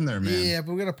should have been there, man. Yeah,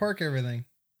 but we got to park everything.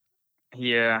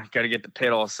 Yeah, got to get the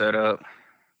pit all set up.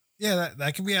 Yeah,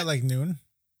 that could be at like noon.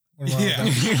 Yeah.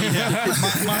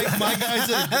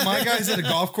 My guys at a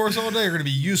golf course all day are going to be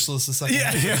useless the second.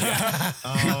 Yeah.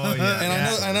 Oh yeah. And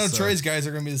I know Trey's guys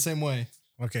are going to be the same way.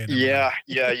 Okay. Yeah.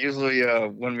 Usually,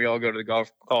 when we all go to the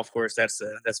golf course, that's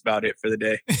about it for the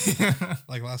day.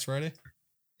 Like last Friday.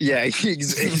 Yeah,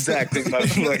 exactly. My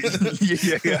point.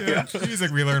 Yeah. He's like,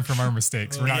 we learn from our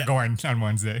mistakes. We're not going on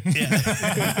Wednesday.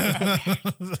 Yeah.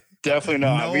 Definitely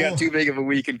not. No. We got too big of a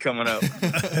weekend coming up.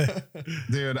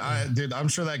 Dude, I'm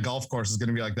sure that golf course is going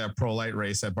to be like that Prolite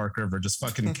race at Bark River, just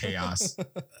fucking chaos.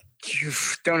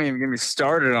 Don't even get me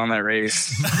started on that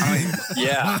race.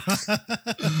 Yeah.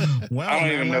 Well, I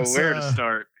don't even know where to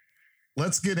start.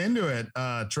 Let's get into it,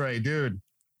 Trey, dude.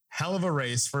 hell of a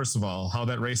race. First of all, how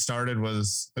that race started it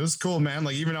was cool, man.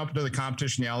 Like even up to the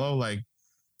competition yellow, like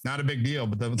not a big deal,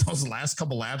 but those last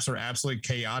couple laps are absolutely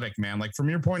chaotic, man. Like from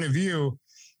your point of view,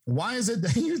 why is it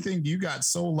that you think you got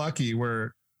so lucky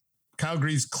where Kyle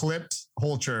Greaves clipped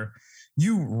Holcher?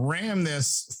 You ram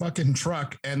this fucking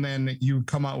truck and then you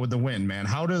come out with the win, man.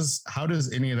 How does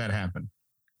any of that happen?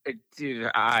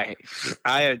 Dude, I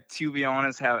to be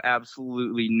honest have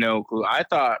absolutely no clue. I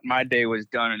thought my day was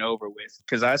done and over with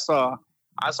because I saw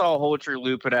Holcher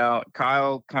loop it out.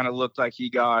 Kyle kind of looked like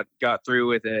he got through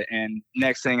with it, and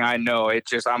next thing I know,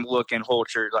 I'm looking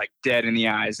Holcher like dead in the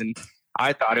eyes, and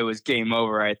I thought it was game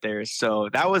over right there. So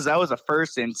that was the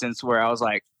first instance where I was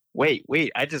like, wait,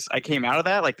 I came out of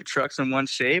that like the truck's in one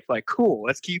shape, like cool,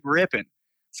 let's keep ripping.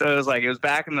 So it was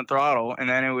back in the throttle, and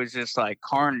then it was just like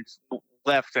carnage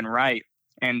left and right,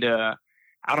 and I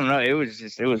don't know, it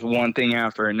was one thing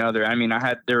after another. I mean,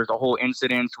 there was a whole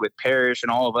incident with Parrish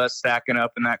and all of us stacking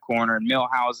up in that corner, and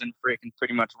Millhausen freaking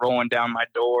pretty much rolling down my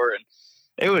door, and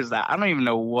it was that. I don't even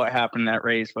know what happened in that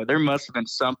race, but there must have been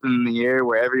something in the air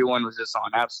where everyone was just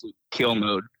on absolute kill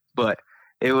mode. But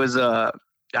it was I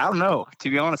don't know. To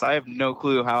be honest, I have no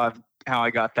clue how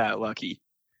I got that lucky.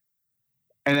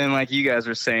 And then, like you guys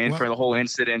were saying, for the whole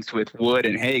incidents with Wood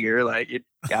and Hager, like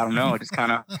I don't know, just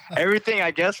kind of everything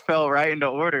I guess fell right into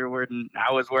order where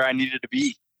I was where I needed to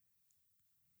be.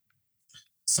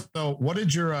 So, what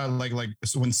did your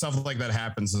so when stuff like that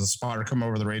happens, does a spotter come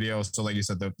over the radio? So, like you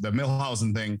said, the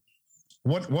Millhausen thing.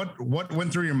 What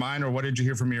went through your mind, or what did you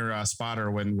hear from your spotter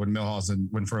when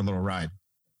Millhausen went for a little ride?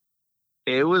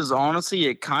 It was honestly,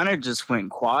 it kind of just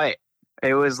went quiet.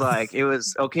 It was like,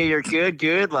 okay, you're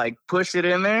good, like push it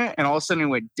in there. And all of a sudden it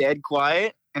went dead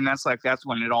quiet. And that's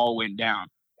when it all went down.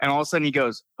 And all of a sudden he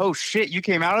goes, oh shit, you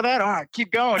came out of that? All right,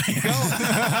 keep going.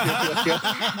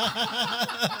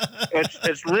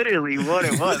 It's literally what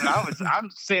it was. And I'm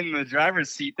sitting in the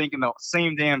driver's seat thinking the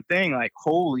same damn thing. Like,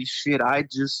 holy shit, I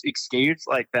just escaped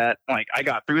like that. Like I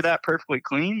got through that perfectly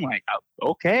clean. Like,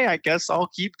 okay, I guess I'll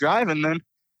keep driving then.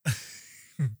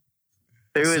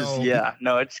 It was,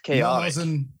 it's chaotic.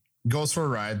 Millhausen goes for a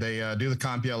ride. They do the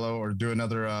comp yellow or do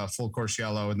another full course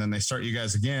yellow, and then they start you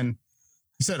guys again.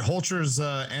 You said Holcher's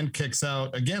end kicks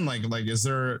out again. Like, is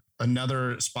there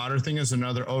another spotter thing? Is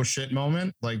another oh shit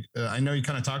moment? Like, I know you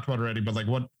kind of talked about it already, but like,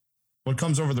 what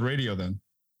comes over the radio then?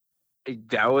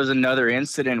 That was another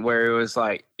incident where it was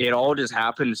like it all just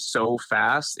happened so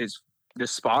fast. The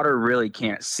spotter really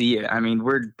can't see it. I mean,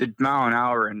 we're the mile an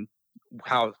hour and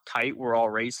how tight we're all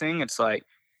racing. It's like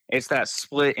it's that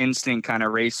split instinct kind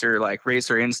of racer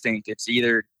instinct. It's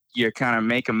either you kind of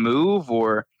make a move,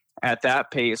 or at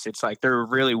that pace it's like there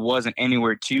really wasn't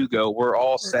anywhere to go. We're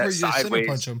all set sideways.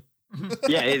 Punch them.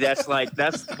 Yeah,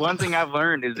 that's one thing I've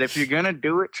learned is if you're gonna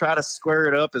do it, try to square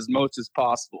it up as much as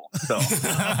possible. So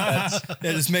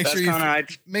just make sure you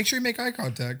make eye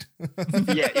contact.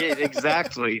 Yeah,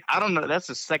 exactly. I don't know, that's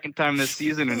the second time this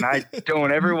season and I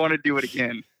don't ever want to do it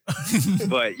again.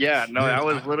 But yeah, no, that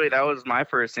was my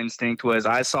first instinct. Was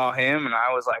I saw him and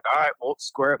I was like, all right, well,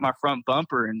 square up my front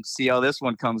bumper and see how this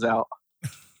one comes out.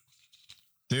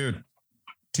 Dude,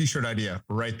 t-shirt idea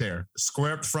right there.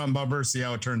 Square up front bumper, see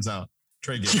how it turns out.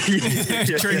 Trey Gibbs.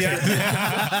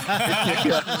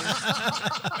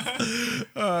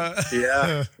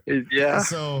 Yeah.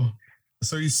 So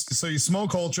you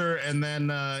smoke Holcher, and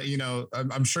then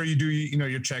I'm sure you do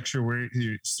your checks, your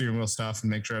steering wheel stuff, and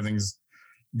make sure everything's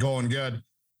going good.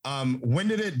 When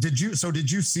did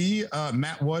you see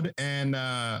Matt Wood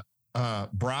and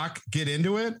Brock get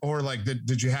into it, or like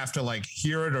did you have to like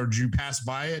hear it, or did you pass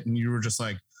by it and you were just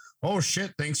like, oh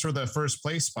shit, thanks for the first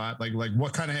place spot? Like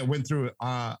what kind of went through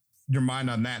your mind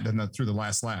on that through the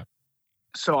last lap?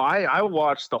 So I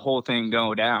watched the whole thing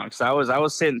go down because I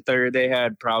was sitting third. They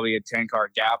had probably a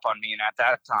 10-car gap on me, and at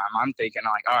that time I'm thinking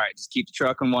like, all right, just keep the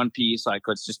truck in one piece. Like,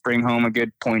 let's just bring home a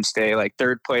good points day. Like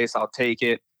third place, I'll take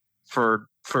it for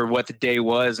what the day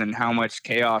was and how much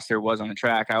chaos there was on the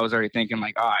track. I was already thinking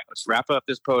like, all right, let's wrap up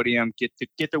this podium, get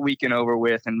the weekend over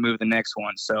with, and move the next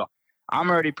one. So I'm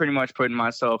already pretty much putting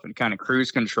myself in kind of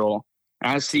cruise control.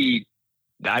 And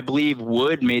I believe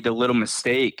Wood made a little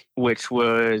mistake, which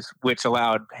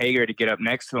allowed Hager to get up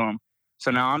next to him.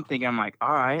 So now I'm thinking, I'm like,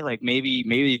 all right, like maybe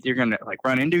you're going to like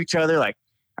run into each other. Like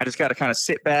I just got to kind of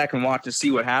sit back and watch to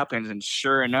see what happens. And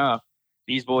sure enough,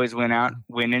 these boys went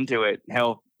into it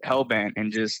hell bent,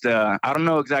 and just I don't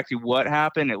know exactly what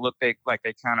happened. It looked like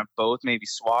they kind of both maybe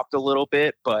swapped a little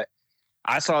bit, but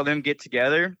I saw them get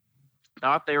together,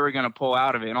 thought they were going to pull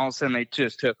out of it, and all of a sudden they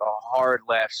just took a hard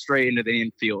left straight into the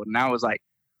infield. And I was like,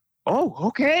 oh,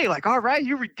 okay, like, all right,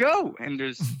 here we go. And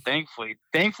just thankfully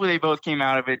they both came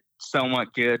out of it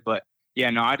somewhat good. But yeah,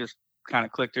 no, I just kind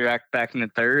of clicked her back in the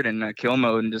third and kill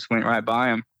mode and just went right by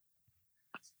him.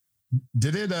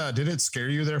 Did it scare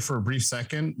you there for a brief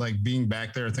second, like being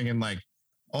back there thinking like,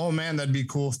 oh man, that'd be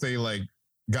cool if they like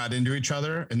got into each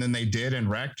other, and then they did and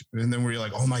wrecked, and then were you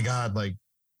like, oh my god, like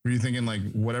were you thinking like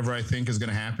whatever I think is going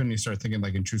to happen? You start thinking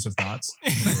like intrusive thoughts.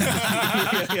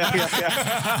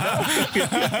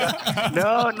 No,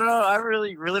 I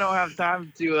really don't have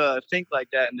time to think like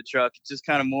that in the truck. It's just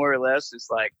kind of more or less, it's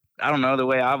like, I don't know, the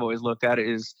way I've always looked at it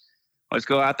is, let's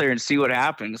go out there and see what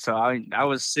happens. So I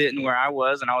was sitting where I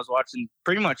was, and I was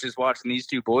pretty much just watching these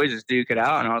two boys just duke it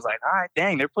out, and I was like, all right,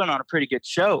 dang, they're putting on a pretty good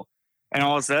show. And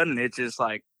all of a sudden, it's just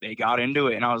like they got into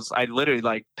it, and I literally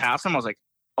like passed them. I was like,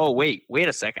 oh, wait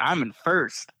a second, I'm in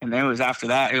first. And then it was after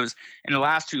that, it was in the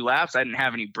last 2 laps, I didn't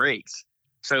have any brakes.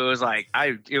 So it was like,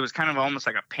 it was kind of almost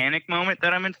like a panic moment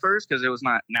that I'm in first, because it was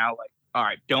not now like, all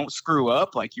right, don't screw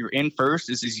up. Like, you're in first.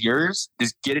 This is yours.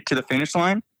 Just get it to the finish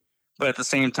line. But at the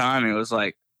same time, it was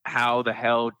like, how the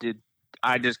hell did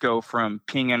I just go from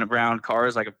pinging around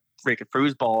cars like a freaking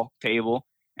foosball table,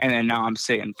 and then now I'm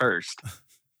sitting first?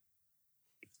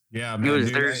 Yeah, man,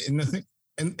 dude,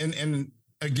 and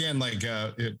again, like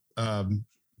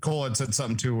Cole had said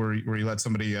something too, where you let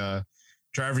somebody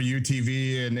drive a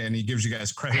UTV, and he gives you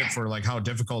guys credit for like how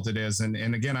difficult it is. And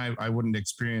again, I wouldn't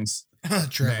experience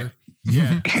Trevor.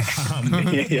 Yeah.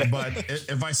 But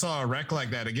if I saw a wreck like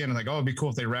that again, like, oh, it'd be cool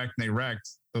if they wrecked and they wrecked.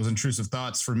 Those intrusive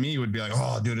thoughts for me would be like,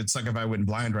 oh, dude, it'd suck if I went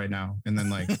blind right now. And then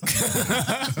like,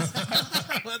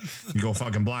 you go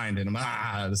fucking blind, and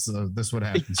I'm this would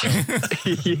happen. So.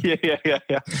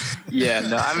 Yeah.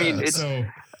 No, I mean, it's. So,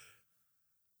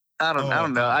 I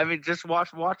don't know. I mean, just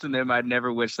watching them, I'd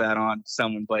never wish that on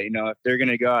someone. But if they're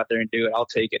gonna go out there and do it, I'll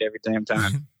take it every damn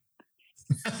time.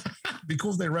 Be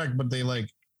cool if they wrecked, but they like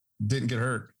didn't get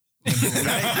hurt. Exactly.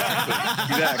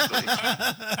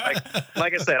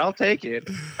 Like I said, I'll take it.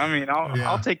 I mean,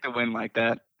 I'll take the win like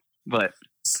that. But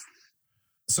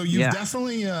so you've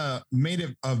definitely made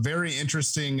it a very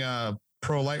interesting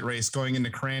Prolite race going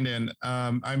into Crandon.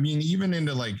 I mean, even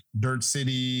into like Dirt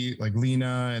City, like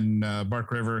Lena and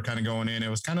Bark River kind of going in. It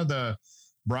was kind of the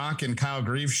Brock and Kyle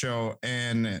Grieve show,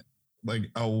 and like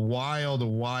a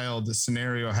wild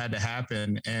scenario had to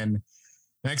happen. And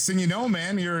next thing you know,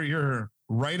 man, you're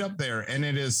right up there, and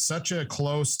it is such a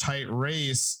close, tight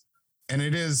race. And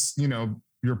it is,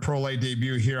 your Prolite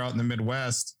debut here out in the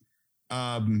Midwest.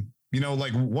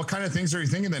 Like what kind of things are you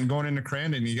thinking then going into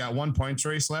Crandon? You got 1 points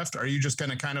race left. Are you just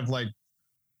going to kind of like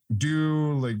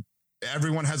do like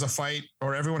everyone has a fight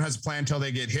or everyone has a plan until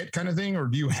they get hit kind of thing? Or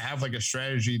do you have like a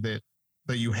strategy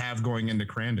that you have going into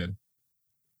Crandon?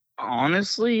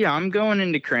 Honestly, I'm going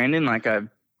into Crandon like I've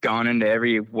gone into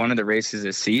every one of the races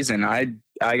this season. I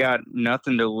got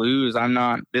nothing to lose.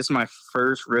 This is my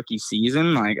first rookie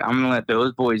season. Like, I'm going to let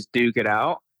those boys duke it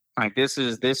out. Like, this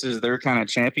is their kind of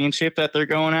championship that they're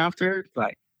going after.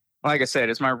 Like I said,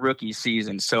 it's my rookie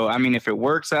season. So, I mean, if it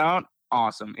works out,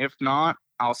 awesome. If not,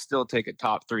 I'll still take a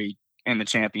top 3 in the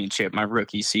championship, my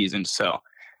rookie season. So,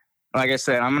 like I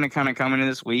said, I'm going to kind of come into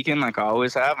this weekend like I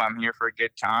always have. I'm here for a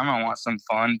good time. I want some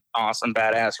fun, awesome,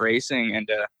 badass racing. And,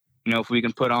 if we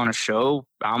can put on a show,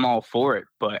 I'm all for it.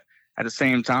 But at the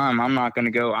same time, I'm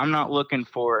not looking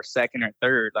for second or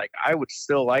third. Like, I would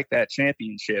still like that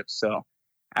championship. So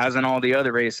as in all the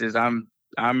other races,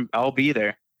 I'll be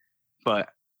there. But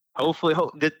hopefully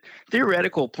the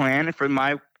theoretical plan for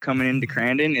my coming into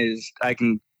Crandon is I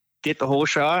can get the whole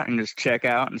shot and just check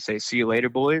out and say, see you later,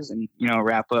 boys. And,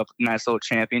 wrap up a nice little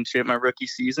championship my rookie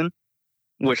season,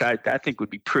 which I think would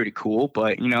be pretty cool.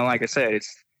 But, like I said,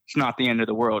 it's not the end of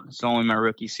the world. It's only my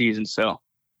rookie season. So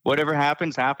whatever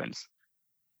happens, happens.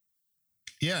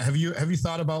 Yeah. Have you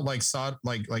thought about like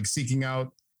seeking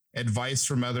out advice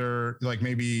from other, like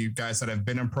maybe guys that have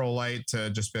been in Prolite to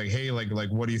just be like, hey, like,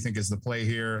 what do you think is the play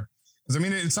here? Because I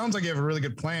mean, it sounds like you have a really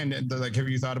good plan. Like, have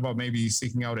you thought about maybe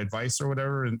seeking out advice or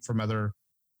whatever from other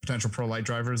potential Prolite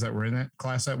drivers that were in that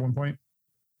class at one point?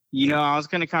 I was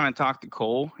going to kind of talk to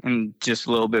Cole and just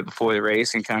a little bit before the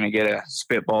race and kind of get a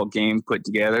spitball game put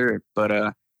together. But,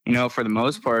 for the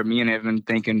most part, me and him have been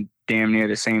thinking damn near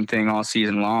the same thing all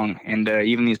season long. And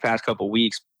even these past couple of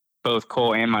weeks, both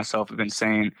Cole and myself have been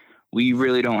saying we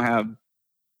really don't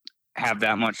have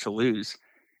that much to lose.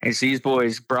 It's these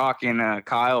boys, Brock and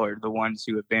Kyle, are the ones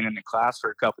who have been in the class for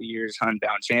a couple of years, hunting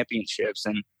down championships.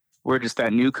 And we're just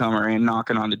that newcomer and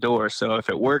knocking on the door. So if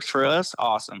it works for us,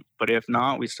 awesome. But if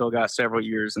not, we still got several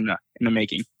years in the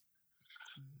making.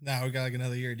 Now we got like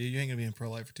another year, dude. You ain't gonna be in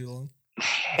Prolite for too long.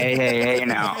 Hey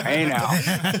now.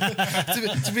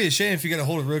 To be a shame if you got to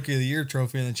hold a Rookie of the Year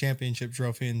trophy and the championship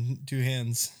trophy in two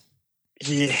hands.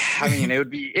 Yeah, I mean,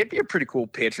 it'd be a pretty cool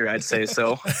picture, I'd say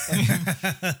so.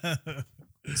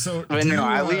 So, But no,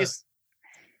 at least.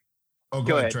 Oh, Go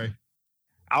go ahead. ahead, Trey.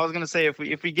 I was gonna say if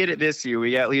we get it this year,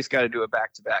 we at least got to do it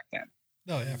back to back then.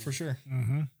 Oh yeah, for sure.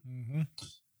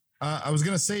 I was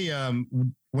gonna say,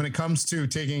 when it comes to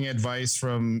taking advice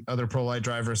from other Prolite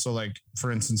drivers, so like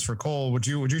for instance for Cole, would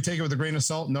you take it with a grain of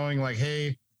salt, knowing like,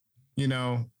 hey, you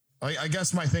know, I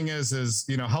guess my thing is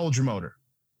you know, how old's your motor?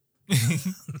 That's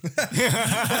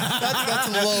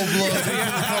a low blow to end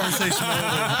the conversation.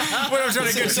 What I'm trying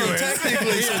to get So to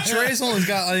technically, so Trey's only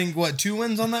got, I think, what, 2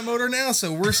 wins on that motor now?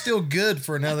 So we're still good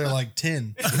for another like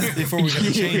 10 before we got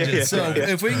to change it. So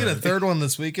if we can get a third one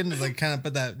this weekend to like kind of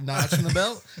put that notch in the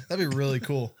belt, that'd be really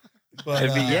cool. But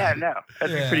That'd be yeah.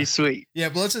 pretty sweet. Yeah,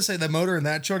 but let's just say the motor in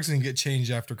that truck's gonna get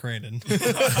changed after Crandon.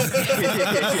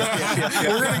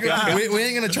 We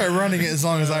ain't gonna try running it as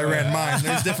long as I ran mine.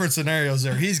 There's different scenarios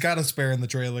there. He's got a spare in the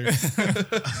trailer.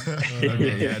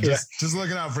 Yeah, just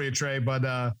looking out for you, Trey. But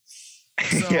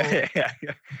so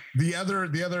the other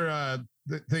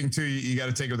thing too, you got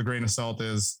to take with a grain of salt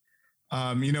is,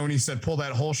 you know, when you said pull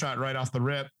that whole shot right off the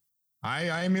rip,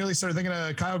 I immediately started thinking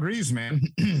of Kyle Greaves, man.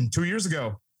 2 years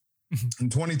ago in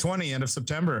 2020, end of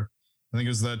September, I think it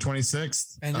was the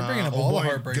 26th. And you're bringing up all the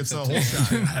heartbreaks. Gets a whole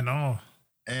shot. I know.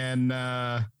 And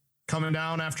coming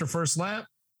down after first lap,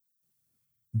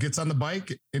 gets on the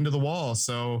bike into the wall.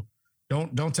 So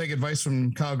don't take advice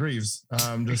from Kyle Greaves.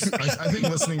 I think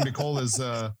listening to Cole is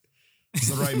the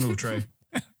right move, Trey.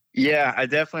 Yeah, I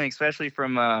definitely, especially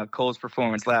from Cole's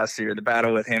performance last year, the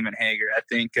battle with him and Hager. I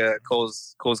think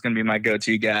Cole's going to be my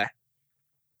go-to guy.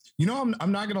 You know,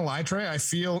 I'm not going to lie, Trey. I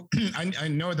feel I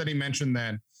know that he mentioned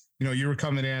that, you know, you were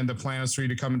coming in, the plan was for you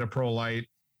to come into Prolite,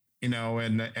 you know,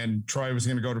 and Troy was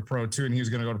going to go to Pro 2 and he was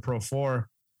going to go to Pro 4.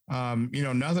 You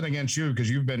know, nothing against you because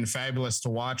you've been fabulous to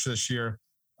watch this year.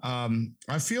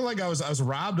 I feel like I was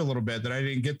robbed a little bit that I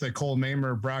didn't get the Cole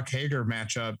Mamer Brock Hager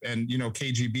matchup and, you know,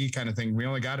 KGB kind of thing. We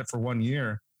only got it for 1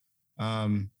 year. I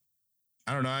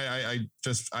don't know. I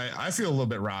feel a little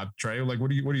bit robbed, Trey. Like,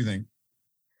 what do you think?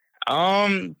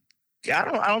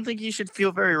 I don't think you should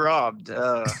feel very robbed.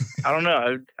 I don't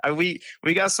know. We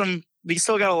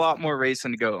still got a lot more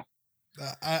racing to go.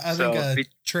 I think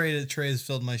Trey has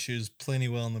filled my shoes plenty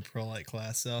well in the Prolite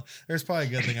class, so there's probably a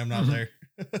good thing I'm not there.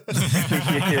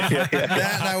 That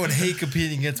and I would hate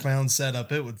competing against my own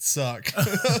setup. It would suck.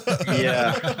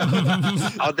 Yeah.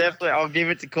 I'll give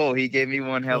it to Cole. He gave me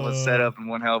one hell of a setup and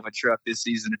one hell of a truck this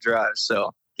season to drive.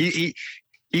 So he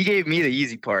gave me the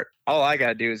easy part. All I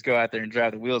gotta do is go out there and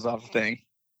drive the wheels off the thing.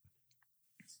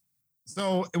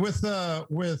 So with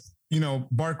you know,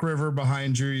 Bark River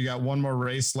behind you, you got one more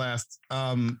race left.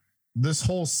 This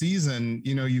whole season,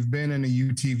 you know, you've been in a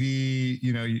UTV,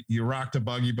 you know, you rocked a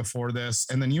buggy before this,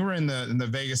 and then you were in the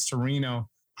Vegas to Reno.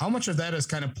 How much of that has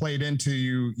kind of played into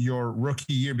your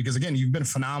rookie year? Because again, you've been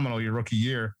phenomenal your rookie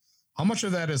year. How much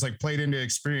of that is like played into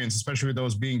experience, especially with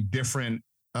those being different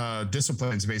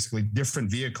disciplines, basically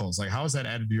different vehicles? Like, how has that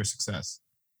added to your success?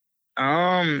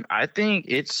 I think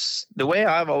it's the way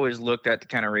I've always looked at the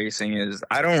kind of racing is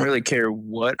I don't really care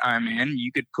what I'm in.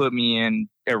 You could put me in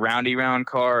a roundy round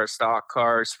car, a stock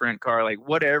car, a sprint car, like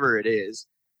whatever it is.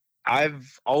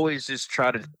 I've always just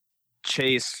tried to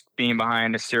chase being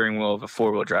behind the steering wheel of a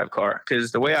 4-wheel drive car.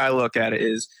 Because the way I look at it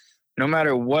is no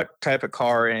matter what type of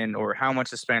car in or how much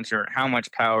suspension or how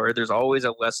much power, there's always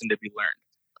a lesson to be learned.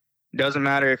 Doesn't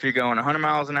matter if you're going 100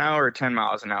 miles an hour or 10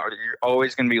 miles an hour. You're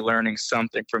always going to be learning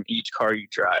something from each car you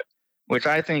drive, which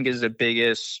I think is the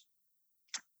biggest,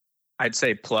 I'd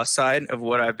say, plus side of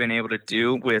what I've been able to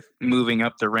do with moving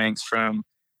up the ranks from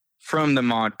the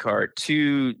mod car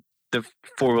to the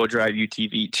 4-wheel drive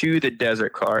UTV to the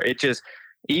desert car. It just,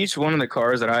 each one of the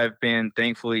cars that I've been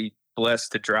thankfully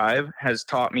blessed to drive has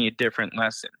taught me a different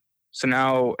lesson. So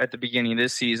now at the beginning of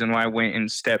this season, when I went and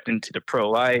stepped into the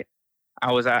Prolite,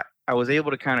 I was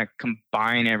able to kind of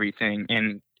combine everything,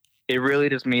 and it really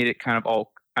just made it kind of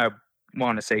all, I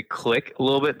want to say, click a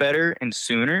little bit better and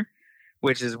sooner,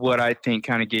 which is what I think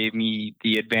kind of gave me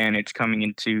the advantage coming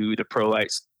into the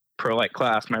Prolite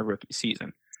class my rookie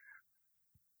season.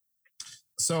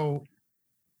 So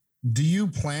do you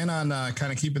plan on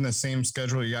kind of keeping the same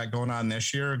schedule you got going on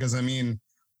this year? Because, I mean,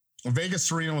 Vegas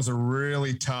to Reno was a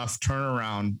really tough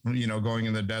turnaround, you know, going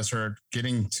in the desert,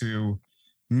 getting to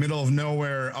middle of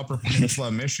nowhere, Upper Peninsula,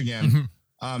 Michigan.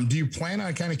 Do you plan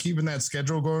on kind of keeping that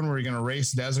schedule going where you're going to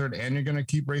race desert and you're going to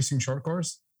keep racing short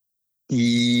course?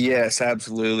 Yes,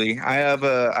 absolutely. I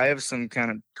have some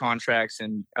kind of contracts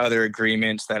and other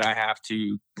agreements that I have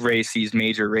to race these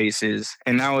major races,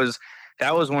 and that was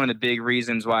one of the big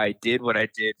reasons why I did what I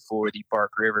did for the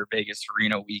Park River Vegas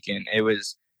Reno weekend. I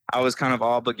was kind of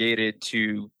obligated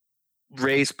to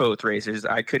race both races.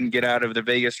 I couldn't get out of the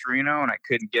Vegas Reno and I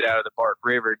couldn't get out of the Park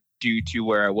River due to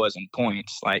where I was in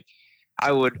points. Like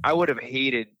I would have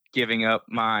hated giving up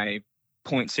my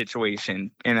point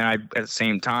situation, and then at the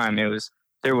same time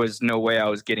there was no way I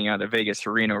was getting out of the Vegas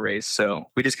to Reno race. So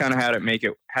we just kind of had to make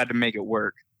it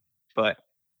work. But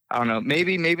I don't know,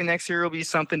 maybe next year will be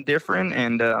something different,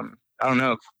 and I don't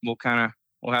know. We'll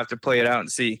have to play it out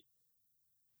and see.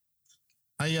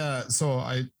 So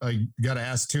I got to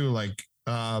ask too, like,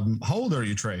 how old are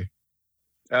you, Trey?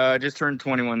 Just turned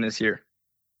 21 this year.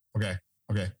 Okay.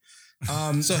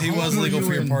 So he was legal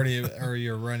for your party or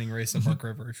your running race at Park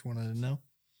River, if you wanted to know.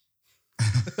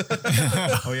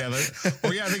 Oh yeah,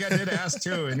 I think I did ask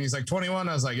too, and he's like 21.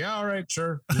 I was like, yeah, all right,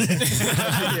 sure. Pass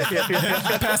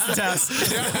the test.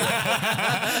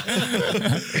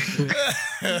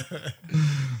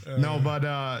 No,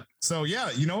 but so yeah,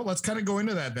 let's kind of go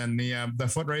into that then. The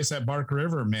foot race at Park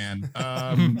River, man.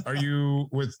 Are you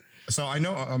with? So I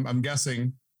know I'm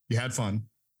guessing you had fun.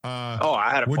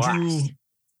 I had a blast.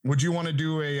 Would you want to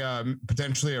do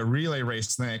potentially a relay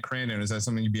race tonight at Crandon? Is that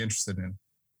something you'd be interested in?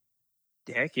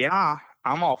 Heck yeah,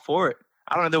 I'm all for it.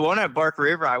 I don't know, the one at Park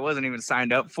River I wasn't even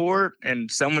signed up for,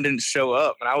 and someone didn't show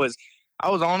up, and I was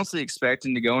honestly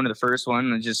expecting to go into the first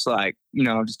one and just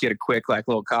just get a quick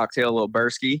little cocktail, a little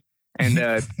bursky, and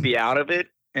be out of it.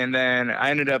 And then I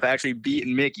ended up actually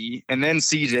beating Mickey and then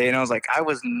CJ, and I was like, I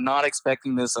was not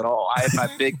expecting this at all. I had my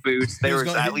big boots; they were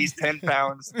at least 10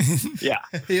 pounds. Yeah,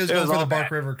 he was going for the Park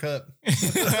River Cup.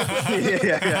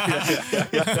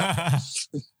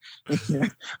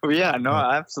 Well, yeah, no,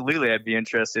 absolutely. I'd be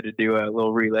interested to do a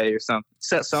little relay or something.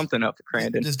 Set something up for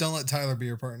Crandon. Just don't let Tyler be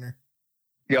your partner.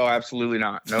 Yo, absolutely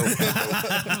not. No.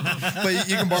 But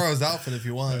you can borrow his outfit if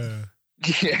you want.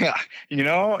 Yeah,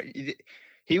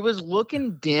 he was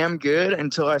looking damn good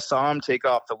until I saw him take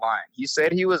off the line. He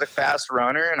said he was a fast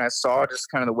runner, and I saw just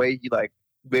kind of the way he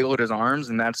wiggled his arms,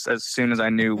 and that's as soon as I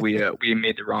knew we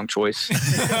made the wrong choice.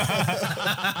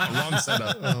 Wrong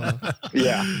setup.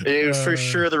 Yeah, it was for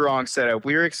sure the wrong setup.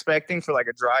 We were expecting for a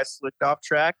dry, slicked off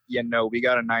track. Yeah, no, we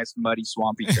got a nice, muddy,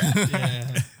 swampy track.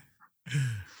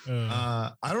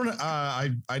 Yeah.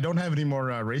 I don't have any more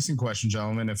racing questions,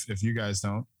 gentlemen. If you guys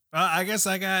don't. I guess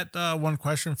I got one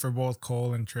question for both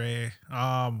Cole and Trey.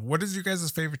 What is your guys'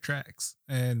 favorite tracks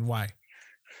and why?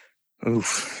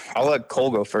 Oof, I'll let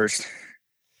Cole go first.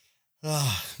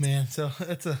 Oh man, so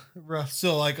that's a rough.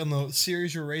 So on the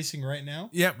series you're racing right now?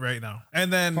 Yep, right now.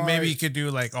 And then maybe you could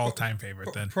do all-time favorite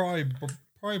then. Probably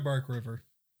Bark River,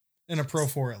 in a Pro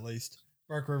 4 at least.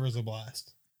 Bark River's a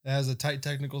blast. It has a tight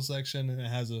technical section and it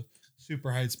has a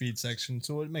super high speed section,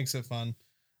 so it makes it fun.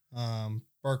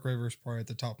 Bark River's probably at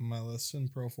the top of my list in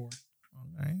Pro 4. All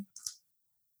right.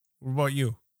 What about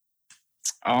you?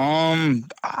 I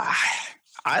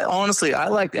honestly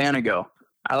liked Anago.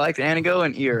 I liked Anago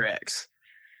and ERX.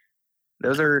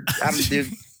 Those are.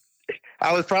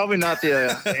 I was probably not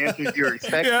the answers you were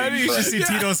expecting. Yeah, you should see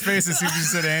Tito's face as soon as you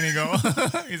said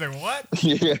Anago. He's like, "What?"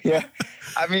 Yeah.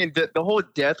 I mean, the whole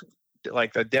death,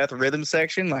 the death rhythm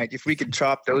section. If we could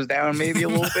chop those down maybe a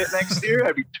little bit next year,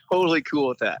 I'd be totally cool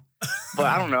with that. But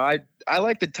I don't know. I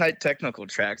like the tight technical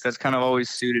tracks. That's kind of always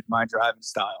suited my driving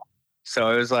style.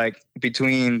 So it was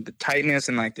between the tightness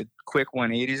and the quick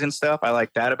 180s and stuff. I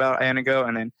like that about Anago.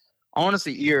 And then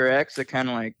honestly, ERX, the kind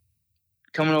of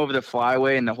coming over the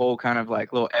flyway and the whole kind of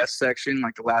little S section,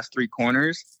 the last three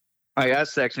corners. That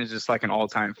section is just an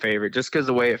all-time favorite, just because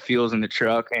the way it feels in the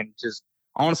truck. And just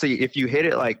honestly, if you hit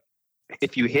it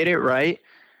right,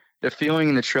 the feeling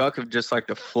in the truck of just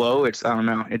the flow, I don't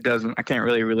know. I can't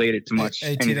really relate it to much.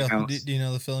 Hey Tito, do you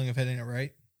know the feeling of hitting it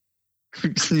right?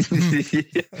 See,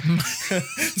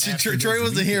 Trey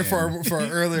wasn't here for our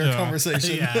earlier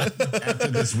conversation. Yeah. After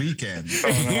this weekend.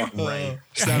 Right.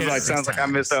 Sounds like I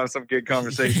missed out on some good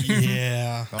conversation.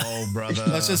 Yeah. Oh, brother.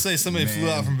 Let's just say somebody flew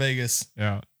out from Vegas.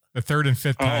 Yeah. The third and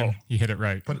fifth time he hit it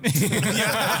right. Put it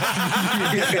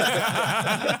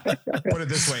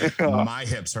this way, my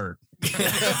hips hurt.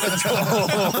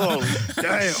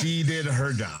 Damn. She did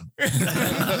her job.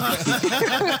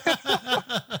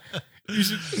 You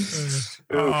should.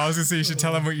 I was gonna say you should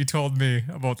tell him what you told me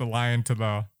about the lion to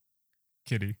the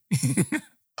kitty.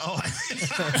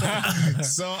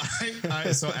 So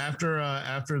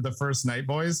after the first night,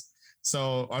 boys.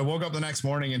 So I woke up the next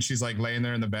morning and she's laying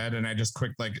there in the bed, and I just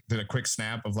did a quick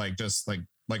snap of just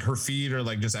her feet or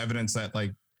just evidence that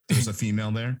there's a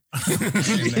female there. And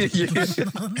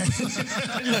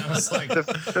I was like,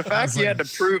 the fact you had to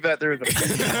prove that there was a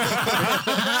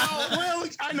well,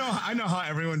 I know how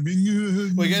everyone.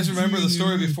 Well, you guys remember the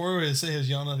story before where they say he was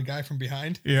yelling at a guy from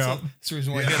behind? Yeah. So that's the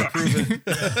reason why you had to prove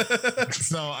it.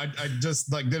 So I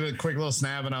just like did a quick little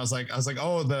snap, and I was like,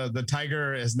 oh, the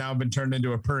tiger has now been turned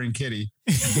into a purring kitty.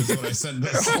 Is what I sent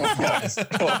this guys. And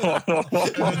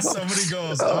then somebody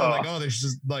goes, oh, they should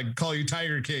just like call you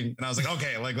Tiger King. And I was like,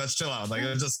 okay, like let's chill out. Like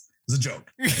it's a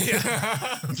joke. It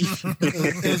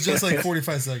was just like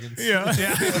 45 seconds. Yeah.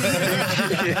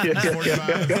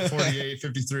 45, 48,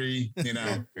 53, you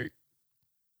know.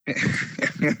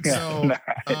 So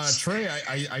Trey,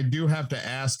 I do have to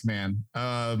ask, man.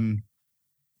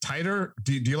 Tighter,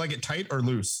 do you like it tight or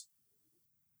loose?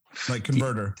 Like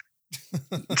converter.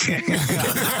 I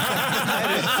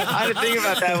had to think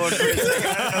about that one for a second.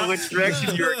 I don't know which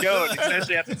direction you were going,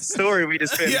 especially after the story we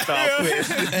just finished off with.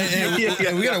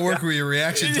 Hey, we got to work with your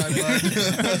reaction time.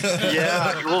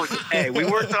 Yeah, well, hey, we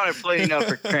worked on it plenty enough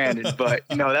for granted, but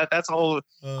you know that's a whole.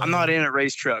 I'm not in a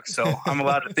race truck, so I'm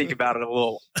allowed to think about it a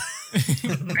little. He's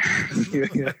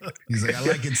like, I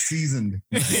like it seasoned.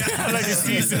 I like it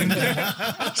seasoned.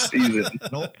 Seasoned.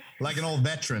 Nope, like an old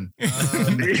veteran.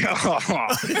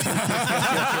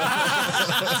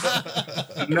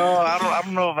 No, I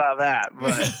don't know about that,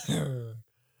 but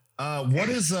what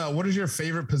is your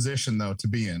favorite position though to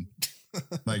be in?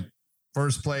 Like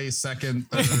first place, second,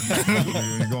 third,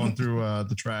 you're going through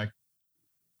the track.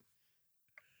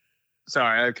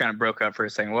 Sorry, I kind of broke up for a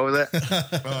second. What was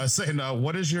that? I was saying,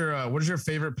 what is your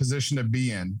favorite position to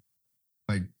be in?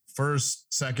 Like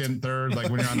first, second, third, like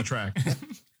when you're on the track.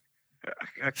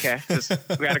 Okay,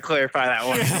 we got to clarify that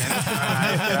one. All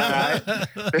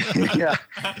right. Yeah.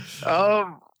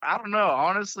 I don't know.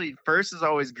 Honestly, first is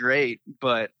always great,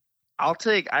 but I'll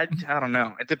take. I don't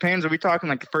know. It depends. Are we talking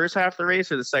like the first half of the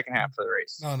race or the second half of the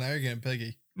race? No, now you're getting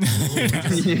piggy.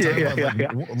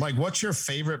 Like, what's your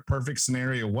favorite perfect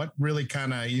scenario? What really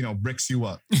kind of bricks you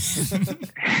up?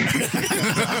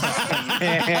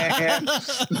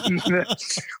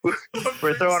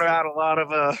 We're throwing out a lot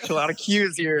of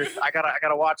cues here. I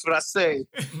gotta watch what I say.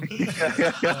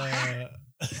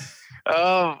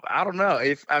 I don't know.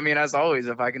 As always,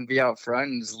 if I can be out front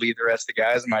and just lead the rest of the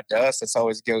guys in my dust, that's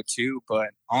always go-to. But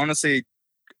honestly,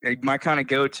 my kind of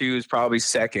go-to is probably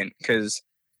second, because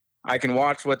I can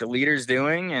watch what the leader's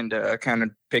doing and kind of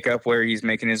pick up where he's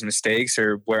making his mistakes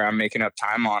or where I'm making up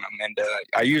time on him. And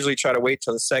I usually try to wait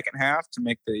till the second half to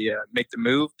make the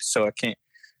move, so it can't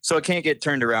get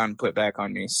turned around and put back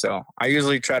on me. So I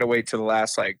usually try to wait till the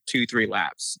last like 2-3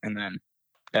 laps, and then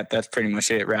that's pretty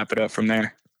much it. Wrap it up from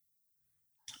there.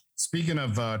 Speaking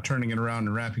of turning it around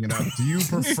and wrapping it up, do you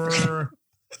prefer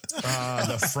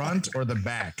the front or the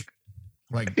back?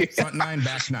 Like front 9,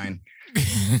 back 9?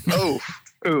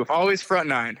 Always front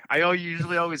 9.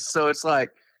 So it's like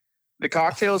the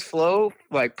cocktails flow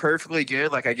like perfectly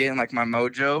good. Like I get in like my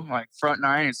mojo, like front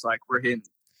 9. It's like we're hitting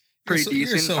pretty decent.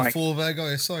 You're so like, full of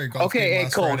ego. I saw your golf okay, game hey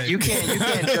last Cole, Friday. you can't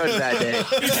judge that day.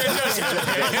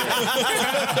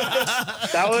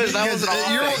 that was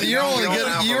an You're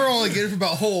only good for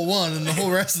about hole 1, and the whole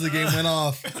rest of the game went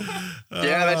off.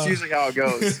 Yeah, that's usually how it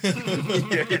goes.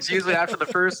 It's usually after the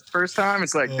first time,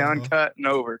 it's like done, cut, and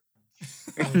over.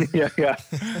 Yeah.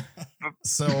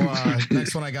 So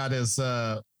next one I got is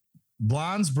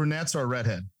blondes, brunettes, or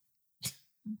redhead?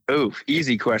 Ooh,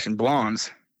 easy question. Blondes.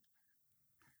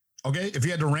 Okay, if you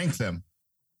had to rank them.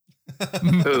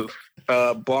 Ooh,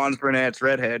 blondes, brunettes,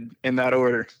 redhead, in that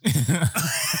order. Because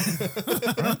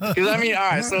all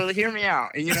right, so hear me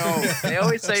out. They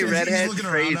always say redhead's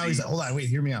crazy. Now he's like, hold on, wait,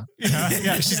 hear me out.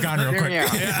 Yeah, she's gone real quick. Hear me out.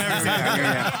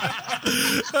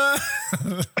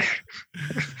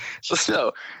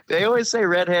 So they always say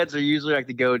redheads are usually like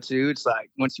the go-to. It's like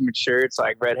once you mature, it's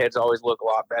like redheads always look a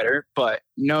lot better. But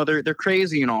they're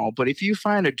crazy and all. But if you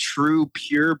find a true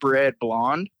purebred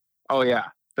blonde, oh yeah,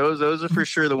 those are for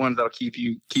sure the ones that'll keep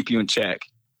you in check.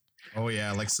 Oh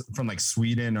yeah, like from like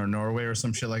Sweden or Norway or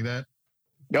some shit like that.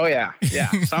 Oh yeah,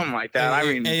 something like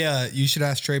that. You should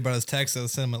ask Trey about his text that I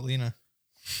sent him at Lena.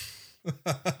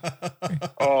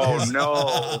 Oh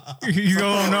no! You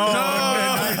go no.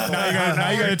 Now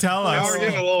you gotta tell us. Now we're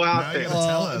getting a little out there.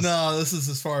 No, this is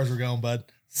as far as we're going, bud.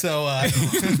 So,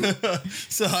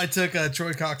 so I took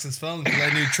Troy Cox's phone because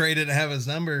I knew Trey didn't have his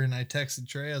number, and I texted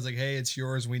Trey. I was like, "Hey, it's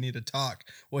yours. We need to talk."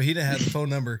 Well, he didn't have the phone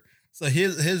number, so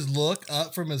his look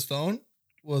up from his phone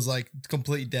was like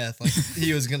complete death, like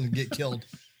he was gonna get killed.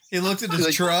 He looked at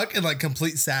his truck and like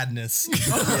complete sadness.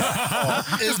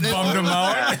 Just bummed him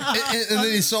out. And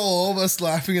then he saw all of us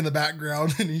laughing in the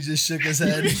background, and he just shook his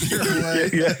head.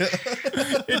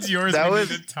 It's yours. That we was-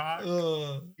 need to talk.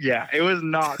 Yeah, it was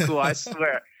not cool. I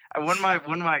swear. One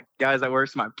of my guys that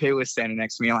works in my pit was standing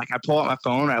next to me. And like I pull out my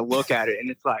phone and I look at it, and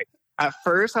it's like at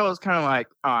first I was kind of like,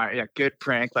 all right, yeah, good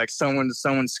prank. Like someone's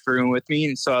screwing with me.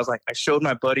 And so I was like, I showed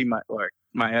my buddy my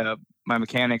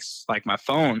mechanics like my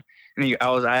phone, and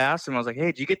I asked him, I was like, hey,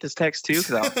 did you get this text too?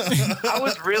 Because I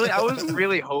was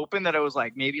really hoping that it was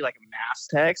like maybe like a mass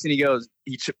text. And he goes,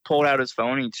 pulled out his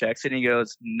phone and he checks it and he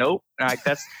goes, nope. And like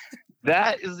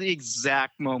that is the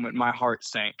exact moment my heart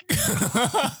sank.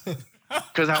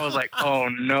 Because I was like, oh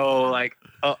no, like,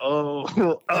 oh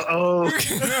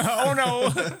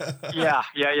no. Yeah.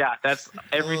 That's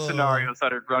every scenario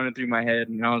started running through my head,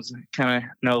 and I was kind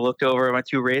of looked over at my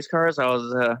 2 race cars. I was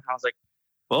like,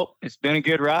 well, it's been a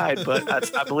good ride,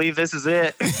 but I believe this is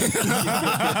it. And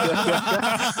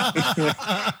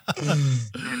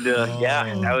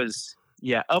that was.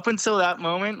 Yeah, up until that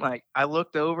moment, like I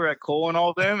looked over at Cole and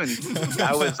all of them, and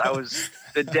I was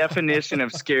the definition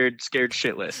of scared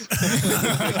shitless.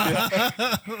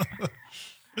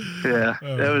 Yeah,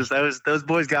 those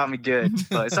boys got me good,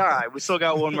 but it's all right. We still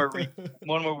got one more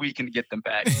weekend to get them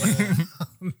back.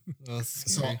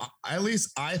 So at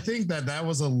least I think that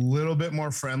was a little bit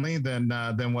more friendly than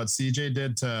what CJ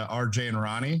did to RJ and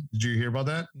Ronnie. Did you hear about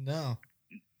that?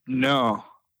 No.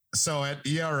 So at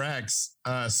ERX,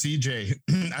 CJ,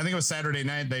 I think it was Saturday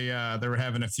night. They were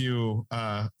having a few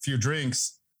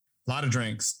drinks, a lot of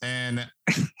drinks, and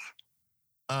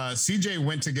CJ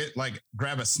went to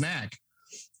grab a snack,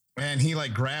 and he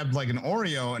grabbed an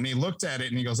Oreo, and he looked at it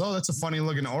and he goes, "Oh, that's a funny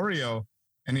looking Oreo,"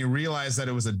 and he realized that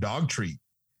it was a dog treat.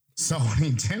 So what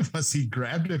he did was he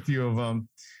grabbed a few of them,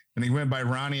 and he went by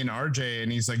Ronnie and RJ,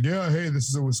 and he's like, "Yeah, hey, this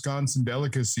is a Wisconsin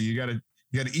delicacy. You got to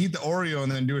eat the Oreo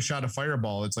and then do a shot of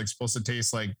Fireball. It's supposed to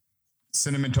taste like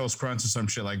Cinnamon Toast Crunch or some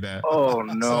shit like that." Oh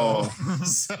no!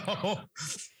 So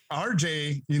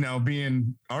RJ,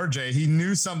 being RJ, he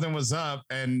knew something was up,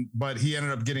 but he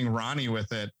ended up getting Ronnie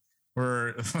with it.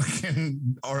 Where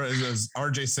or as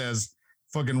RJ says,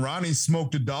 fucking Ronnie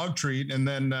smoked a dog treat and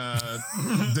then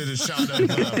did a shot of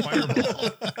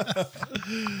Fireball.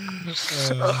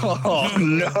 Oh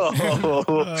no!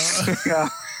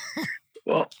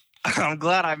 Well, I'm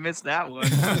glad I missed that one.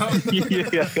 I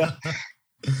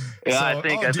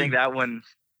think that one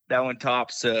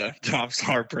tops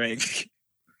heartbreak.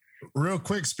 Real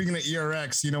quick, speaking of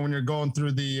ERX, when you're going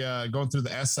through the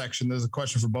S section, there's a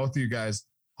question for both of you guys.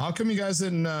 How come you guys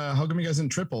didn't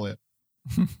triple it?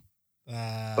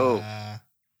 Well,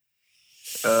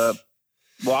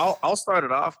 I'll start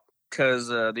it off because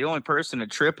the only person to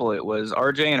triple it was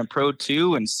RJ in a Pro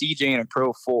 2 and CJ in a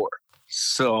Pro 4.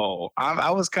 So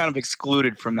I was kind of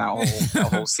excluded from that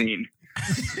whole scene.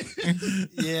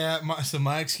 Yeah,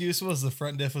 my excuse was the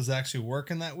front diff was actually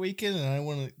working that weekend, and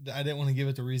I didn't want to give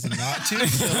it the reason not to.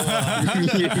 So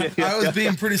I was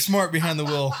being pretty smart behind the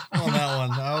wheel on that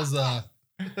one.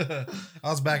 I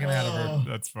was backing out of her.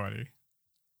 That's funny.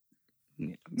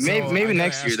 Maybe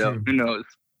next year though. Who knows?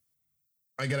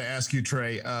 I gotta ask you,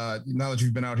 Trey. Now that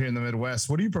you've been out here in the Midwest,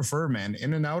 what do you prefer, man?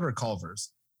 In-N-Out or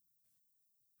Culver's?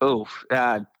 Oh,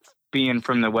 being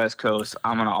from the West Coast,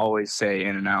 I'm gonna always say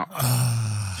In-N-Out.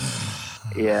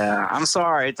 Yeah, I'm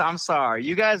sorry.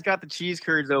 You guys got the cheese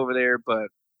curds over there, but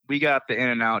we got the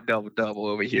In-N-Out double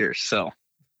over here. So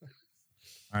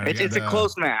right, it's a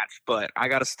close match, but I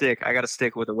gotta stick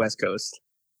with the West Coast.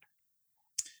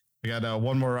 I got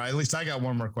one more. At least I got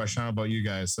one more question. How about you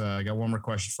guys? I got one more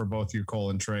question for both you, Cole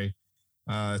and Trey.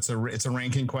 It's a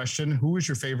ranking question. Who is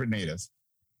your favorite native?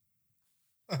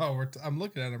 Oh, I'm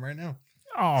looking at him right now.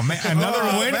 Oh man, another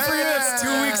win for you. That's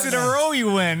 2 weeks in a row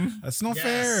you win. That's no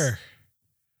fair.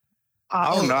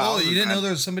 Oh no! Oh, you didn't know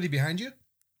there was somebody behind you?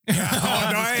 Don't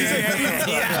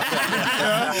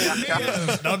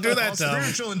do that, Tom.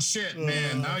 Spiritual and shit,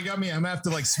 man. Now you got me. I'm gonna have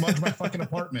to smudge my fucking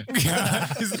apartment.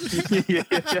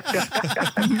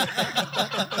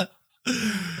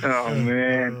 Oh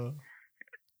man.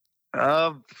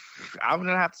 I'm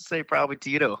gonna have to say probably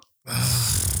Tito.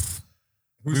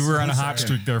 We were on a hot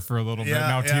streak there for a little bit.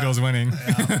 Now Tito's winning.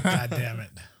 Yeah, God damn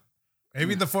it.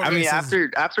 Maybe the foot race.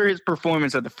 After his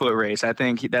performance at the foot race, I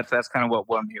think that's kind of what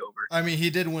won me over. I mean,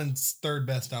 he did win third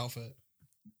best outfit.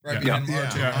 Right behind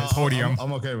RJ. Yeah, podium.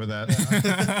 I'm okay with that.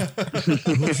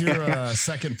 Who's your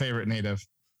second favorite native?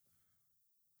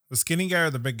 The skinny guy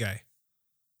or the big guy?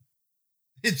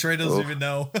 Trey doesn't even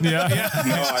know. Yeah.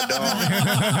 No, I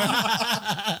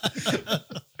don't.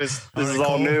 This is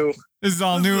all new. This is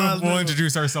all new. all We'll new.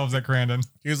 introduce ourselves at Crandon.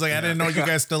 He was like, I didn't know you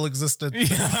guys still existed. Yeah,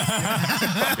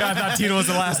 I thought Tito was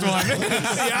the last one.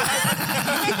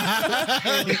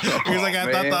 He was like,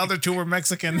 I thought the other two were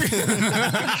Mexican.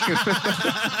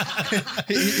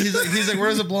 He's like,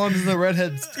 where's the blondes and the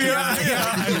redheads? He's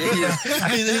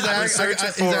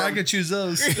like, I could choose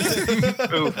those.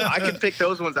 Ooh, I can pick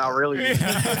those ones out really easy.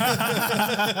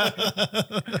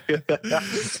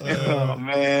 Oh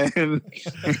man.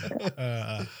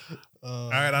 All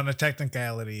right, on the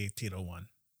technicality, Tito won.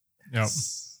 Yep.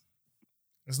 It's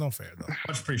no fair though.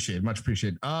 Much appreciated. Much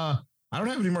appreciated. I don't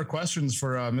have any more questions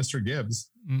for Mr. Gibbs.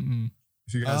 Mm-mm.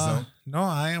 If you guys don't. No,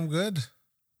 I am good.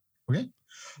 Okay.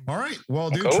 All right. Well,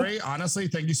 dude, Cool. Trey, honestly,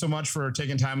 thank you so much for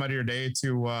taking time out of your day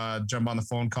to jump on the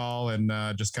phone call and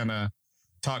just kind of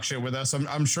talk shit with us.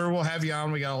 I'm sure we'll have you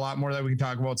on. We got a lot more that we can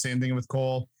talk about. Same thing with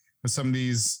Cole, with some of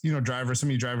these, drivers, some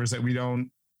of you drivers that we don't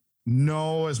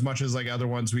know as much as like other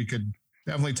ones. We could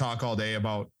definitely talk all day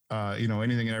about,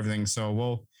 anything and everything. So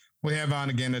we'll have on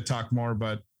again to talk more.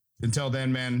 But until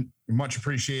then, man, much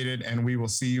appreciated. And we will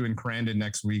see you in Crandon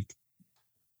next week.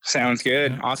 Sounds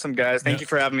good. Yeah. Awesome, guys. Thank Yeah. you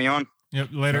for having me on. Yep.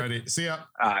 Later. Alrighty. See ya.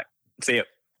 All right. See you.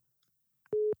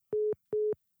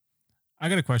 I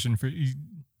got a question for you.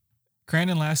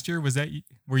 Crandon, last year,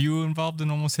 were you involved in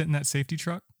almost hitting that safety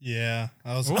truck? Yeah,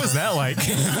 I was. What was that like?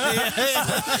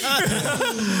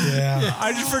 Yeah.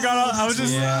 I just forgot. I was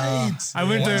just. Yeah. I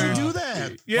went Why'd to. you do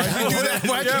that? Yeah.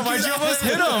 Why'd you almost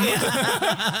hit him?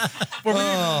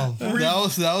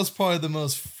 That was probably the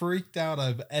most freaked out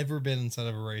I've ever been inside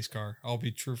of a race car. I'll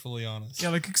be truthfully honest. Yeah,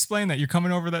 like explain that. You're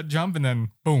coming over that jump and then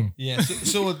boom. Yeah.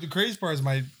 So the crazy part is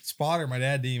my spotter, my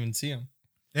dad didn't even see him.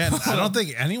 Yeah, I don't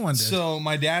think anyone did. So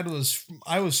my dad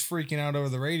I was freaking out over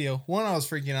the radio. One, I was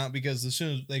freaking out because as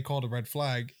soon as they called a red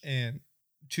flag and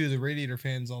two of the radiator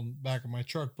fans on the back of my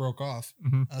truck broke off.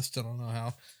 Mhm. I still don't know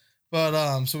how.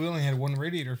 But so we only had one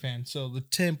radiator fan. So the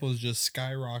temp was just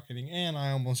skyrocketing and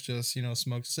I almost just,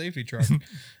 smoked a safety truck.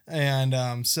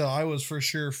 And so I was for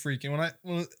sure freaking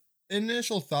when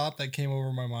initial thought that came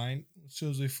over my mind as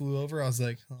soon as we flew over, I was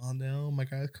like, oh no, my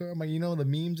guy's car. I'm like, the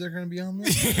memes are gonna be on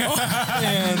this. And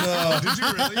Did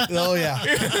you really? oh yeah.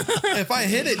 If I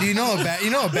hit it, do you know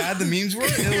how bad the memes were?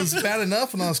 It was bad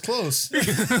enough when I was close.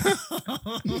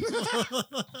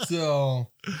 So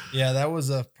yeah, that was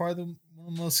probably one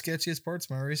of the most sketchiest parts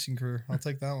of my racing career. I'll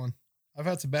take that one. I've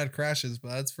had some bad crashes, but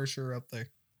that's for sure up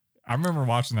there. I remember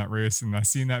watching that race and I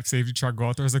seen that safety truck go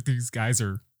out there. I was like, these guys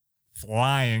are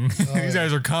flying. These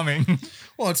guys are coming.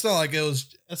 Well, it's not like I was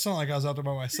out there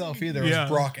by myself either. It was Yeah.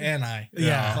 Brock and I.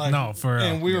 yeah, Like, no, for real.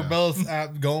 and we were yeah.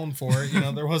 both going for it.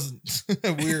 There wasn't.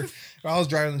 I was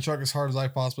driving the truck as hard as I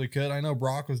possibly could. I know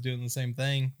Brock was doing the same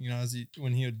thing.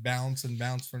 When he would bounce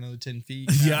for another 10 feet.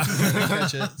 Yeah. to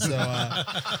catch it. So,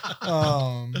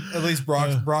 at least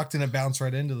Brock didn't bounce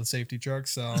right into the safety truck.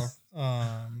 So,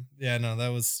 yeah, no,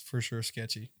 that was for sure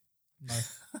sketchy.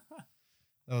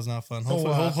 That was not fun.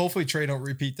 So, Hopefully Trey don't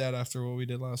repeat that after what we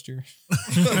did last year.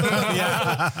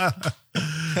 yeah.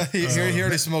 he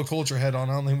already smoked culture head on.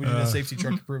 I don't think we need a safety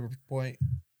truck to prove a point.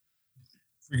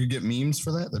 If we could get memes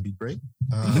for that, that'd be great.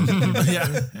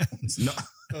 Yeah. No.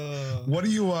 What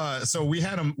do you? So we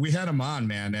had him on,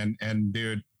 man, and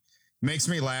dude, makes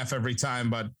me laugh every time.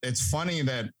 But it's funny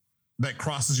that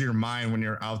crosses your mind when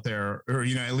you're out there, or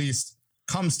at least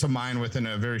comes to mind within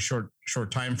a very short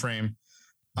time frame.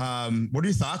 What are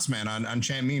your thoughts, man, on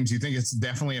Champ Memes? You think it's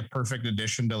definitely a perfect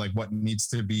addition to like what needs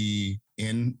to be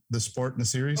in the sport in the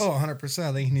series? Oh, 100%.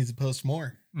 I think he needs to post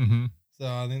more. Mm-hmm. So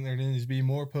I think there needs to be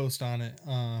more posts on it.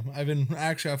 I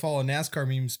follow a NASCAR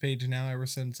memes page now ever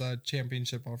since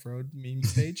Championship Off-Road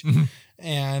memes page.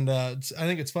 And I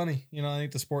think it's funny. I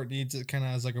think the sport needs it kind of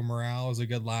as like a morale, as a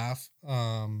good laugh.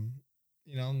 And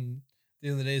at the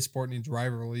end of the day, sport needs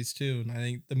rivalries too. And I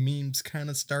think the memes kind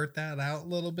of start that out a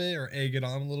little bit or egg it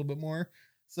on a little bit more.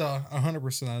 So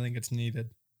 100%, I think it's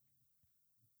needed.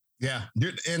 Yeah,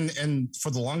 dude. And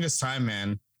for the longest time,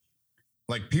 man,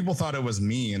 like people thought it was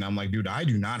me. And I'm like, dude, I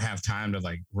do not have time to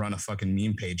like run a fucking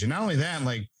meme page. And not only that,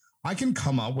 like I can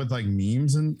come up with like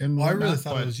memes and Well, I really whatnot,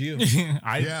 thought but it was you.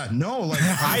 I thought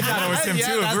it was him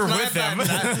too. If we're with them.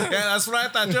 That's what I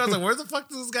thought too. I was like, where the fuck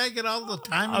does this guy get all the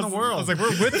time in the world? I was like,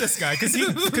 we're with this guy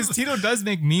because Tito does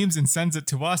make memes and sends it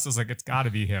to us. I was like, it's got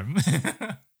to be him.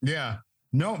 Yeah.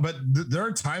 No, but there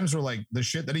are times where like the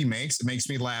shit that he makes, it makes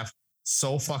me laugh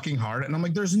so fucking hard. And I'm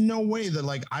like, there's no way that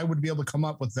like I would be able to come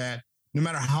up with that no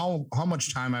matter how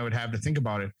much time I would have to think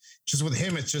about it. Just with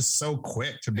him, it's just so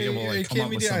quick to be able to like come up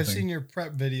with something. I've seen your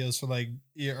prep videos for like,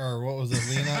 or what was it,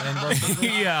 Lena and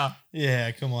Barcelona? Yeah.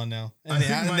 Yeah, come on now. I And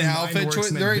think the my outfit mind works choice,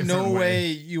 in a there ain't no different way way.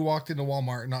 you walked into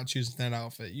Walmart not choosing that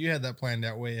outfit. You had that planned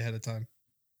out way ahead of time.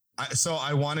 So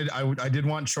I did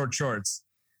want short shorts,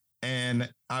 and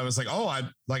I was like,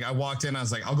 I walked in, I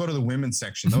was like, I'll go to the women's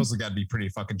section. Those got to be pretty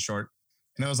fucking short.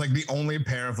 And it was like the only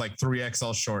pair of like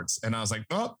 3XL shorts. And I was like,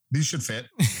 oh, these should fit.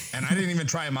 And I didn't even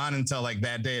try them on until like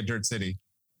that day at Dirt City.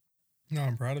 No,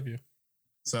 I'm proud of you.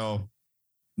 So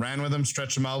ran with them,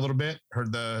 stretched them out a little bit,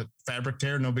 heard the fabric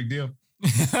tear, no big deal.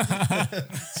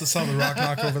 So saw the rock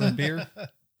knock over the beer.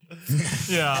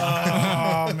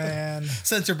 Yeah. Oh man.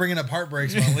 Since you're bringing up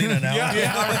heartbreaks about Lena now. Yeah.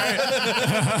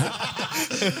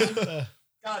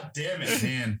 God damn it,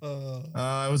 man.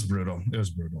 It was brutal. It was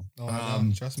brutal. Oh,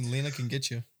 no. Trust me, Lena can get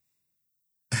you.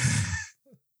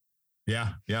 Yeah.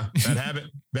 Bad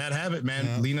habit, man.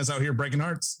 Yeah. Lena's out here breaking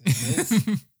hearts.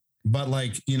 But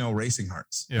like, racing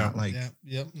hearts. Yeah. Not like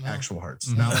No. actual hearts.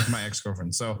 Not like my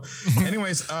ex-girlfriend. So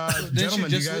anyways, gentlemen,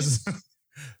 you guys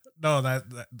No, that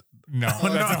No, that's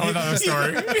a whole other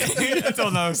story. That's a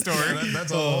whole other story.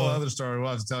 that's a whole other story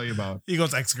we'll have to tell you about. he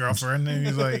goes ex-girlfriend, and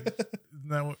he's like,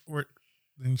 "No,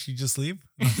 didn't she just leave?"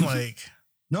 I'm like,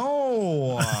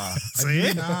 No, I "See,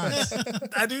 do not.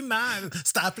 I do not.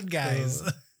 Stop it, guys.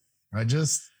 I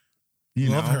just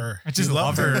Love her. I just You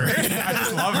love her. I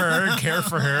just love her and care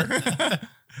for her.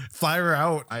 Fly her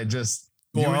out. I just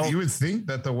Go out. you would think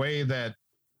that the way that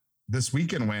this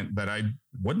weekend went that I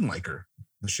wouldn't like her,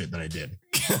 the shit that I did.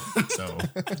 So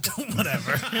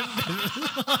Whatever.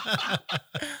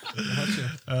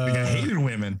 like I hated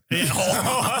women.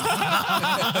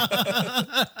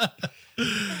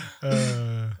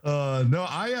 No,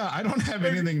 I don't have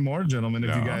anything more, gentlemen.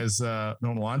 If you guys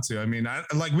don't want to, I mean,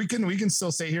 we can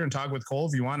still stay here and talk with Cole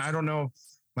if you want. I don't know,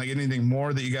 like anything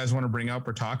more that you guys want to bring up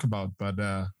or talk about, but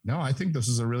no, I think this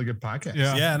is a really good podcast.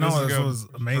 Yeah, no, this good. was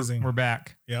amazing. We're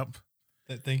back. Yep.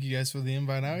 Thank you guys for the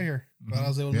invite out here. Glad I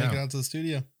was able to make it out to the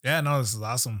studio. Yeah, no, this is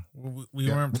awesome. We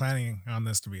weren't planning on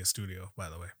this to be a studio, by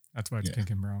the way. That's why it's pink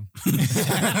and brown.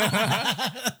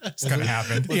 It's gonna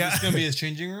happen. Was this gonna be his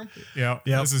changing room? Yeah.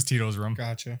 This is Tito's room.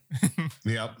 Gotcha.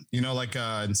 Yep. Like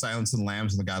in Silence of the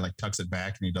Lambs, and the guy like tucks it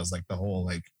back and he does like the whole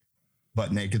like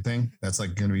butt naked thing. That's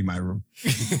like gonna be my room.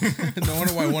 No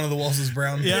wonder why one of the walls is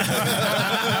brown. Yeah.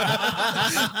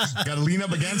 Got to lean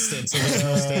up against it so there's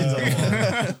no stains on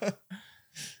the wall.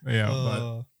 Yeah.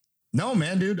 But no,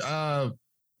 man, dude.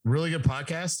 Really good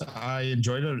podcast. I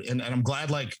enjoyed it, and I'm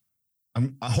glad. Like,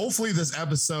 hopefully this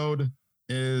episode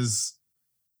is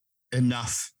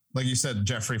enough, like you said,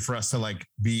 Jeffrey, for us to like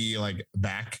be like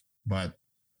back. But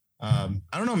I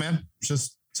don't know, man.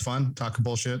 It's fun. Talking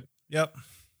bullshit. Yep.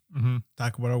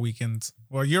 Talk about our weekends.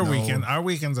 Well, your weekend. Our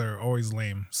weekends are always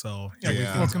lame. So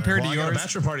Yeah. Well, compared to I got a yours,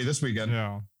 bachelor party this weekend.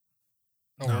 yeah.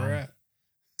 Oh, where we're at.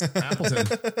 Appleton.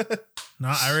 no,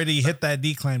 I already hit that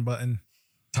decline button.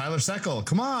 Tyler Seckel.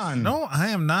 Come on. No, I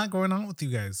am not going out with you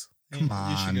guys. Come You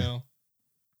should on. go.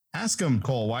 Ask him,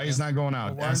 Cole, why he's not going out.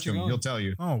 Well, why aren't Ask you him. going? He'll tell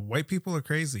you. Oh, white people are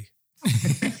crazy.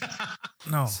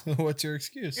 No, What's your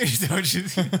excuse?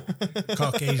 Caucasians.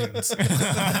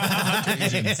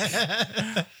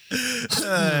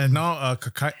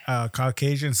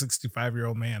 Caucasian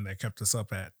 65-year-old man that kept us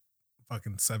up at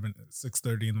fucking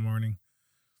 6:30 in the morning.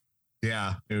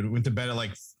 Yeah, dude. Went to bed at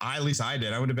like at least I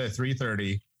did. I went to bed at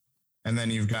 3:30, and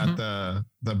then you've got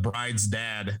the bride's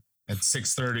dad at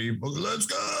 6:30.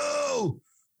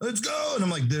 Let's go, and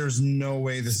I'm like, there's no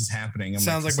way this is happening.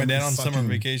 Sounds like my dad on summer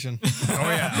vacation. Oh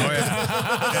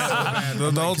yeah.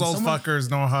 Those old fuckers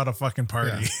know how to fucking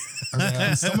party.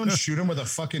 Can someone shoot him with a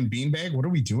fucking beanbag? What are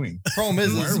we doing? Problem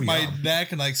is, Why are we my up? dad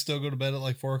can like still go to bed at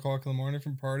like 4 o'clock in the morning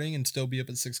from partying and still be up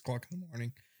at 6 o'clock in the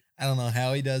morning. I don't know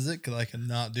how he does it because I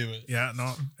cannot do it. Yeah,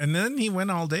 no. And then he went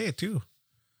all day too.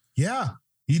 Yeah,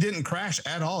 he didn't crash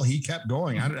at all. He kept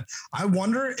going. I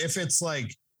wonder if it's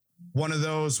like one of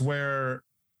those where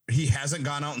he hasn't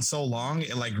gone out in so long,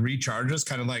 it like recharges,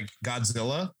 kind of like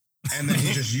Godzilla, and then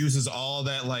he just uses all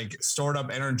that like stored up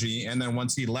energy. And then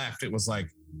once he left, it was like,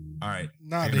 all right.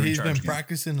 Nah, dude, he's been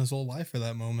practicing his whole life for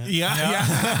that moment. Yeah.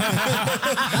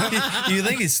 You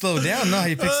think he's slowed down? No,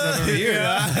 he picks it up every year.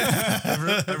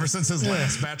 Ever since his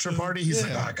last bachelor party, he's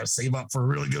like, oh, I gotta save up for a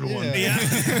really good one. Yeah.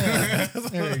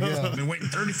 There you go. I've been waiting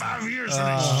 35 years for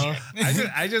this shit.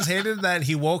 I just hated that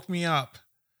he woke me up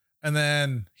and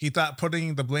then he thought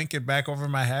putting the blanket back over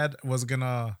my head was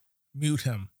gonna mute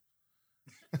him.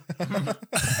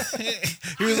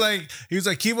 he was like,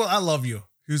 Kibo, I love you.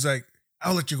 He was like,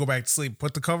 I'll let you go back to sleep.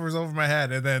 Put the covers over my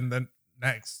head. And then the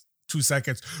next 2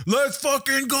 seconds. Let's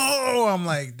fucking go. I'm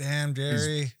like, damn,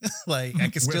 Jerry. Like, I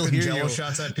can still Whipping hear Jello you.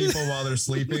 shots at people while they're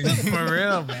sleeping. For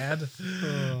real, man.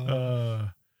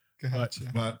 Gotcha.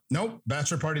 But nope,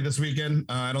 bachelor party this weekend.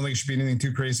 I don't think it should be anything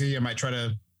too crazy. I might try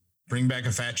to bring back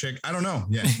a fat chick. I don't know.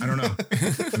 Yeah, I don't know.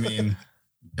 I mean,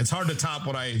 it's hard to top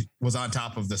what I was on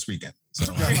top of this weekend.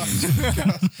 So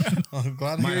I'm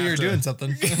glad to Might hear have you're to- doing something.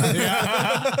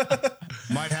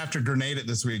 might have to grenade it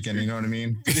this weekend. You know what I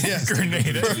mean? Yeah,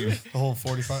 Grenade it. The whole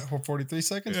 45 or 43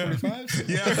 seconds, 45.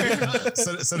 Yeah,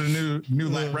 set a new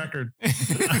lap record.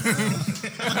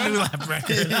 New lap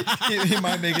record. he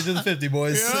might make it to the 50,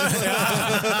 boys.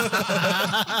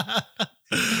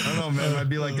 I don't know, man. Might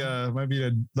be like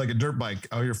a dirt bike.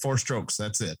 Oh, you're 4 strokes.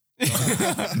 That's it.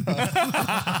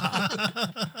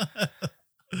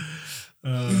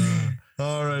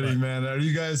 Alrighty, man. Are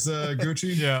you guys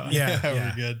Gucci? Yeah. Yeah.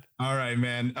 We're good. All right,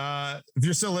 man. If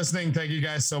you're still listening, thank you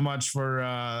guys so much for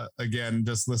again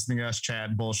just listening to us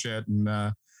chat bullshit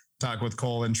and talk with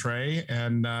Cole and Trey.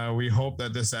 And we hope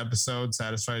that this episode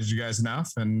satisfies you guys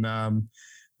enough. And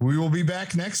we will be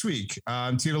back next week.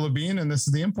 I'm Tito Levine, and this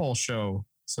is the Impulse Show.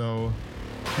 So,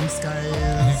 peace,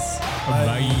 guys.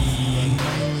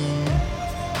 Bye.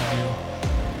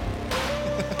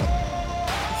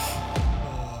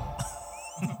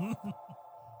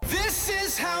 This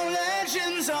is how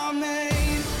legends are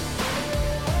made.